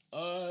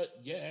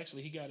 Yeah,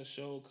 actually, he got a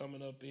show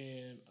coming up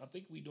in, I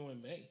think we doing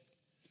May.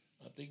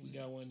 I think we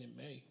got one in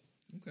May.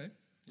 Okay.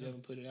 We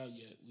haven't put it out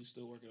yet. We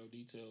still working on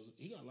details.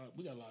 We got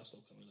a lot of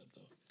stuff coming up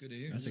though. Good to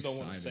hear. That's just don't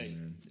wanna exciting, say.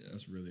 man. Yeah.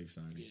 That's really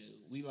exciting.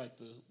 Yeah,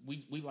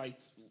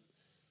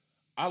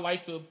 I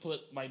like to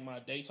put like my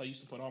dates. I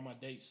used to put all my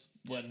dates,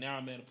 but now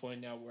I'm at a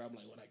point now where I'm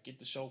like, when I get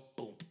the show,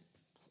 boom,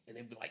 and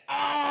then be like,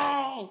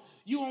 oh,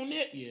 you on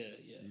it? Yeah.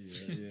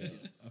 Yeah.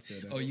 I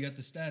feel that. Oh, you got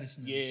the status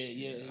now.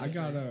 Yeah. I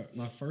got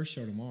my first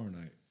show tomorrow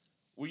night.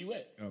 Where you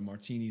at?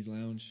 Martini's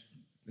Lounge.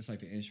 It's like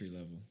the entry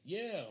level.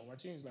 Yeah,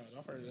 Martinez Lounge.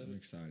 I've heard of I'm it.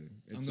 excited.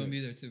 I'm gonna be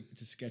there too.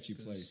 It's a sketchy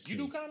place. You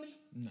too. do comedy?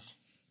 No.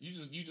 You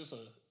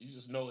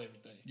just know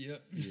everything.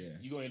 Yep. Yeah.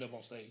 You gonna end up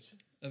on stage.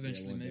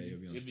 Eventually, one day maybe. you'll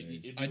be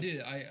on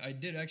stage. I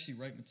did actually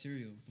write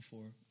material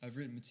before. I've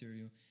written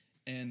material,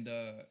 and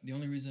the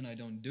only reason I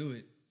don't do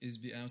it is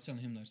I was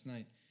telling him last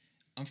night.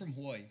 I'm from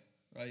Hawaii,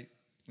 right?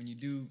 When you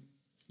do,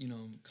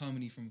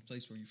 comedy from a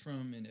place where you're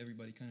from, and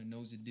everybody kind of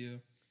knows the deal,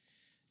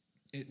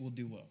 it will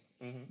do well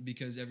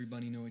because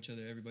everybody know each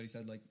other. Everybody's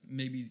had like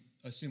maybe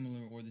a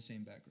similar or the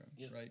same background,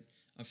 right?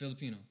 I'm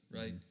Filipino,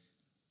 right?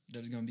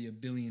 There's gonna be a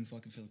billion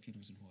fucking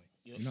Filipinos in Hawaii.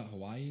 Yep. You're not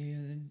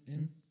Hawaiian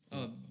in?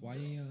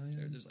 Hawaii?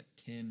 There's like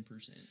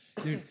 10%.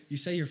 Dude, you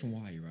say you're from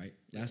Hawaii, right?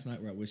 Last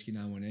night we're at Whiskey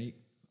 918.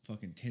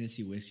 Fucking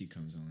Tennessee Whiskey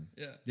comes on.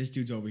 Yeah. This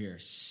dude's over here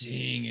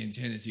singing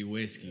Tennessee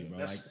Whiskey, bro.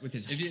 Like with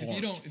his If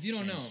you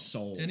don't know,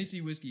 soul.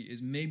 Tennessee Whiskey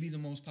is maybe the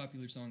most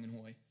popular song in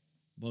Hawaii.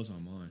 Blows my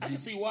mind. I can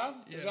see why.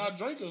 There's Yeah. our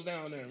drinkers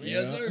down there, man.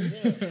 Yes, sir.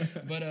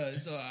 Yeah. But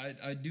so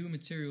I do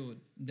material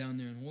down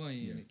there in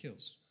Hawaii, and it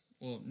kills.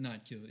 Well,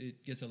 not kill.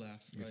 It gets a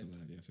laugh, right? Gets a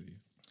laugh, yeah, I feel you.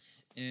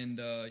 And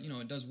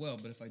it does well.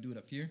 But if I do it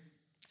up here,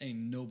 ain't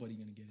nobody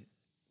gonna get it.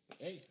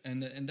 Hey,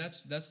 And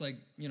that's like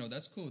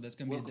that's cool. That's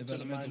gonna welcome be a to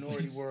the developmental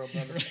minority phase. world,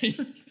 brother. Right?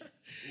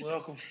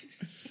 Welcome.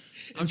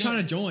 I'm trying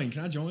to join.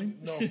 Can I join?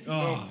 No,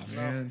 Oh,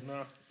 man.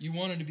 no. You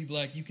wanted to be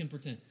black, you can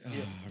pretend.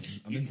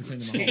 I've been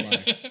pretending my whole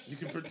life. You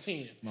can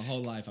pretend. My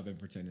whole life I've been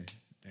pretending.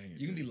 Dang it.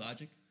 You can be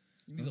Logic.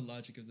 You can be the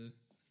Logic of the.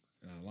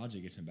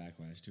 Logic gets some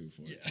backlash too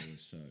for it, which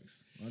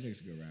sucks.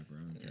 Logic's a good rapper.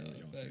 I don't care what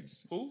y'all say.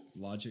 Facts. Who?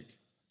 Logic.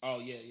 Oh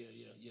yeah.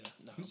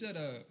 Nah. Who's that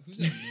one? Who's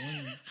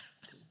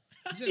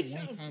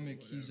that one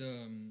comic? He's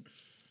I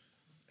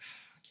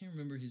can't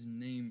remember his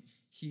name.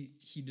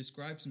 He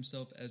describes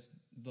himself as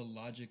the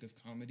Logic of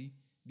comedy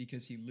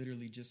because he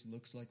literally just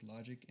looks like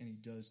Logic and he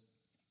does,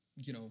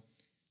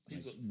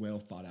 He's Like, well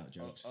thought out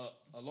jokes.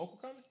 a local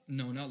comic.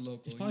 no, not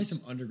local. He's probably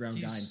some underground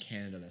guy in he's-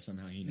 Canada that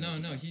somehow he knows.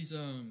 No, about.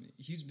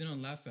 he's been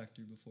on Laugh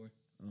Factory before.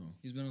 Oh.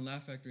 He's been on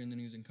Laugh Factory and then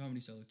he was in Comedy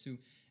Cellar too.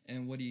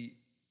 And what he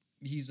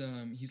he's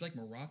like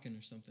Moroccan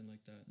or something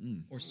like that,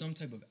 or some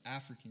type of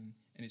African,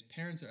 and his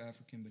parents are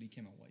African, but he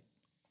came out white,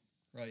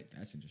 right?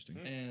 That's interesting.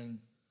 And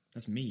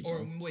that's me. Or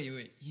bro.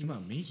 wait, Come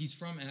on, me. He's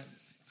from.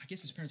 I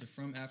guess his parents are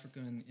from Africa,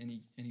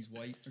 and he's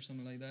white or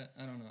something like that.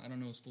 I don't know. I don't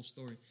know his full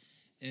story.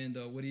 And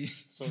what he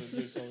so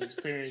his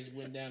parents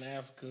went down to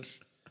Africa.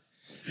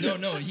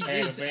 No, he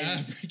is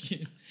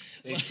African.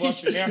 They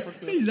fucked in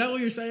Africa. Is that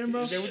what you're saying,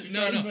 bro? Is that what you're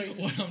trying to say?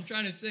 What I'm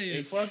trying to say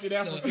is they fucked in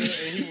Africa, and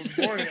he was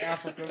born in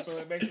Africa, so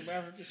it makes him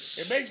African.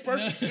 It makes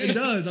perfect sense. It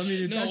does. I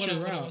mean, that's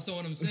your route. So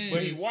what I'm saying,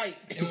 but he's white.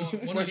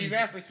 But he's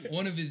African.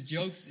 One of his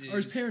jokes is, are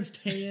his parents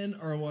tan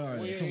or what are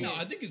they? No,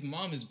 I think his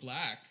mom is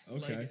black.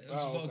 Okay.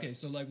 Okay.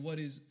 So like, what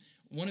is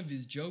one of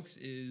his jokes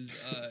is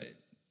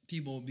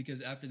people,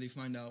 because after they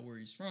find out where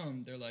he's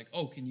from, they're like,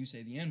 "Oh, can you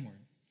say the N-word?"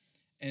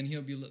 And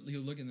he'll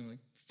look at them like,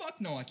 "Fuck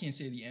no, I can't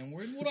say the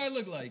N-word. What do I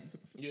look like?"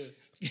 Yeah.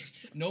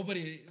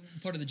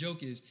 Part of the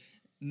joke is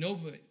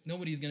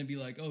nobody's gonna be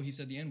like, "Oh, he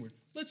said the N-word.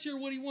 Let's hear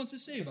what he wants to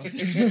say about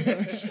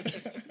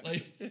this."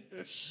 Like,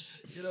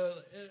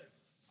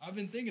 I've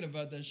been thinking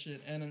about that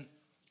shit, and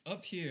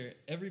up here,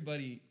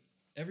 everybody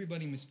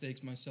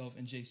mistakes myself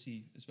and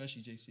JC,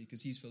 especially JC,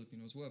 because he's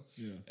Filipino as well.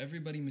 Yeah.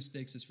 Everybody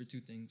mistakes us for two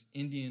things: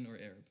 Indian or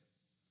Arab,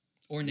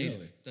 or Native.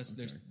 Really? That's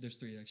okay. there's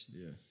three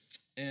actually. Yeah.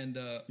 And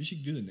you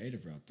should do the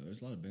native route though.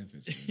 There's a lot of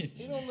benefits.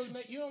 You don't look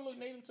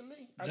native to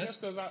me. I guess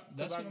because I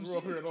grew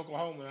up here in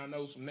Oklahoma and I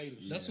know some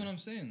natives. That's what I'm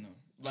saying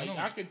though. Like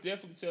I could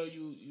definitely tell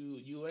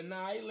you an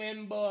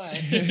island boy.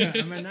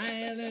 I'm an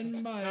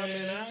island boy.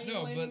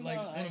 No, but like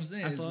what I'm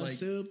saying is like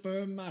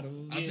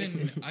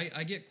supermodels.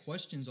 I get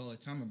questions all the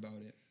time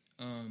about it.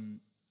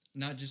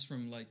 Not just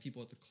from like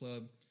people at the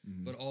club,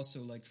 but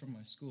also like from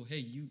my school. Hey,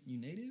 you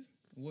native?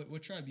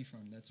 What tribe you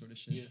from? That sort of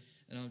shit. Yeah.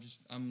 And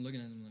I'm looking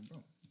at them like, bro,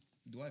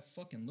 do I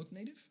fucking look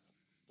native?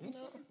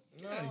 No,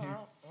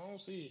 I don't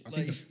see it. I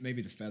think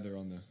maybe the feather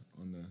on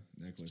the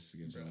necklace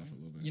gives it off a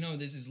little bit. You know,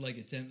 this is like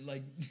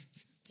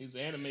he's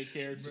an anime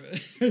character.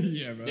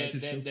 Yeah, bro.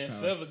 That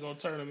feather gonna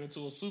turn him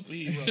into a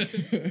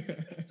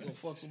superhero. Gonna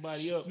fuck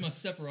somebody up. It's my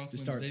Sephiroth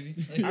twins, baby.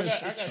 I got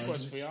a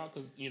question for y'all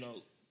because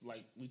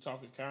like we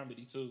talking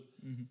comedy too.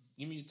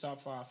 Give me your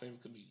top 5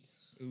 favorite comedians.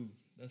 Ooh,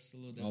 that's a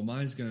little different. Oh,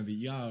 mine's gonna be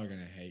y'all are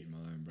gonna hate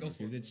mine, bro,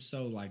 because it's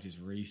so like just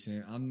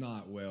recent. I'm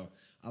not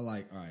I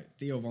like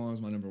Theo Vaughn's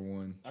my number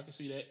 1. I can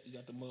see that. You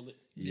got the mullet.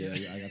 Yeah,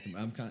 I got the.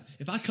 I'm kind.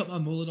 If I cut my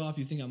mullet off,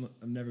 you think I'm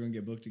never gonna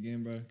get booked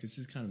again, bro? Because this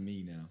is kind of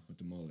me now with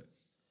the mullet.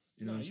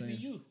 You know what I'm saying?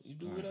 You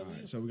do whatever.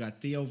 Right. So we got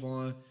Theo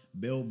Vaughn,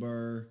 Bill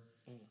Burr,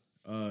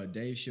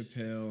 Dave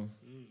Chappelle.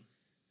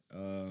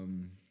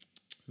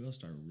 Who else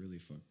do I really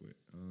fuck with?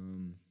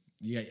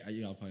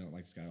 Y'all probably don't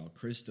like this guy at all.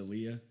 Chris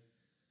D'Elia.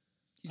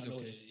 He's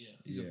okay.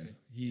 He's okay.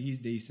 He's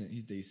decent.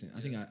 He's decent.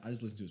 I think I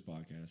just listened to his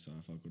podcast, so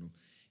I fuck with him.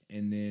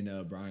 And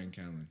then Brian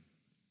Callen.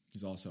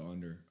 He's also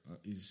under.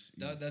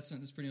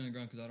 That's pretty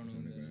underground because I don't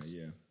know who that is.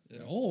 Yeah.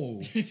 Oh,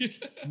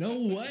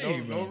 no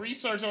way, bro. No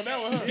research on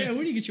that one, huh? Yeah, we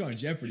need to get you on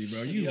Jeopardy,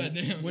 bro. You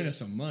win us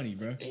some money,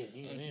 bro.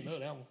 You didn't know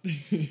that one.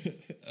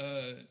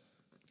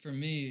 For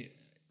me,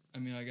 I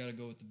mean, I gotta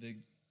go with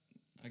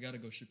I gotta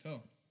go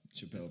Chappelle.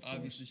 Chappelle,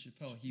 obviously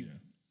Chappelle.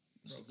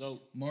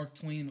 Bro, Mark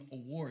Twain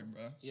Award,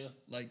 bro. Yeah,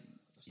 like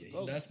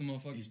that's the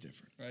motherfucker. He's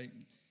different, right?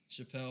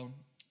 Chappelle.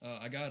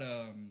 I got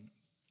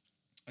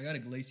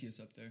Iglesias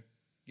up there.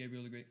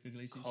 Gabriel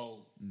Iglesias.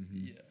 Cold.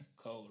 Mm-hmm. Yeah.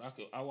 Cold. I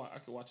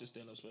could watch his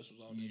stand-up specials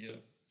all day too.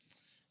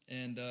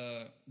 And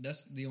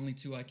that's the only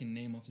 2 I can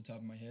name off the top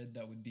of my head.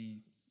 That would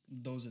be.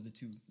 Those are the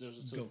 2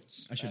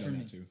 goats. I should have done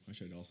that too. I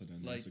should have also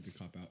done that. It's a good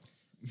cop out.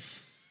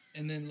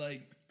 And then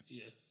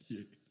yeah.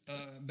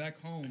 Back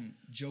home,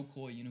 Joe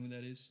Coy. You know who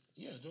that is?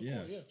 Yeah, Joe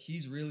Coy. Yeah.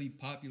 He's really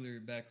popular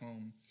back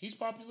home. He's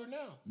popular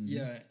now. Mm-hmm.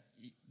 Yeah.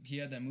 He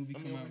had that movie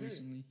come out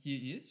recently.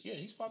 He is? Yeah,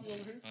 he's popular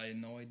over here. I had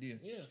no idea.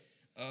 Yeah.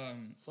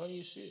 Funny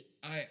as shit.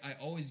 I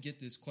always get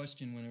this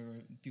question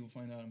whenever people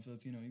find out I'm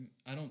Filipino.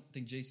 I don't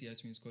think JC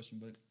asked me this question,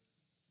 but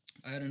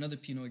I had another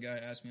Pinoy guy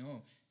ask me,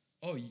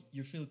 oh,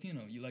 you're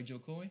Filipino. You like Joe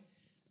Coy?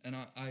 And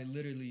I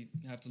literally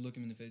have to look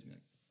him in the face and be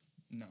like,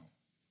 no.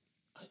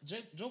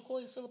 Joe Coy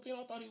is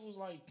Filipino? I thought he was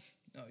like...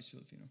 No, he's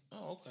Filipino.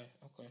 Oh, okay.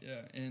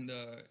 Yeah, and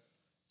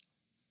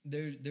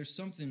there's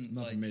something I'm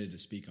not like... permitted to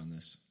speak on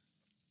this.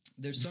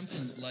 There's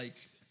something like...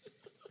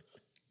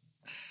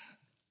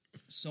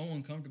 so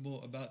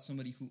uncomfortable about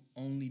somebody who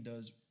only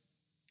does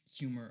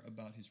humor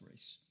about his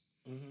race.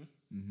 Mm-hmm.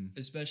 Mm-hmm.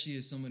 Especially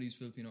as somebody who's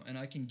Filipino. And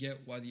I can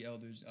get why the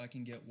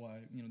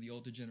the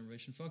older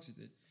generation fucks with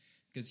it.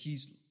 Because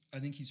I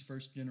think he's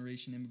first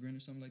generation immigrant or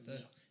something like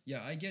that.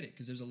 Yeah, I get it.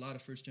 Because there's a lot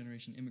of first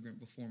generation immigrant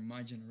before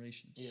my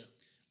generation. Yeah.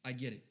 I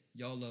get it.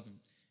 Y'all love him.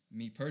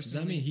 Me personally... Does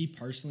that mean he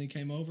personally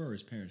came over or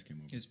his parents came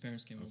over? His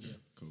parents came over. Okay,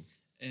 cool.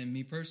 And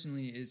me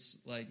personally, it's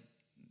like,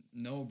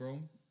 no,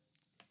 bro.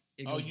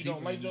 You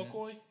don't like Joe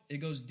Coy? It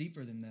goes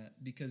deeper than that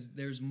because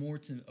there's more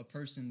to a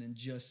person than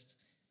just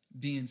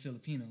being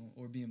Filipino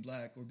or being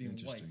black or being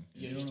white.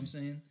 You know what I'm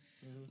saying?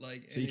 Mm-hmm.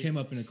 Like, so you came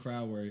up in a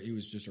crowd where he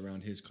was just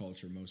around his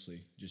culture,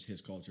 mostly just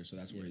his culture. So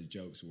that's where his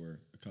jokes were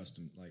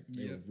accustomed, like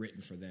they were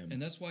written for them.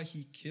 And that's why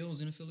he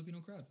kills in a Filipino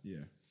crowd.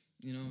 Yeah.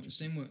 You know,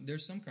 same way.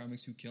 There's some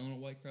comics who kill in a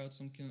white crowd,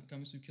 some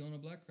comics who kill in a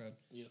black crowd.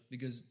 Yeah.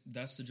 Because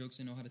that's the jokes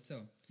they know how to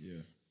tell.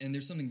 Yeah. And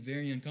there's something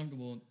very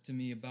uncomfortable to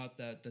me about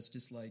that. That's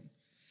just like,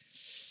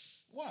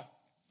 why?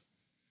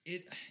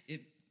 It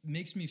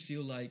makes me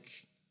feel like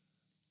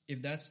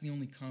if that's the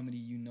only comedy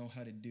you know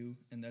how to do,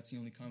 and that's the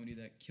only comedy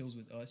that kills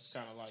with us,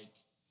 kind of like,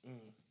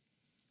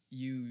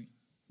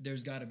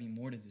 there's got to be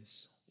more to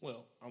this.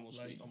 Well, I'm gonna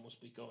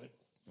speak on it.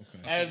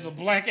 Okay. As a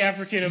black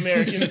African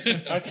American,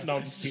 no,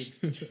 I'm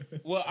just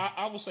kidding. Well,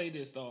 I will say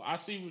this though. I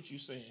see what you're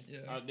saying. Yeah.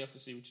 I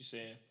definitely see what you're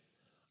saying.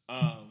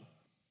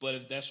 But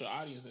if that's your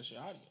audience, that's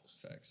your audience.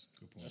 Facts.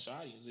 Good point. That's your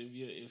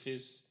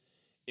audience.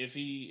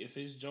 If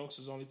his jokes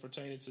is only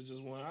pertaining to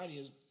just one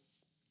audience,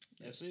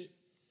 that's it.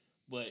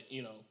 But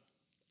you know,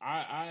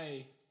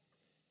 I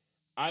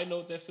know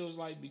what that feels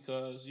like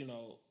because you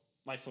know,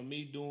 like for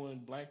me doing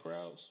black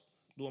crowds.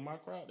 Doing my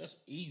crowd, that's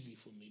easy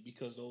for me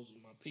because those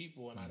are my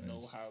people and I know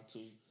how to,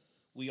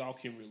 we all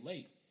can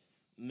relate.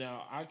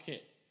 Now, I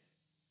can't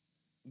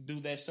do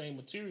that same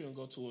material and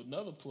go to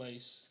another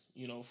place,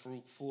 you know,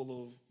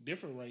 full of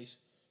different race,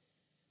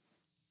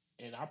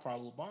 and I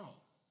probably will bomb.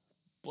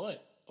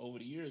 But over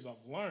the years,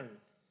 I've learned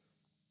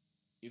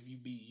if you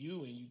be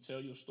you and you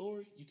tell your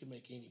story, you can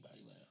make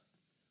anybody laugh.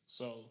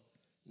 So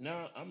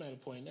now I'm at a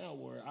point now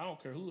where I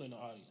don't care who in the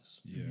audience.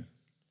 Yeah.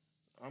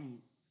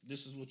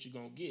 This is what you're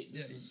gonna get.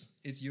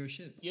 It's your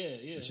shit. Yeah.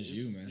 This is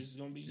you, man. This is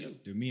gonna be you.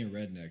 Dude, me and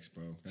rednecks,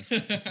 bro.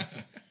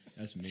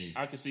 That's me.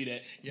 I can see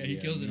that. Yeah, he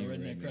kills in a me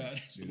and redneck crowd.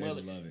 Dude, The they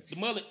mullet. love it. The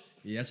mullet.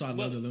 Yeah, that's why I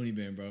love the Looney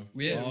Bin, bro.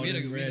 We had a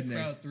rednecks.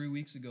 crowd 3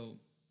 weeks ago.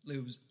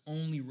 It was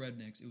only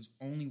rednecks. It was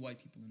only white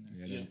people in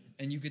there. Yeah.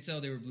 And you could tell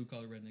they were blue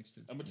collar rednecks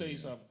too. I'm gonna tell you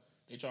something.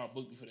 They tried to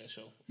book me for that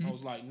show. I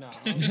was like, nah.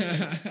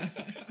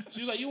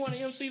 She was like, you want to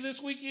MC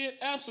this weekend?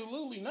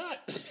 Absolutely not.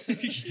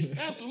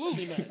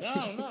 Absolutely not.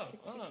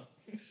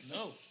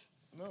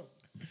 No.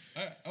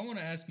 I want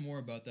to ask more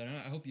about that. And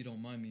I hope you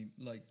don't mind me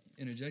like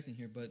interjecting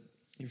here, but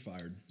You're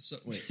fired. So,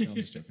 Wait, no, I'm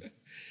just joking.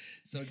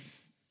 So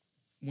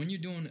when you're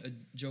doing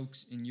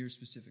jokes in your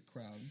specific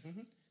crowd,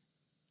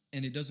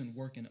 and it doesn't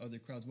work in other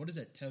crowds, what does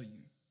that tell you?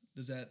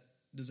 Does that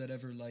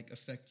ever like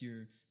affect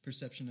your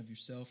perception of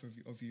yourself or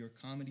of your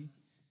comedy?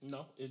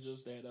 No, it's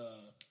just that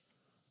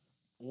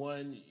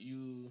one,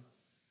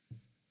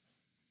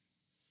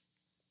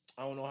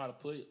 I don't know how to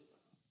put it.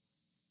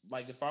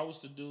 Like if I was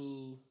to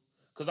do,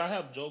 because I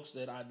have jokes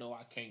that I know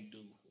I can't do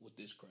with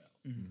this crowd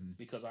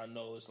because I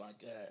know it's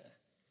like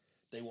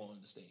they won't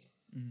understand.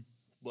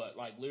 But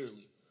like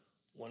literally,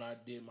 when I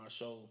did my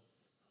show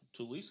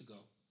 2 weeks ago,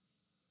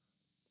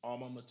 all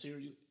my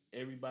material,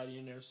 everybody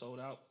in there sold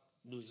out,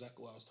 knew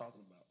exactly what I was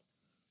talking about.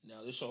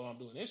 Now this show I'm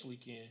doing this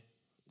weekend,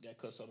 got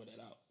to cut some of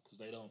that out because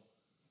they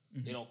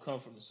don't come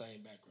from the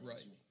same background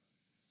as me.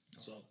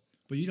 So,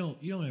 but you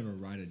don't ever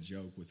write a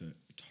joke with a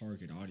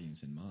target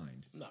audience in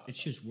mind. No,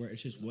 it's just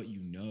what you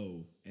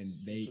know, and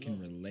they can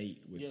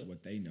relate with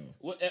what they know.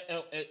 Well,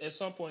 at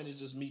some point, it's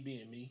just me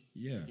being me.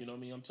 Yeah, you know what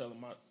I mean. I'm telling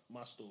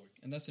my story,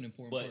 and that's an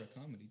important part of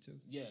comedy too.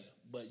 Yeah,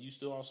 but you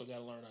still also got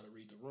to learn how to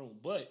read the room.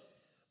 But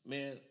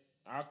man,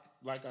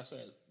 like I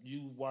said,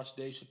 you watch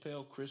Dave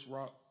Chappelle, Chris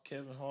Rock,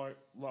 Kevin Hart,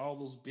 all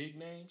those big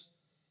names.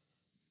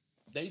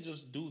 They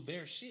just do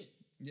their shit.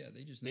 Yeah,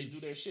 they do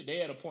their shit.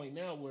 They at a point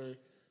now where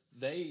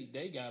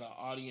they got an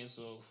audience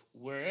of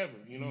wherever,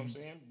 you know what I'm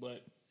saying?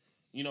 But,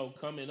 you know,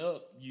 coming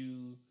up,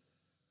 you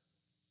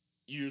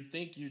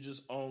think you're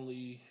just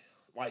only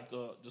like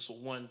just a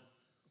one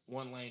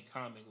lane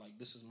comic. Like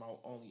this is my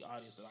only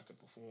audience that I can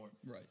perform.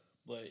 Right.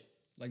 But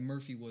like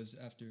Murphy was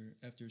after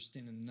a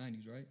stint in the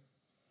 90s, right?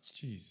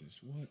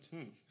 Jesus, what?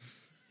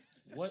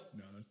 What?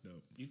 No, that's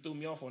dope. You threw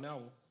me off on that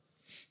one.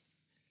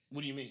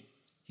 What do you mean?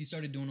 He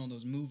started doing all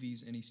those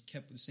movies, and he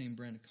kept the same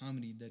brand of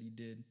comedy that he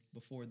did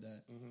before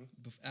that.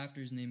 After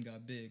his name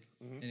got big,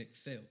 and it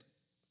failed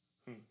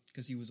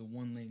because he was a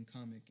one-lane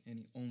comic, and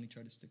he only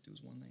tried to stick to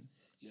his one lane.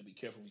 You gotta be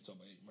careful when you talk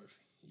about Eddie Murphy.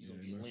 You're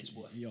gonna get lynched,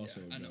 boy. He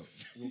also, I know.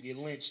 You're gonna get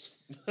lynched.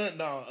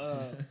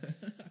 No.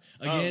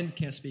 Again,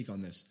 can't speak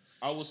on this.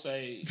 I would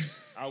say,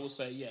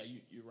 yeah,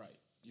 you're right.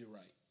 You're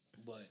right,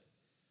 but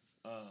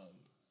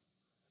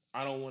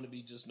I don't want to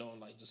be just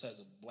known like just as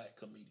a black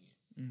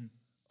comedian.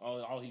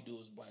 All he do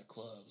is black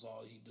clubs.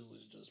 All he do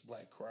is just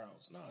black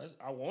crowds. No,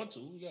 I want to.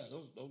 Yeah,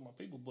 those are my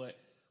people. But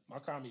my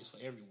comedy is for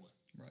everyone.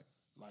 Right.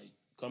 Like,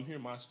 come hear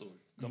my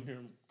story. Come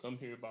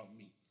hear about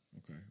me.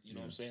 Okay. You know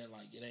what I'm saying?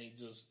 Like, it ain't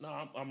just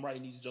I'm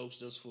writing these jokes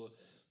just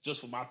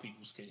for my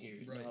peoples can hear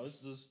it. Right. No,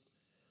 it's just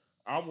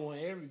I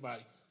want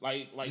everybody.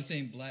 Like this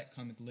ain't Black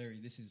Comic Larry.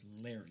 This is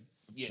Larry.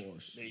 Yeah. Of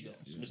course. There you go.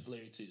 It's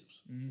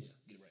Mr.LarryTibbs. Yeah,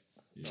 get it right.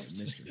 Yeah,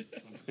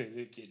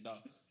 Mr. Kid,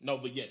 no,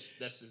 but yes,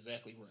 that's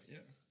exactly right.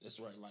 Yeah. That's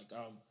right.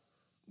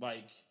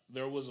 Like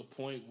there was a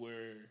point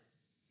where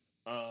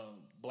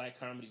black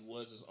comedy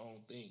was its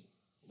own thing.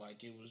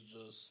 Like it was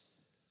just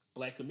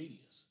black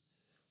comedians.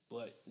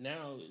 But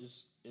now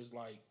it's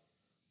like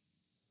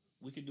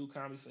we could do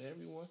comedy for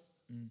everyone.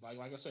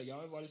 Like I said,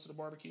 y'all invited to the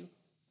barbecue.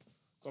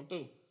 Come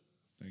through.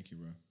 Thank you,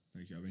 bro.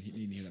 Thank you. I've been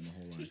needing to hear that my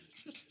whole life.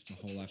 My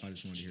whole life, I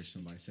just wanted to hear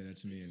somebody say that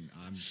to me, and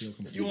I feel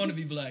completely. You want to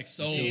be black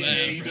so bad.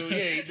 Yeah, you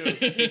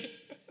do.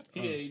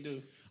 Yeah, you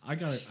do. I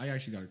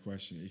actually got a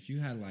question. If you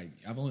had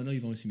I know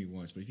you've only seen me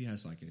once, but if you had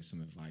some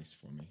advice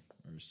for me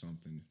or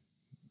something,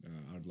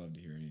 I'd love to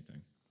hear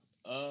anything.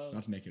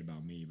 Not to make it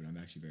about me, but I'm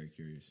actually very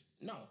curious.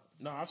 No,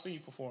 I've seen you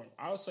perform.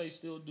 I would say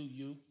still do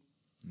you,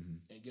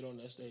 and get on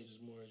that stage as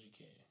more as you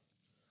can.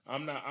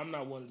 I'm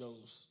not one of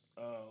those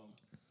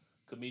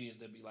comedians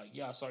that be like,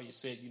 yeah, I saw you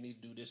said you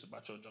need to do this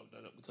about your joke,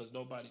 because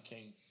nobody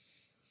can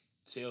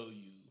tell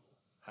you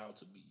how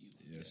to be you.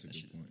 Yeah, that's a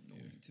good point. Yeah.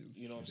 Too.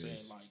 You know what I'm saying?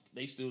 Like,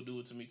 they still do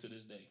it to me to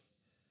this day.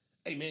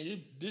 Hey,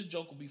 man, this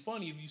joke would be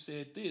funny if you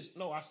said this.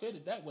 No, I said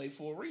it that way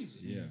for a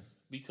reason. Yeah.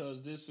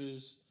 Because this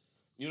is,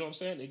 you know what I'm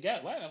saying? It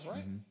got laughs, right?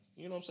 Mm-hmm.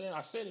 You know what I'm saying?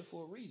 I said it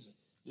for a reason.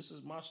 This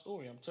is my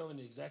story. I'm telling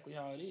you exactly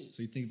how it is.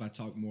 So you think if I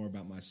talk more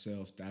about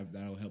myself,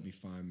 that'll help me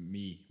find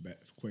me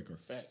quicker?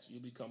 Facts.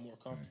 You'll become more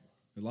comfortable. Right.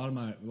 A lot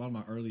of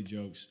my early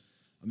jokes,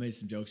 I made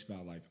some jokes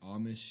about like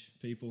Amish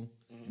people,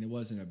 and it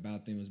wasn't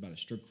about them. It was about a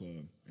strip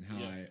club and how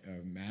I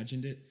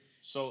imagined it.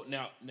 So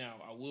now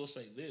I will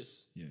say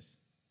this. Yes.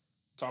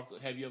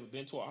 Have you ever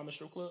been to an Amish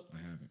strip club? I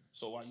haven't.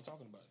 So why are you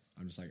talking about it?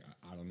 I'm just like,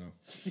 I don't know.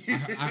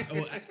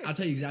 I'll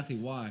tell you exactly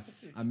why.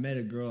 I met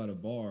a girl at a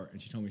bar,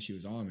 and she told me she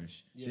was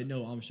Amish. Yeah. Didn't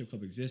know Amish strip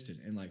club existed.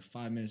 And like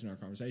 5 minutes in our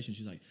conversation,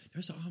 she's like,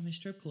 there's an Amish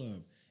strip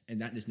club.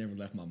 And that just never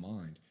left my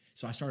mind.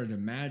 So I started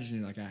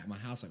imagining, like, at my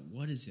house, like,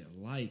 what is it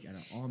like at an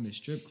Amish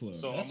strip club?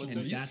 So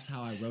that's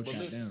how I wrote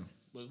that down.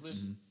 But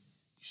listen, you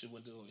should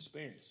went to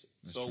experience it.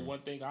 That's true. One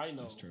thing I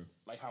know,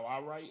 like how I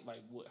write,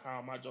 like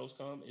how my jokes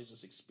come, is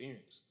just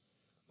experience.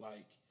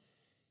 Like,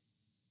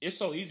 it's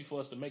so easy for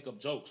us to make up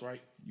jokes,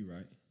 right? You're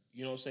right.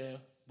 You know what I'm saying?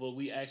 But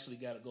we actually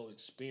got to go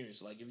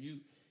experience. Like,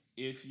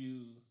 if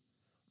you,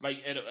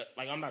 like,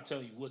 I'm not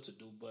telling you what to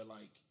do, but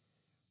like,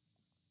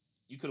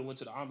 you could have went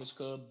to the Amish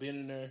club, been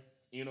in there,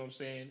 you know what I'm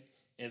saying?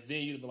 And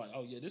then you'd be like,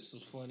 oh, yeah, this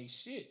is funny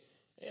shit.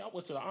 Hey, I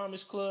went to the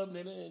Amish club,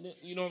 and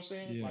you know what I'm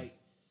saying? Yeah.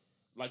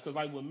 Because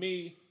with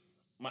me,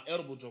 my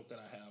edible joke that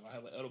I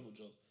have an edible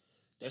joke.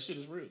 That shit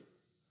is real.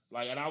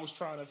 Like, and I was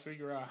trying to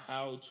figure out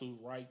how to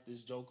write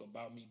this joke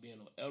about me being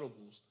on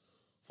edibles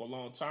for a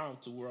long time,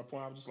 to where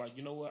I was just like,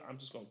 you know what? I'm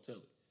just going to tell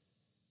it.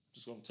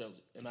 Just going to tell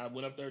it. And I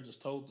went up there,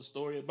 just told the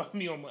story about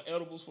me on my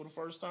edibles for the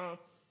first time.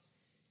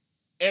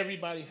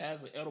 Everybody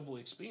has an edible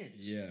experience.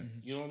 Yeah.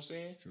 You know what I'm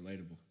saying?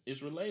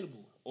 It's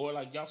relatable. Or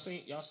like y'all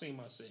seen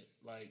my set.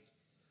 Like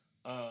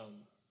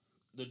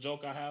the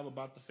joke I have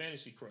about the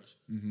fantasy crush.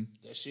 Mm-hmm.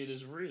 That shit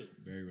is real.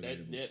 Very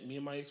relatable. That me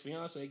and my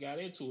ex-fiance got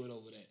into it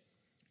over that.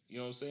 You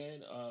know what I'm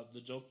saying?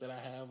 The joke that I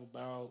have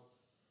about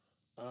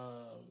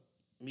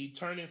me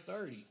turning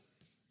 30.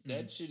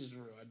 That shit is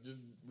real. I just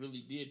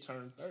really did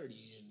turn 30,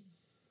 and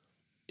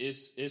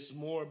it's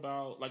more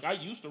about, like, I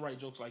used to write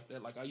jokes like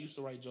that. Like, I used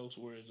to write jokes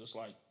where it's just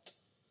like,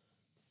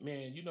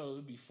 man, you know,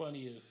 it'd be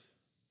funny if,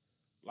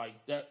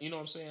 like, that, you know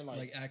what I'm saying?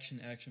 Like action,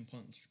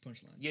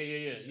 punchline. Yeah.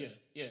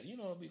 You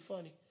know, it'd be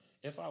funny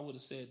if I would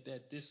have said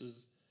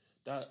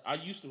that I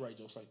used to write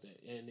jokes like that,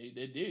 and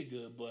they did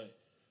good, but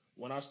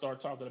when I start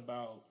talking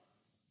about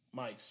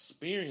my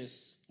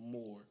experience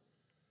more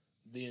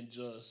than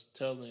just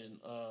telling,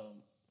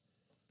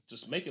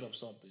 just making up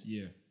something.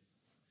 Yeah.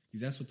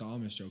 Because that's what the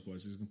Amish joke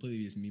was. It was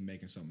completely just me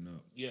making something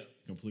up. Yeah.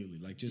 Completely.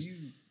 Like, just...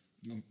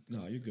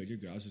 No, you're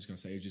good. I was just going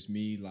to say, it was just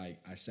me, like,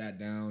 I sat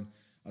down.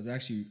 I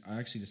actually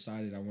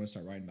decided I want to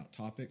start writing about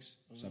topics.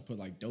 Mm-hmm. So I put,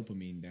 like,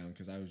 dopamine down,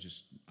 because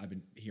I've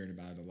been hearing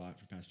about it a lot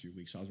for the past few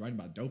weeks. So I was writing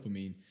about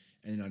dopamine,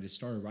 and then I just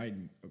started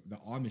writing. The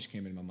Amish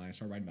came into my mind. I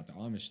started writing about the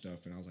Amish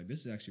stuff, and I was like,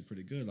 this is actually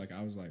pretty good. Like,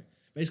 I was like,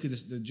 basically,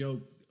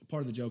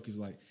 part of the joke is,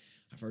 like,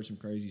 I've heard some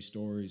crazy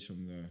stories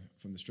from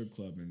the strip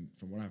club, and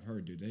from what I've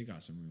heard, dude, they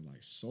got some real,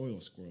 like, soil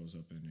squirrels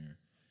up in there.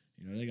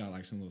 You know, they got,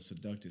 like, some little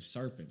seductive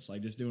serpents,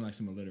 like, just doing, like,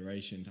 some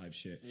alliteration type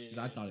shit. Because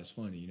I thought it's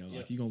funny, you know,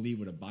 like, you're going to leave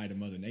with a bite of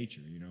Mother Nature,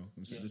 you know?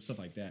 I'm saying, just stuff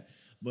like that.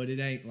 But it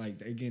ain't,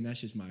 like, again,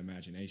 that's just my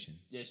imagination.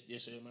 Yes,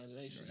 your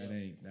imagination. That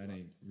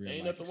ain't real.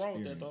 Ain't nothing wrong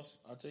with that, though.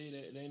 I'll tell you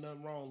that. It ain't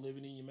nothing wrong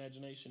living in your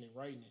imagination and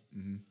writing it.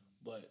 Mm-hmm.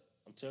 But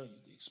I'm telling you,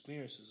 the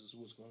experiences is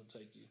what's going to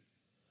take you.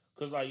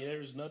 Because, like,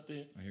 there's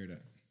nothing. I hear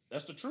that.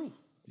 That's the truth.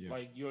 Yeah.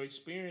 Like, your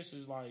experience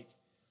is, like,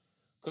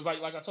 because,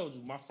 like I told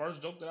you, my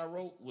first joke that I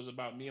wrote was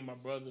about me and my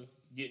brother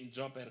getting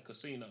jumped at a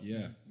casino.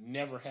 Yeah.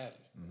 Never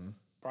happened. Mm-hmm.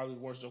 Probably the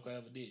worst joke I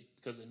ever did,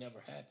 because it never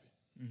happened.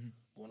 Mm-hmm.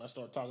 But when I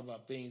start talking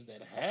about things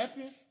that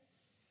happened,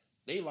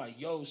 they like,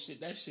 yo,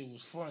 shit, that shit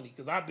was funny.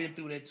 Because I've been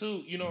through that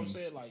too. You know what I'm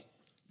saying? Like,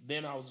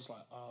 then I was just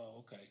like, oh,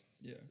 okay.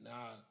 Yeah. Nah.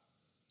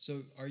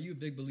 So are you a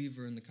big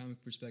believer in the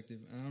comic perspective?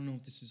 And I don't know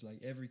if this is like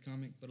every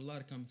comic, but a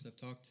lot of comics I've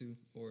talked to,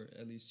 or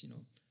at least, you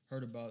know,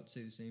 heard about,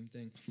 say the same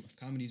thing.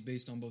 Comedy is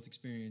based on both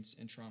experience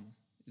and trauma.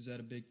 Is that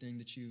a big thing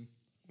that you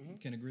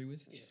can agree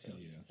with? Yeah, hell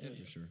yeah,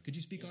 for sure. Could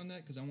you speak on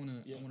that? Because I want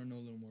to know a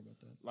little more about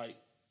that. Like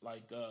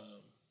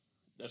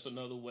that's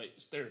another way.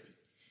 It's therapy.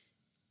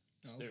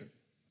 It's therapy,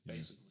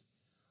 basically.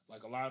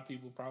 Like, a lot of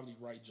people probably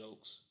write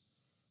jokes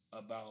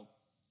about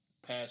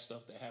past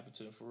stuff that happened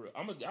to them for real.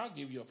 I'll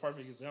give you a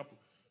perfect example.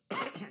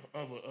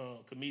 of a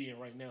comedian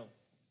right now,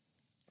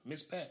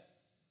 Miss Pat.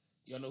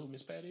 Y'all know who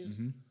Miss Pat is?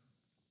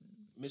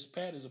 Miss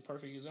Pat is a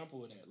perfect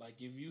example of that. Like,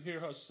 if you hear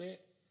her set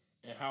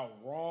and how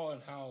raw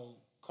and how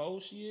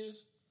cold she is,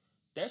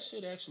 that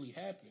shit actually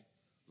happened.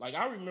 Like,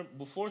 I remember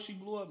before she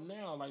blew up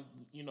now, like,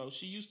 you know,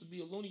 she used to be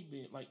a loony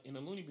bin, like, in a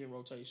loony bin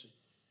rotation.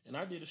 And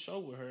I did a show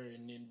with her,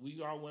 and then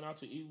we all went out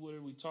to eat with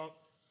her. We talked.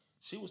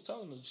 She was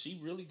telling us she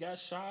really got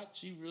shot.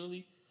 She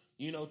really,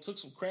 you know, took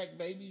some crack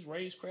babies,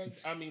 raised crack.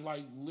 I mean,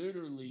 like,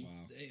 literally.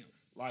 Wow. Damn.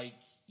 Like,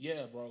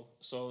 yeah, bro.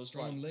 So it's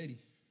Strong like, lady.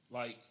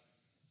 Like,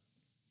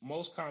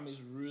 most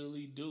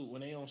really do.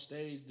 When they on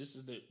stage, this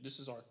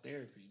is our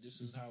therapy.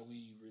 This is how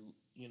we,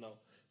 you know,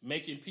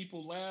 making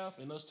people laugh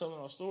and us telling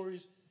our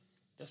stories.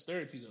 That's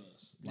therapy to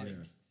us. Like,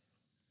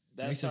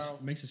 that's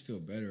makes us feel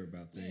better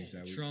about things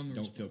that we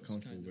don't feel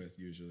comfortable with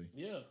usually.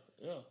 Yeah.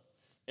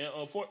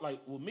 And for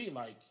like with me,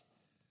 like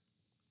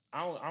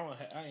I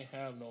ain't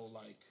have no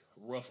like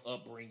rough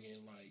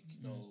upbringing. Like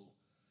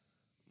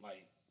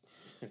like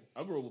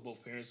I grew up with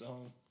both parents at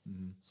home.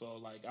 So,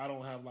 like, I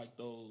don't have, like,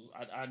 those...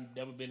 I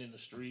never been in the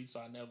streets.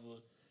 I never...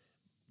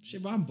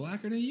 Shit, but I'm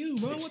blacker than you,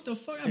 bro. What the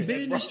fuck? I've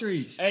been in the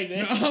streets. Hey,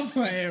 man. No, I'm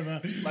playing, bro.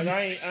 Like,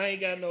 I ain't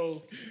got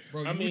no...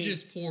 Bro, you were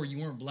just poor. You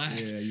weren't black.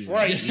 Yeah,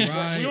 right.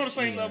 Right. We on the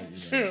same level.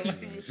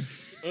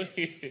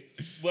 Right.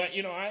 But,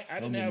 you know, I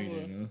didn't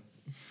have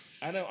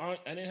I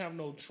didn't have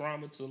no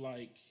trauma to,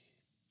 like,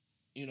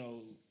 you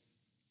know...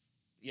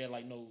 Yeah,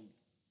 like, no...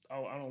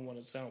 I don't want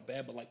to sound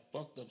bad, but like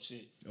fucked up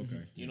shit.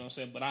 Okay. You know what I'm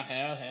saying? But I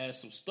have had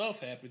some stuff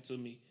happen to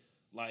me,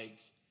 like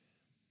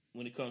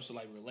when it comes to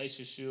like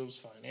relationships,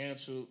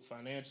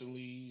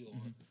 financially, or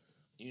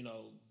you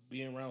know,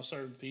 being around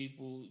certain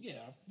people.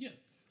 Yeah.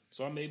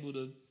 So I'm able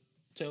to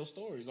tell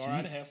stories. Or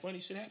I done have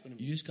funny shit happen to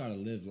me. You just gotta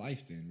live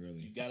life then,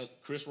 really. You gotta.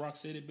 Chris Rock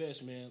said it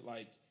best, man.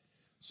 Like,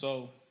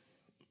 so,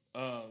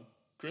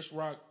 Chris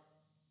Rock.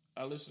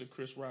 I listened to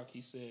Chris Rock.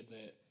 He said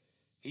that.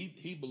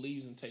 He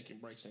believes in taking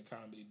breaks in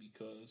comedy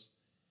because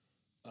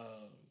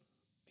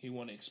he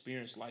want to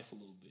experience life a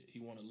little bit. He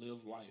want to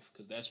live life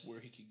because that's where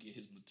he can get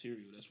his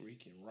material. That's where he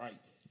can write.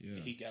 Yeah.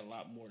 And he got a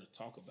lot more to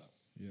talk about.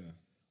 Yeah.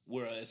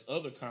 Whereas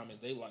other comics,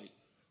 they like,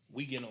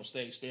 we get on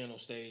stage, stand on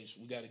stage,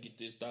 we got to get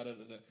this,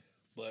 da-da-da-da.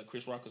 But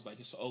Chris Rock is like,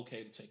 it's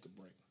okay to take a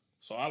break.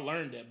 So I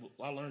learned that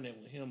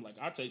with him. Like,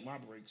 I take my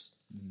breaks.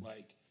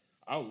 Like,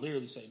 I'll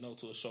literally say no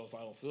to a show if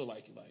I don't feel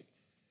like it. Like,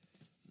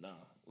 nah.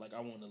 Like,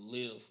 I want to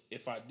live.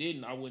 If I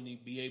didn't, I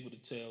wouldn't be able to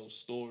tell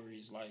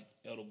stories like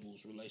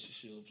edibles,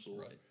 relationships,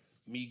 or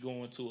me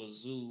going to a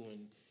zoo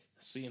and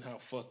seeing how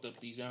fucked up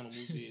these animals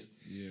is.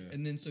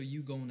 And then so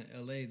you going to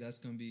LA, that's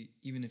going to be,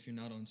 even if you're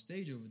not on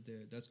stage over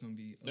there, that's going to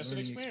be a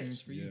learning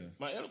experience for you.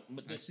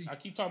 I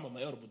keep talking about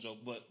my edible joke,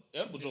 but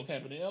edible joke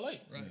happened in LA. Right.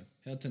 Yeah.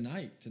 Hell,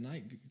 tonight,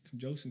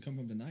 jokes can come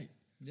from tonight.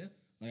 Yeah.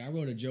 Like, I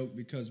wrote a joke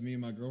because me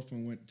and my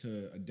girlfriend went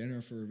to a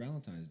dinner for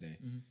Valentine's Day.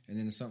 And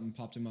then something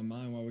popped in my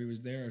mind while we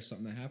was there, or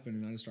something that happened,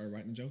 and I just started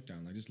writing the joke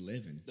down. Like, just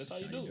living. That's how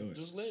you do it.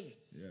 Just living.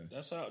 Yeah.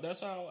 That's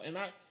how, and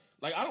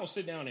I don't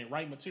sit down and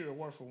write material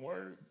word for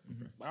word,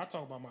 but I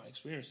talk about my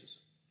experiences.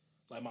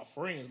 Like, my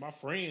friends,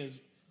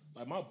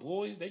 like, my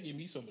boys, they give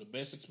me some of the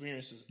best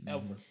experiences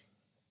ever.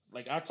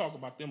 Like, I talk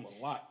about them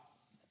a lot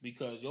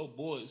because your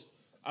boys,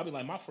 I be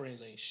like, my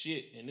friends ain't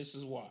shit, and this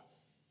is why.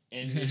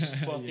 And it's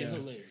fucking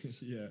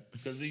hilarious. Yeah.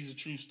 Because these are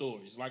true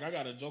stories. Like, I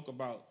got a joke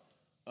about,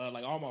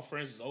 like, all my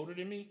friends is older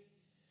than me.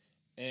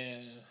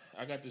 And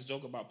I got this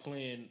joke about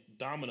playing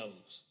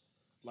dominoes.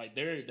 Like,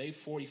 they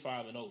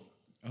 45 and over.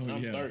 And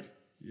I'm 30.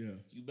 Yeah.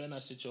 You better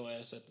not sit your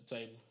ass at the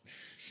table,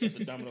 at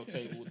the domino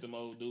table with them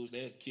old dudes.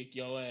 They'll kick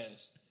your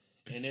ass.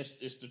 And it's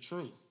the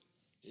truth.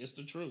 It's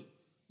the truth.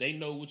 They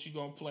know what you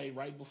going to play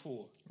right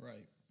before.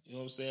 Right. You know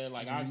what I'm saying?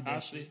 Like, I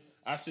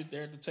sit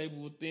there at the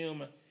table with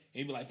them.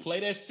 He'd be like,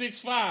 play that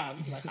 6-5.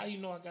 He'd be like, how you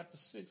know I got the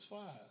 6-5?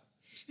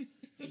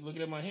 He's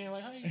looking at my hand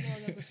like, how you know I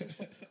got the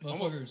 6-5?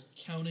 Motherfucker's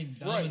counting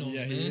dominoes,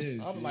 man. He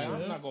is. I'm like,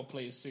 I'm not going to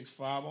play a 6-5.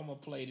 I'm going to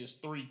play this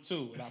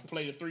 3-2. And I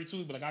play the 3-2.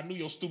 He'd be like, I knew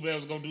your stupid ass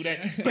was going to do that.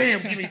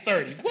 Bam, give me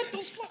 30. What the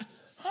fuck?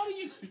 How did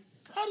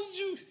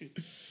you?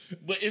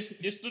 But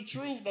it's the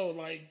truth, though.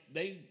 Like,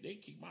 they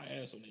kick my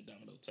ass on their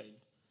domino table.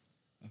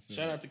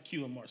 Shout out to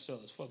Q and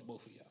Marcellus. Fuck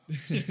both of y'all.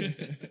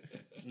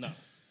 No.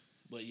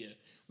 But yeah.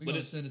 We're going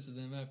to send it to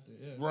them after.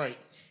 Yeah. Right.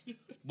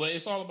 But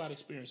it's all about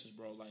experiences,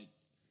 bro. Like,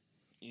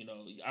 you know,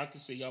 I can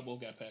see y'all both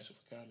got passion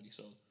for comedy.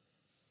 So,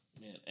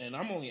 man. And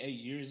I'm only 8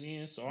 years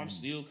in, so I'm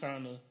still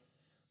kind of,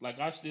 like,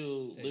 I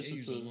still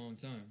listen to. A long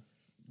time.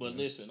 But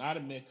listen, I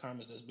done met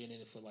comics that's been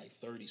in it for like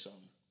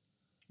 30-something.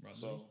 Right.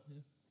 So,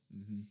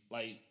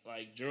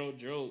 like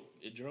Gerald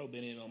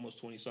been in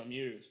almost 20-something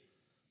years.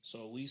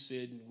 So we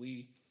sit and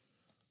we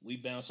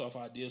bounce off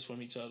ideas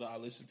from each other. I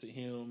listen to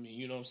him, and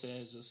you know what I'm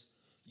saying? It's just,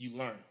 you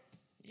learn.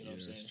 You know what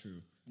I'm saying? That's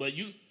true. But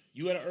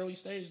you at an early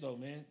stage, though,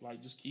 man.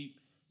 Like, just keep,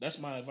 that's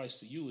my advice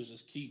to you, is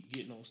just keep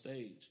getting on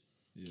stage.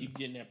 Yeah. Keep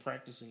getting that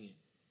practice in.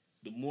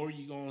 The more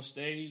you go on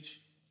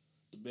stage,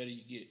 the better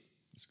you get.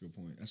 That's a good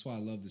point. That's why I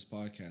love this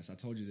podcast. I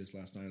told you this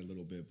last night a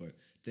little bit, but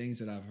things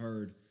that I've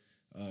heard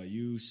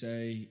you,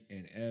 Say,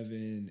 and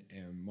Evan,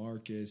 and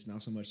Marcus.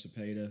 Not so much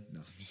Cepeda. No,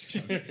 I'm just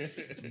joking.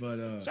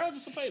 But shout out to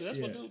Cepeda. That's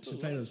my dude too.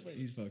 Cepeda's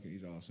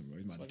he's awesome, bro.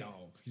 He's my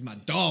dog. He's my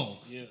dog.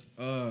 Yeah.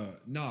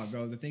 Nah,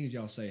 bro. The things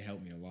y'all say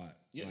help me a lot.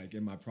 Yeah. Like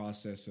in my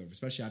process of,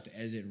 especially I have to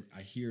edit it,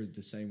 I hear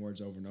the same words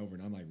over and over,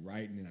 and I'm like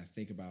writing, and I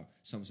think about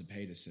something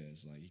Cepeda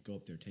says. Like, you go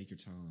up there, take your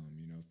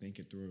time, think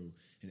it through.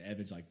 And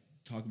Evan's like,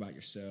 talk about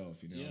yourself,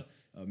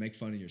 make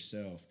fun of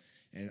yourself.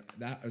 And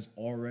that is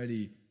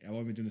already, I've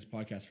only been doing this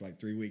podcast for like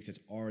 3 weeks. It's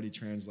already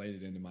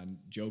translated into my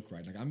joke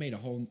writing. Like I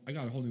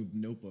got a whole new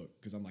notebook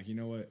because I'm like, you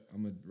know what?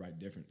 I'm going to write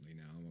differently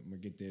now. I'm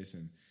going to get this.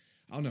 And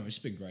I don't know. It's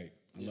been great.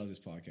 I love this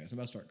podcast. I'm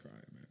about to start crying,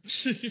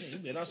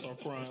 man. Man, I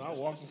start crying. I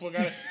walk the fuck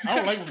out. I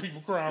don't like when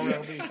people cry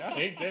around me. I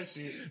hate that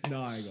shit.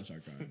 No, I ain't going to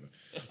start crying.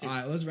 But. All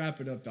right, let's wrap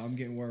it up, though. I'm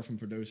getting word from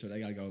producer. They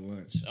got to go to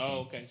lunch. So. Oh,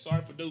 okay.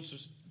 Sorry,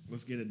 producers.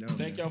 Let's get it done.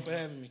 Thank y'all for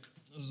having me.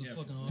 It was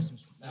fucking awesome.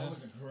 That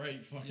was a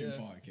great fucking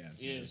podcast.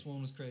 Yeah. This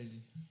one was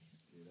crazy.